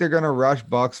don't think they're gonna rush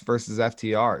Bucks versus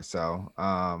FTR. So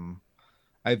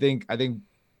I think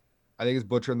it's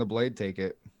Butcher and the Blade take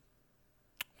it.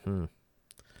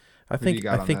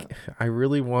 I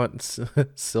really want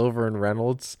Silver and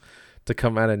Reynolds to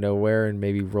come out of nowhere and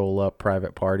maybe roll up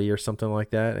Private Party or something like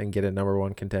that and get a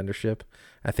 #1 contendership.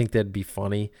 I think that'd be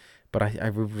funny, but I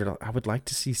would like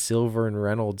to see Silver and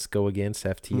Reynolds go against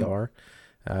FTR.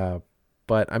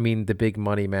 But I mean, the big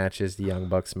money match is the Young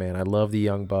Bucks, man. I love the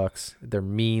Young Bucks. They're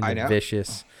mean, they're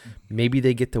vicious. Maybe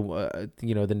they get the the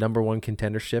 #1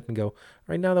 contendership and go, all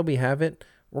right, now that we have it,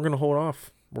 we're gonna hold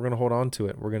off. We're gonna hold on to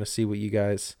it. We're gonna see what you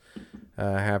guys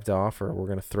have to offer. We're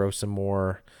gonna throw some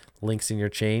more links in your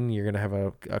chain. You're gonna have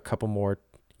a couple more,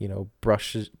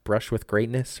 brush with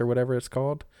greatness or whatever it's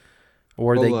called.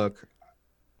 Or look.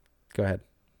 Go ahead.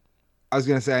 I was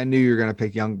gonna say I knew you were gonna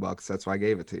pick Young Bucks. That's why I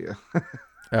gave it to you.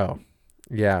 Oh,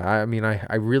 yeah. I mean,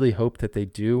 I really hope that they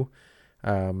do,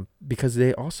 because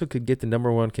they also could get the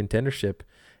 #1 contendership,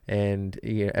 and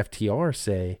FTR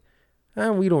say,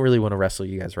 we don't really want to wrestle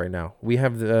you guys right now. We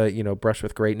have the brush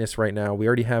with greatness right now. We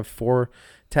already have 4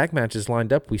 tag matches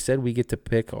lined up. We said we get to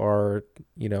pick our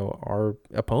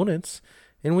opponents,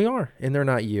 and we are, and they're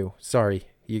not you. Sorry,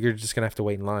 you're just gonna have to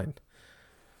wait in line.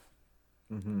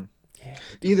 Mm-hmm. Yeah.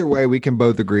 Either way, we can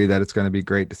both agree that it's going to be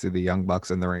great to see the Young Bucks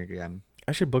in the ring again.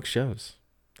 I should book shows.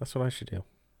 That's what I should do.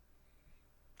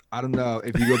 I don't know.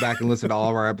 If you go back and listen to all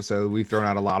of our episodes, we've thrown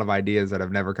out a lot of ideas that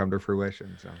have never come to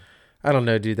fruition. So I don't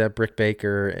know, dude. That Britt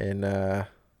Baker and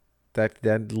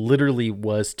that literally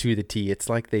was to the T. It's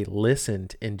like they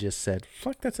listened and just said,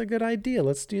 "Fuck, that's a good idea.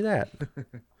 Let's do that."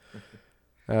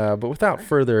 But without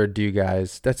further ado,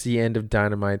 guys, that's the end of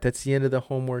Dynamite. That's the end of the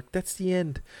homework. That's the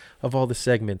end of all the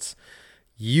segments.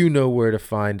 You know where to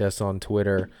find us on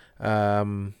Twitter.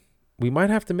 We might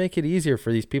have to make it easier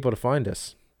for these people to find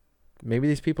us. Maybe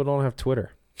these people don't have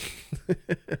Twitter.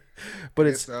 But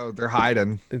it's so they're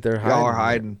hiding. They're hiding. Y'all are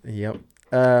hiding. Yep.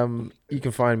 You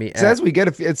can find me. It says we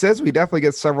definitely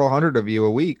get several hundred of you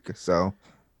a week. So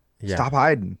stop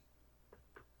hiding.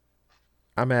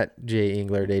 I'm at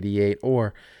JEnglert88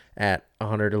 or at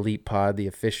 100 Elite Pod, the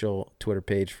official Twitter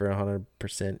page for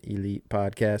 100% Elite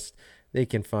Podcast. They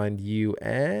can find you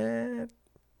at.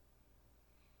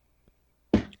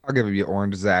 I'll give you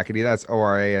Orange Zackety. That's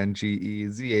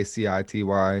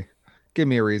OrangeZACITY. Give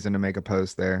me a reason to make a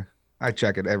post there. I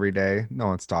check it every day. No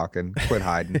one's talking. Quit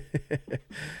hiding.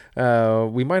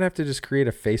 We might have to just create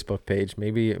a Facebook page.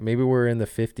 Maybe we're in the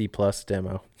 50+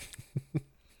 demo.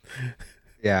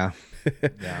 Yeah.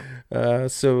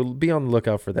 So be on the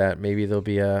lookout for that. Maybe there'll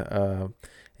be a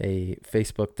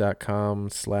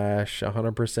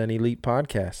facebook.com/100% Elite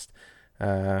Podcast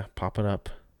popping up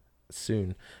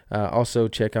soon. Also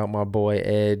check out my boy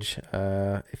Edge.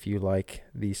 If you like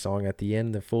the song at the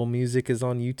end, the full music is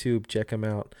on YouTube. Check him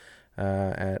out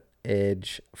at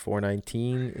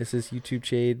Edge419 is his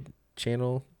YouTube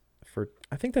channel for.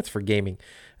 I think that's for gaming.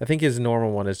 I think his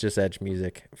normal one is just Edge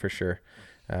Music for sure.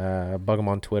 Bug him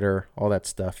on Twitter, all that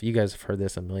stuff. You guys have heard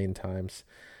this a million times.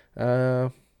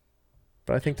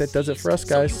 But I think that does it for us,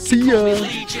 guys. See ya!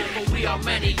 We are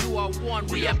many, you are one,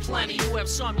 we have plenty. You have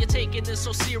some, you're taking this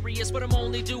so serious, but I'm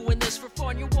only doing this for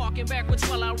fun. You're walking backwards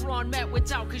while I run, met with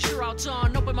doubt cause you're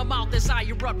outdone. Open my mouth as I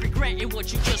erupt, regretting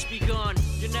what you just begun.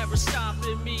 You're never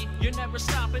stopping me, you're never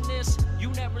stopping this.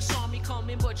 You never saw me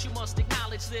coming, but you must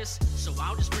acknowledge this. So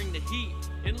I'll just bring the heat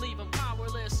and leave them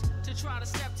powerless to try to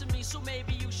step to me, so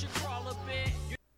maybe you should crawl a bit.